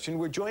that question,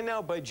 we're joined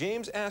now by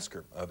James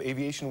Asker of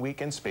Aviation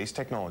Week and Space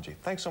Technology.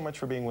 Thanks so much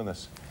for being with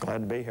us. Glad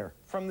to be here.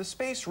 From the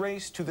space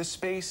race to the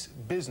space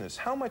business,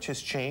 how much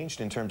has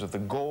changed in terms of the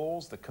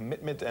goals, the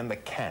commitment, and the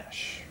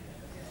cash?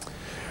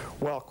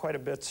 Well, quite a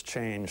bit's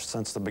changed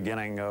since the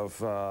beginning of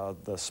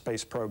the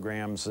space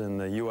programs in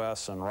the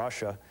U.S. and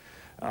Russia.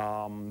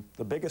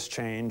 The biggest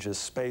change is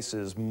space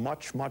is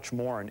much, much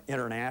more an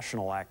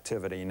international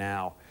activity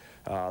now.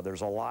 There's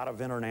a lot of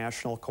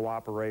international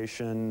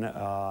cooperation,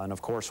 and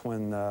of course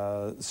when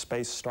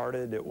space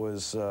started, it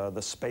was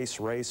the space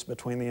race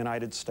between the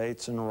United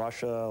States and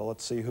Russia.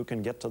 Let's see who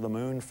can get to the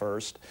moon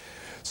first.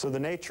 So the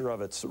nature of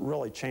it's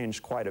really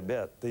changed quite a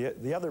bit.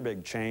 The other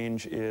big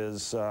change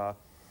is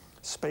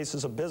space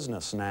is a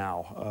business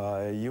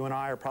now. You and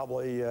I are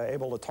probably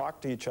able to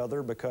talk to each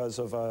other because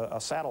of a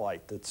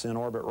satellite that's in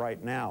orbit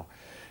right now.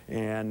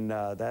 And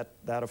that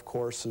of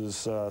course,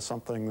 is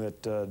something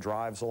that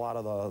drives a lot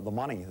of the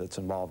money that's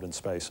involved in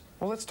space.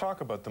 Well, let's talk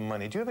about the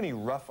money. Do you have any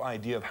rough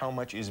idea of how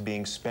much is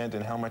being spent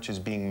and how much is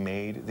being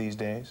made these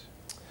days?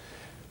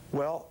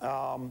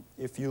 Well,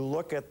 if you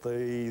look at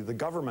the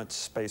government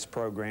space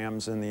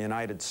programs in the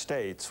United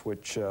States,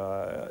 which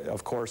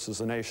of course is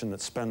the nation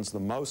that spends the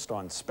most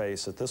on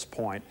space at this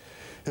point,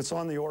 it's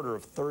on the order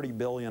of $30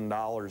 billion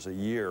a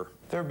year.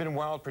 There have been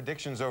wild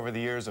predictions over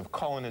the years of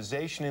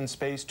colonization in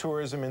space,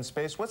 tourism in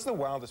space. What's the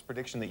wildest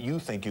prediction that you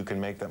think you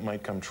can make that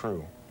might come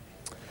true?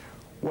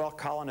 Well,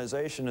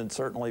 colonization would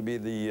certainly be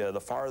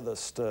the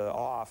farthest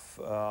off.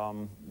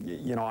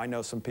 You know, I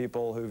know some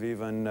people who've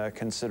even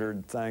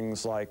considered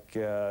things like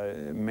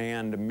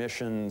manned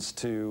missions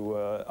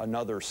to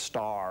another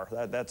star.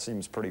 That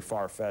seems pretty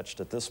far-fetched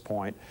at this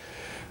point.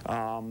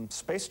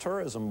 Space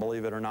tourism,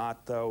 believe it or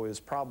not, though, is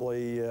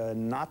probably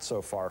not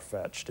so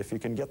far-fetched. If you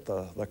can get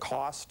the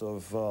cost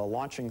of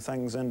launching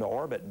things into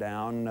orbit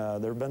down,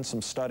 there have been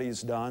some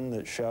studies done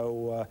that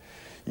show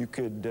you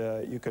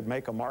could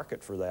make a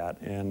market for that,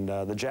 and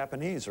the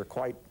Japanese are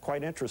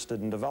quite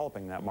interested in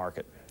developing that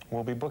market.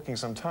 We'll be booking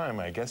some time,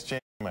 I guess.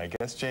 My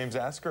guest, James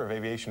Asker of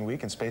Aviation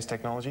Week and Space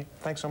Technology.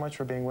 Thanks so much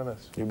for being with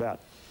us. You bet.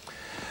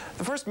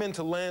 The first men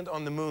to land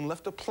on the moon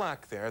left a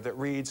plaque there that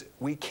reads,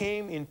 "We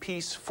came in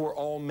peace for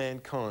all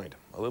mankind."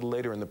 A little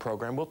later in the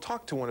program, we'll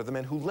talk to one of the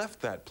men who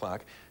left that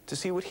plaque to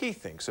see what he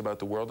thinks about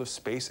the world of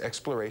space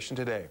exploration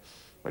today.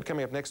 But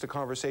coming up next, a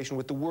conversation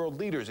with the world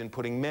leaders in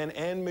putting men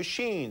and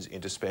machines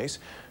into space.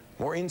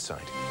 More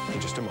insight in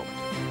just a moment.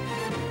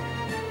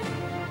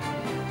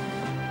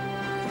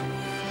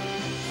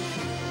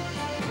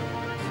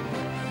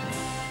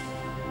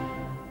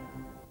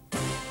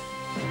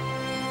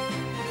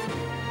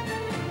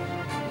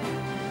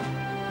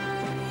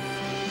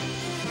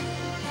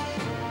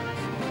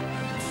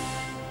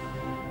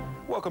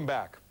 Welcome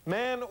back.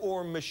 Man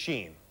or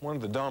machine? One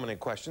of the dominant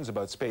questions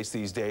about space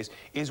these days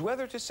is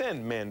whether to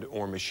send men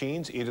or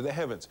machines into the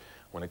heavens.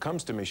 When it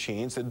comes to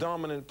machines, the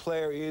dominant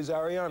player is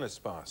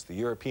Arianespace, the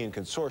European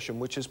consortium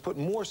which has put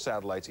more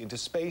satellites into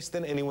space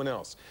than anyone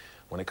else.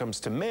 When it comes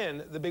to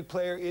men, the big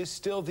player is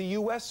still the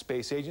U.S.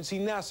 space agency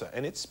NASA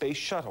and its space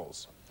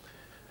shuttles.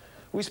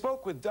 We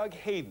spoke with Doug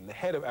Hayden, the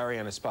head of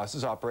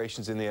Arianespace's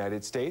operations in the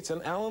United States,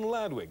 and Alan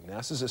Ladwig,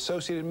 NASA's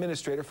Associate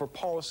Administrator for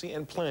Policy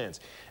and Plans.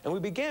 And we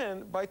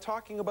began by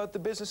talking about the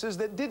businesses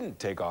that didn't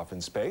take off in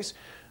space.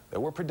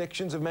 There were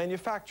predictions of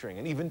manufacturing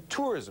and even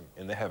tourism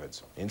in the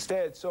heavens.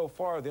 Instead, so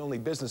far, the only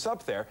business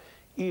up there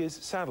is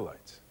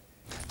satellites.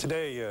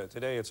 Today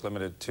it's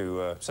limited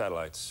to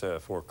satellites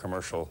for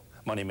commercial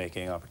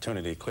money-making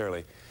opportunity,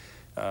 clearly.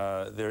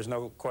 There's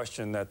no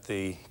question that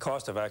the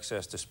cost of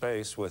access to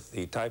space with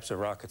the types of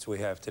rockets we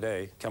have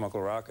today,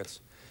 chemical rockets,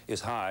 is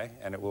high,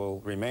 and it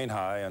will remain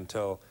high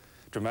until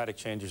dramatic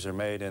changes are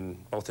made in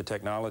both the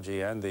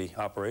technology and the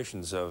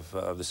operations of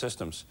the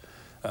systems.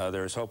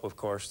 There is hope, of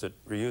course, that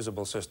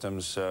reusable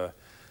systems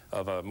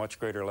of a much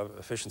greater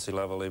efficiency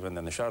level even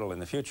than the shuttle in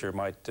the future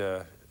might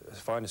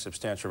find a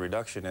substantial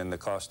reduction in the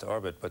cost to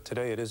orbit. But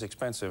today it is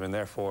expensive, and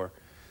therefore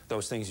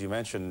those things you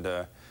mentioned,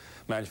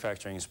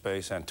 manufacturing in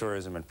space and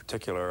tourism in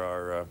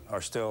particular,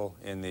 are still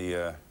in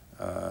the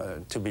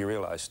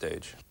to-be-realized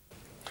stage.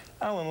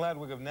 Alan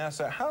Ladwig of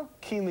NASA, how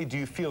keenly do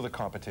you feel the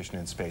competition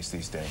in space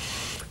these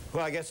days?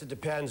 Well, I guess it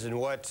depends on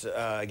what,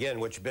 again,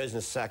 which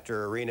business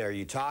sector arena are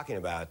you talking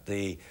about.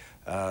 The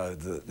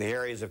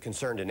areas of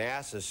concern to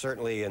NASA,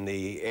 certainly in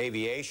the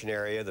aviation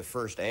area, the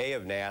first A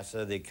of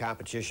NASA, the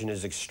competition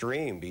is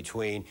extreme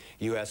between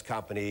U.S.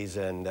 companies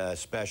and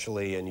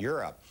especially in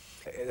Europe.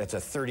 It's a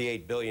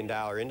 $38 billion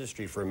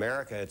industry for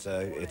America. It's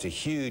a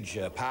huge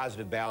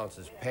positive balance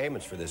of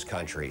payments for this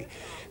country.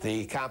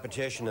 The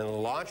competition in the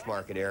launch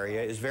market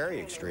area is very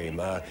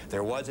extreme.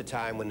 There was a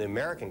time when the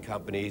American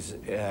companies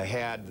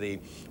had the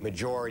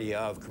majority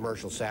of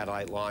commercial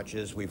satellite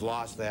launches. We've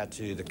lost that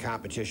to the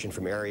competition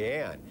from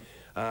Ariane.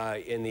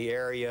 In the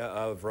area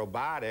of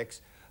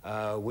robotics,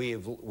 we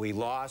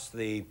lost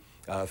the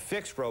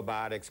fixed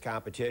robotics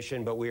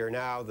competition, but we are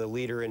now the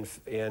leader in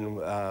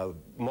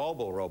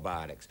mobile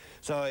robotics.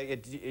 So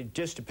it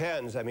just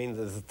depends. I mean,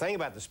 the thing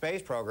about the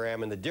space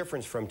program and the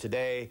difference from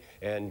today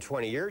and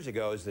 20 years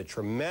ago is the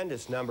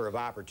tremendous number of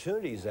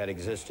opportunities that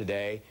exist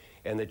today,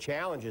 and the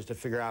challenge is to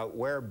figure out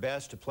where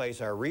best to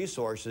place our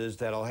resources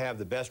that'll have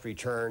the best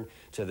return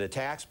to the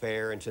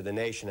taxpayer and to the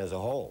nation as a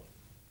whole.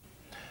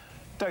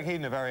 Doug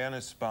Hayden of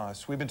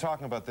Arianespace, we've been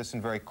talking about this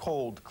in very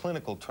cold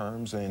clinical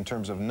terms, in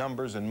terms of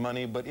numbers and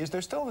money, but is there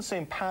still the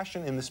same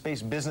passion in the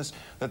space business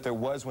that there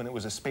was when it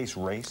was a space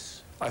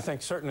race? I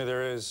think certainly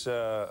there is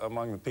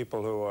among the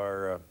people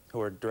who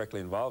are directly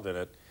involved in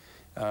it.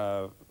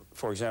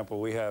 For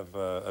example, we have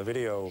a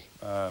video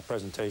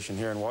presentation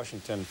here in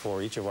Washington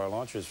for each of our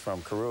launches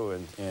from Kourou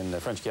in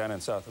French Guiana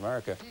in South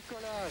America,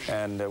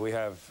 and we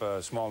have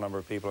a small number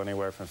of people,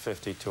 anywhere from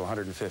 50 to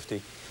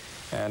 150.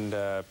 And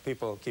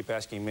people keep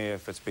asking me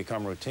if it's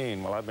become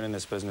routine. Well, I've been in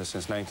this business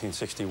since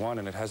 1961,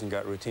 and it hasn't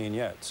got routine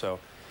yet. So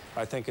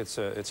I think it's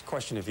a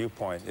question of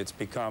viewpoint. It's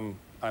become,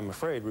 I'm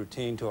afraid,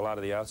 routine to a lot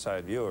of the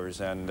outside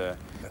viewers. And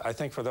I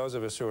think for those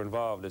of us who are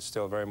involved, it's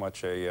still very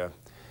much a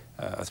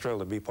thrill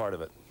to be part of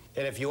it.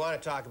 And if you want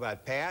to talk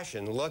about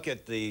passion, look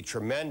at the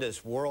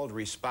tremendous world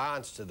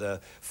response to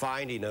the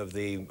finding of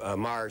the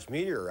Mars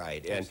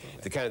meteorite and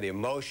the kind of the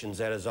emotions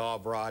that has all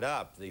brought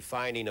up. The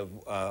finding of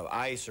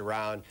ice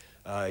around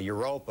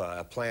Europa,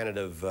 a planet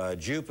of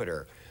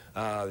Jupiter.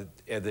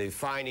 The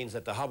findings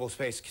that the Hubble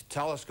Space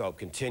Telescope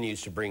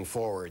continues to bring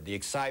forward. The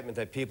excitement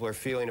that people are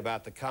feeling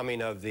about the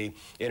coming of the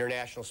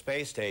International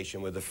Space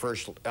Station with the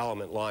first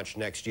element launched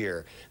next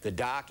year. The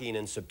docking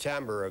in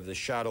September of the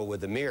Shuttle with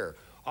the Mir.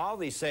 All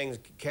these things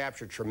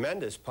capture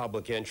tremendous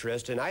public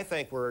interest, and I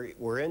think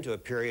we're into a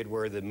period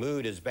where the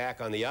mood is back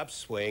on the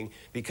upswing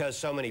because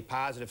so many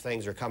positive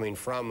things are coming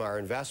from our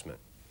investment.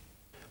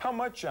 How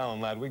much,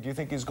 Alan Ladwig, do you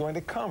think is going to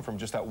come from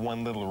just that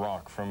one little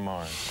rock from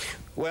Mars?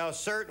 Well,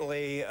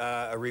 certainly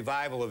a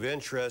revival of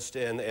interest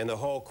in the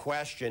whole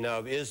question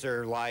of, is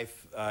there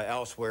life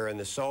elsewhere in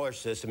the solar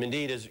system?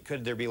 Indeed,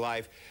 could there be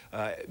life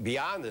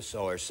beyond the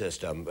solar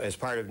system as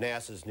part of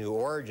NASA's New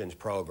Origins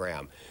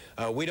program?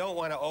 We don't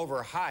want to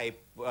overhype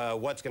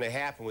what's going to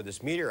happen with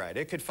this meteorite.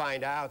 It could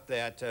find out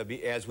that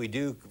as we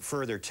do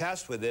further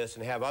tests with this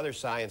and have other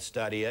science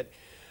study it,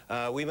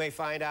 We may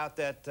find out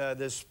that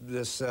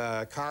this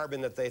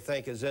carbon that they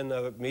think is in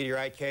the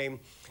meteorite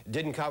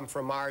didn't come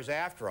from Mars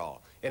after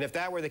all. And if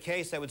that were the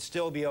case, that would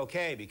still be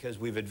okay, because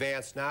we've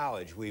advanced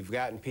knowledge. We've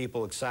gotten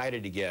people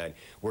excited again.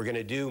 We're going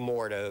to do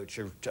more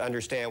to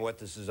understand what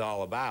this is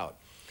all about.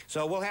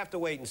 So we'll have to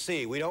wait and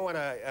see. We don't want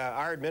to,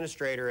 our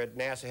administrator at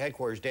NASA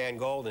headquarters, Dan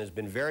Golden, has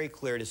been very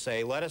clear to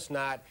say, let us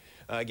not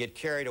get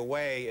carried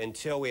away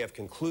until we have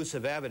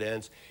conclusive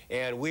evidence,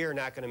 and we are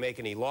not going to make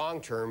any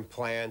long-term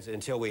plans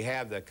until we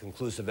have the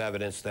conclusive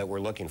evidence that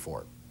we're looking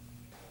for.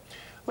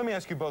 Let me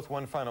ask you both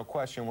one final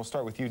question. We'll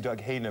start with you,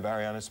 Doug Hayden of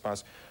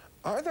Arianespace.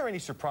 Are there any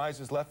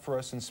surprises left for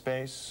us in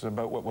space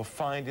about what we'll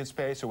find in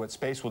space or what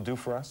space will do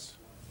for us?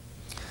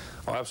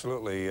 Oh,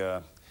 absolutely.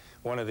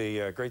 One of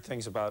the great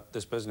things about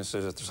this business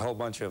is that there's a whole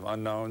bunch of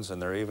unknowns,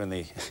 and there are even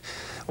the,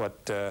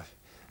 what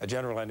a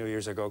general I knew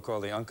years ago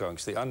called the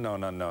unkunks, the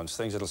unknown unknowns,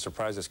 things that will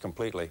surprise us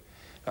completely.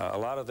 A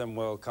lot of them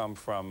will come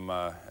from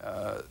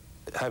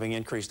having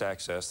increased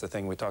access, the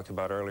thing we talked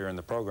about earlier in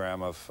the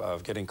program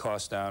of getting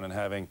costs down and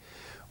having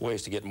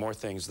ways to get more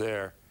things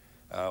there.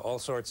 All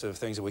sorts of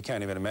things that we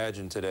can't even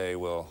imagine today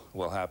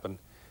will happen.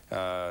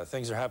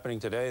 Things are happening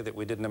today that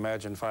we didn't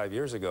imagine 5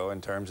 years ago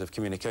in terms of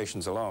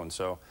communications alone.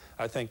 So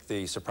I think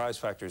the surprise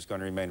factor is going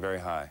to remain very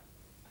high.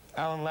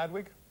 Alan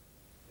Ladwig?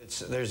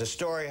 There's a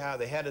story how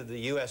the head of the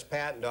U.S.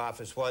 Patent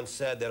Office once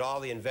said that all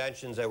the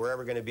inventions that were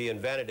ever going to be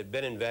invented have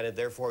been invented,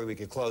 therefore we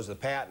could close the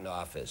patent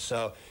office.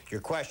 So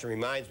your question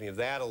reminds me of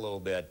that a little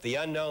bit. The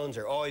unknowns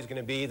are always going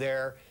to be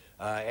there.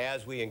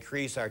 As we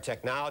increase our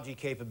technology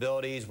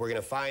capabilities, we're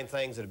going to find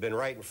things that have been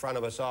right in front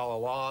of us all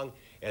along.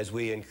 As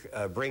we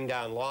bring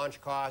down launch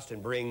costs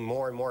and bring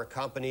more and more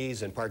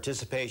companies and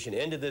participation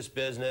into this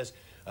business,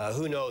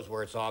 who knows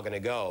where it's all going to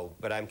go.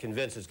 But I'm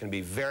convinced it's going to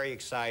be very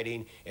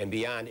exciting and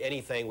beyond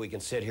anything we can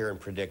sit here and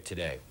predict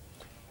today.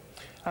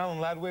 Alan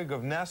Ladwig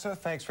of NASA,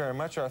 thanks very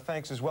much. Our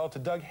thanks as well to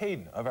Doug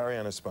Hayden of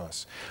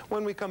Arianespace.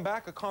 When we come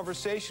back, a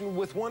conversation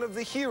with one of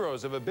the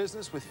heroes of a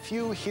business with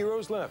few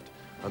heroes left,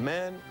 a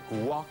man who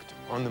walked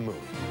on the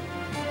moon.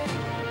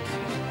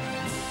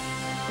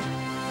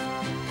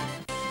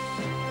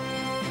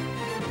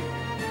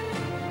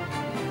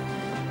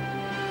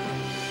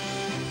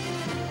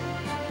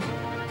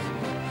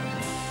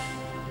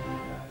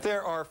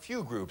 There are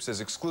few groups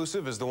as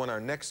exclusive as the one our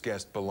next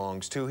guest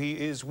belongs to. He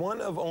is one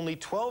of only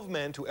 12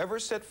 men to ever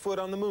set foot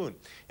on the moon.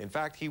 In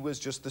fact, he was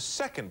just the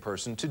second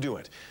person to do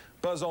it.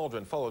 Buzz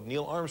Aldrin followed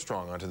Neil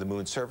Armstrong onto the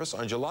moon's surface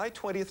on July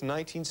 20th,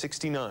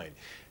 1969.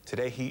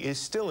 Today, he is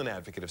still an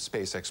advocate of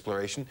space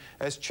exploration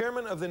as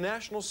chairman of the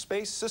National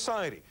Space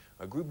Society,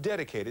 a group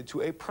dedicated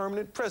to a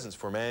permanent presence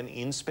for man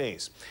in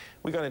space.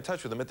 We got in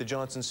touch with him at the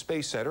Johnson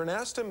Space Center and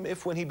asked him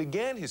if when he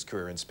began his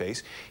career in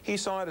space, he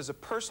saw it as a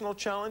personal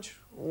challenge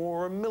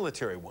or a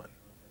military one.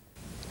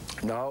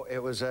 No,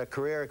 it was a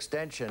career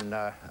extension.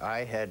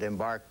 I had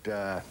embarked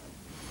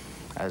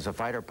as a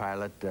fighter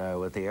pilot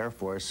with the Air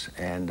Force,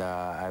 and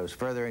I was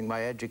furthering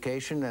my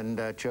education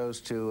and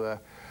chose to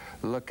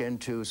look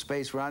into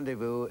space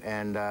rendezvous,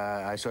 and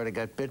I sort of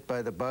got bit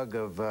by the bug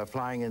of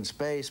flying in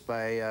space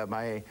by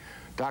my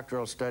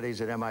doctoral studies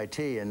at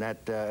MIT, and that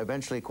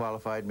eventually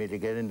qualified me to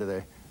get into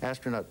the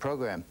astronaut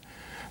program.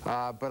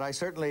 But I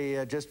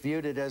certainly just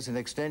viewed it as an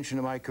extension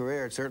of my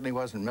career. It certainly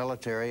wasn't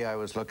military. I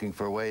was looking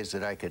for ways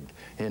that I could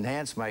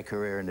enhance my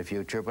career in the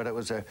future, but it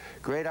was a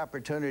great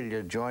opportunity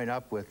to join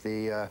up with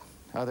the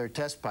other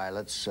test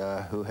pilots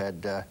who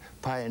had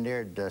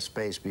pioneered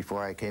space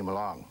before I came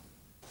along.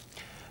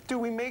 Do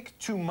we make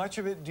too much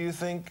of it, do you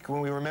think, when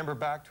we remember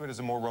back to it as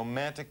a more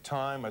romantic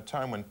time, a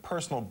time when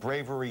personal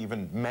bravery,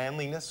 even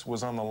manliness,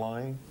 was on the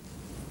line?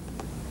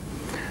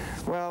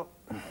 Well,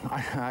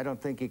 I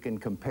don't think you can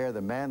compare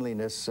the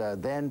manliness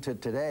then to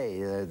today.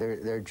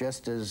 They're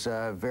just as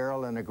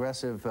virile and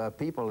aggressive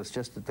people. It's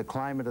just that the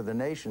climate of the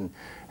nation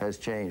has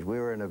changed. We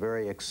were in a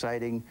very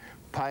exciting,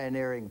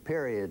 pioneering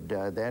period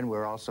then.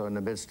 We're also in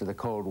the midst of the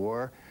Cold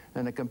War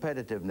and the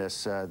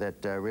competitiveness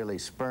that really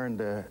spurned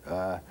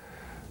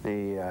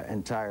the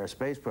entire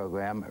space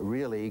program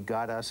really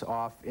got us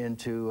off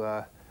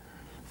into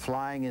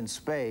flying in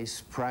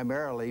space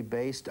primarily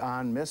based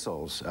on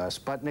missiles.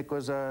 Sputnik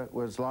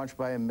was launched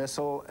by a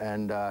missile,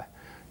 and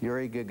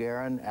Yuri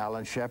Gagarin,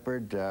 Alan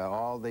Shepard,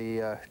 all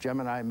the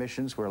Gemini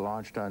missions were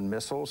launched on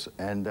missiles,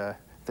 and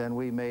then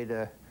we made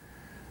a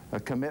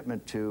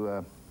commitment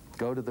to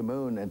go to the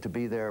moon and to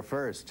be there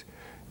first.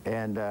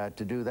 And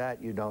to do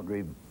that, you don't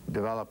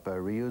develop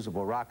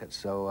reusable rockets.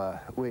 So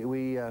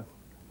we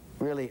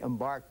really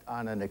embarked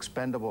on an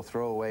expendable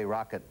throwaway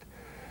rocket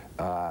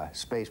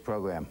space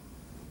program.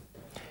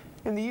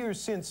 In the years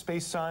since,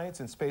 space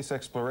science and space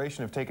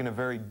exploration have taken a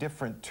very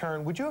different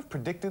turn. Would you have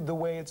predicted the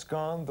way it's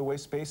gone, the way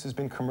space has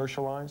been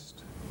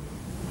commercialized?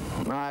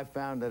 I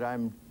found that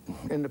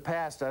in the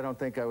past, I don't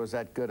think I was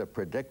that good a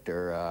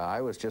predictor. I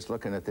was just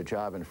looking at the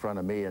job in front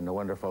of me and the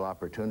wonderful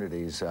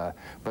opportunities.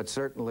 But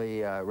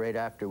certainly, right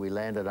after we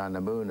landed on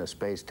the moon, a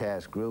space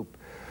task group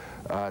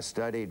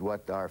studied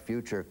what our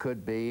future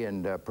could be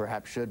and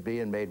perhaps should be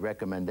and made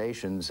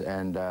recommendations.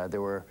 And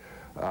there were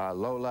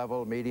low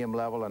level, medium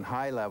level, and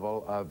high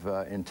level of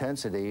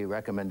intensity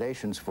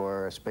recommendations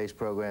for space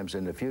programs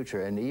in the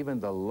future. And even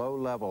the low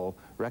level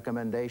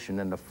recommendation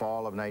in the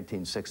fall of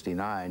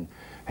 1969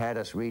 had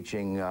us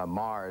reaching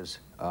Mars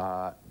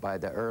by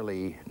the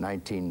early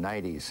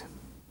 1990s.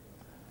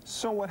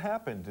 So what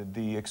happened? Did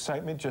the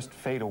excitement just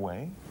fade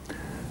away?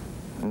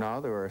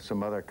 No, there were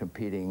some other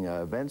competing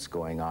events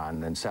going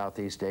on. In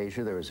Southeast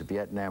Asia, there was the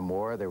Vietnam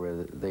War, there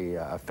was the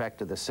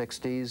effect of the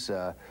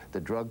 60s, the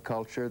drug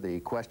culture, the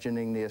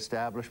questioning the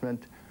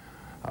establishment,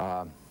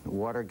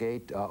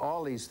 Watergate.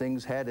 All these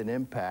things had an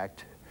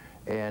impact,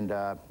 and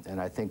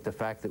I think the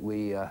fact that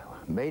we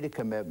made a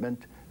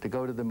commitment to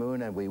go to the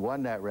moon and we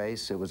won that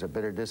race, it was a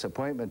bitter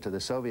disappointment to the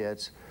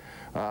Soviets,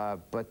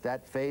 but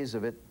that phase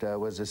of it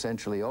was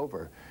essentially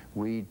over.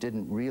 We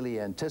didn't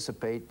really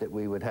anticipate that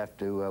we would have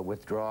to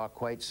withdraw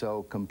quite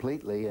so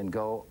completely and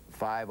go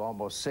 5,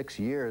 almost 6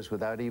 years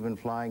without even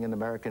flying an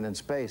American in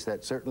space.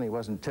 That certainly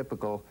wasn't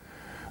typical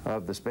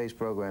of the space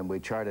program we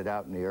charted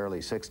out in the early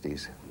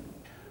 60s.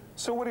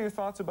 So what are your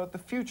thoughts about the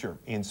future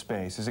in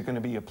space? Is it going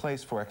to be a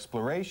place for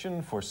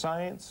exploration, for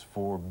science,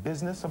 for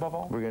business above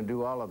all? We're going to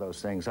do all of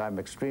those things. I'm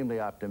extremely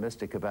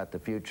optimistic about the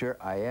future.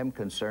 I am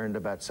concerned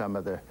about some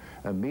of the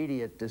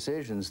immediate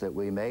decisions that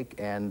we make,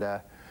 and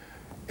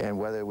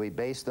whether we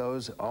base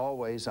those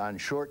always on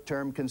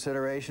short-term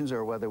considerations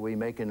or whether we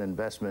make an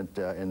investment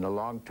in the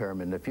long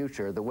term in the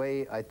future, the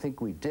way I think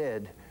we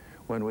did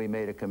when we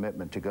made a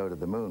commitment to go to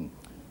the moon.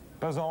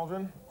 Buzz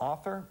Aldrin,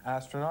 author,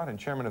 astronaut, and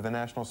chairman of the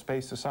National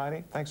Space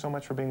Society, thanks so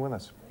much for being with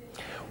us.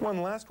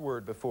 One last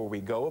word before we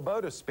go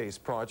about a space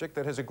project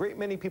that has a great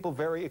many people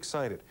very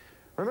excited.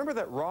 Remember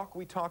that rock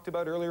we talked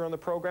about earlier on the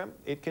program?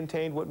 It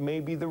contained what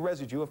may be the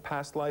residue of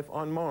past life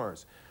on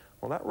Mars.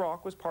 Well, that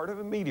rock was part of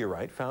a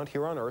meteorite found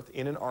here on Earth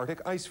in an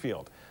Arctic ice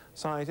field.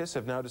 Scientists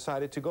have now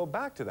decided to go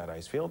back to that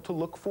ice field to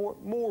look for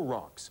more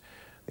rocks.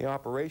 The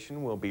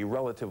operation will be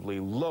relatively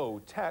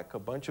low-tech, a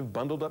bunch of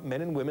bundled-up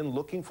men and women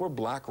looking for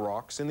black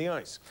rocks in the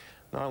ice.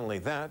 Not only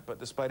that, but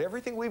despite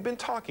everything we've been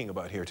talking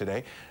about here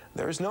today,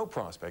 there is no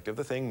prospect of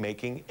the thing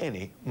making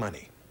any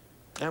money.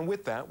 And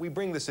with that, we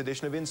bring this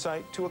edition of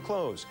Insight to a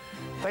close.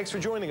 Thanks for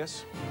joining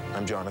us.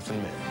 I'm Jonathan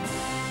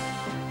Mann.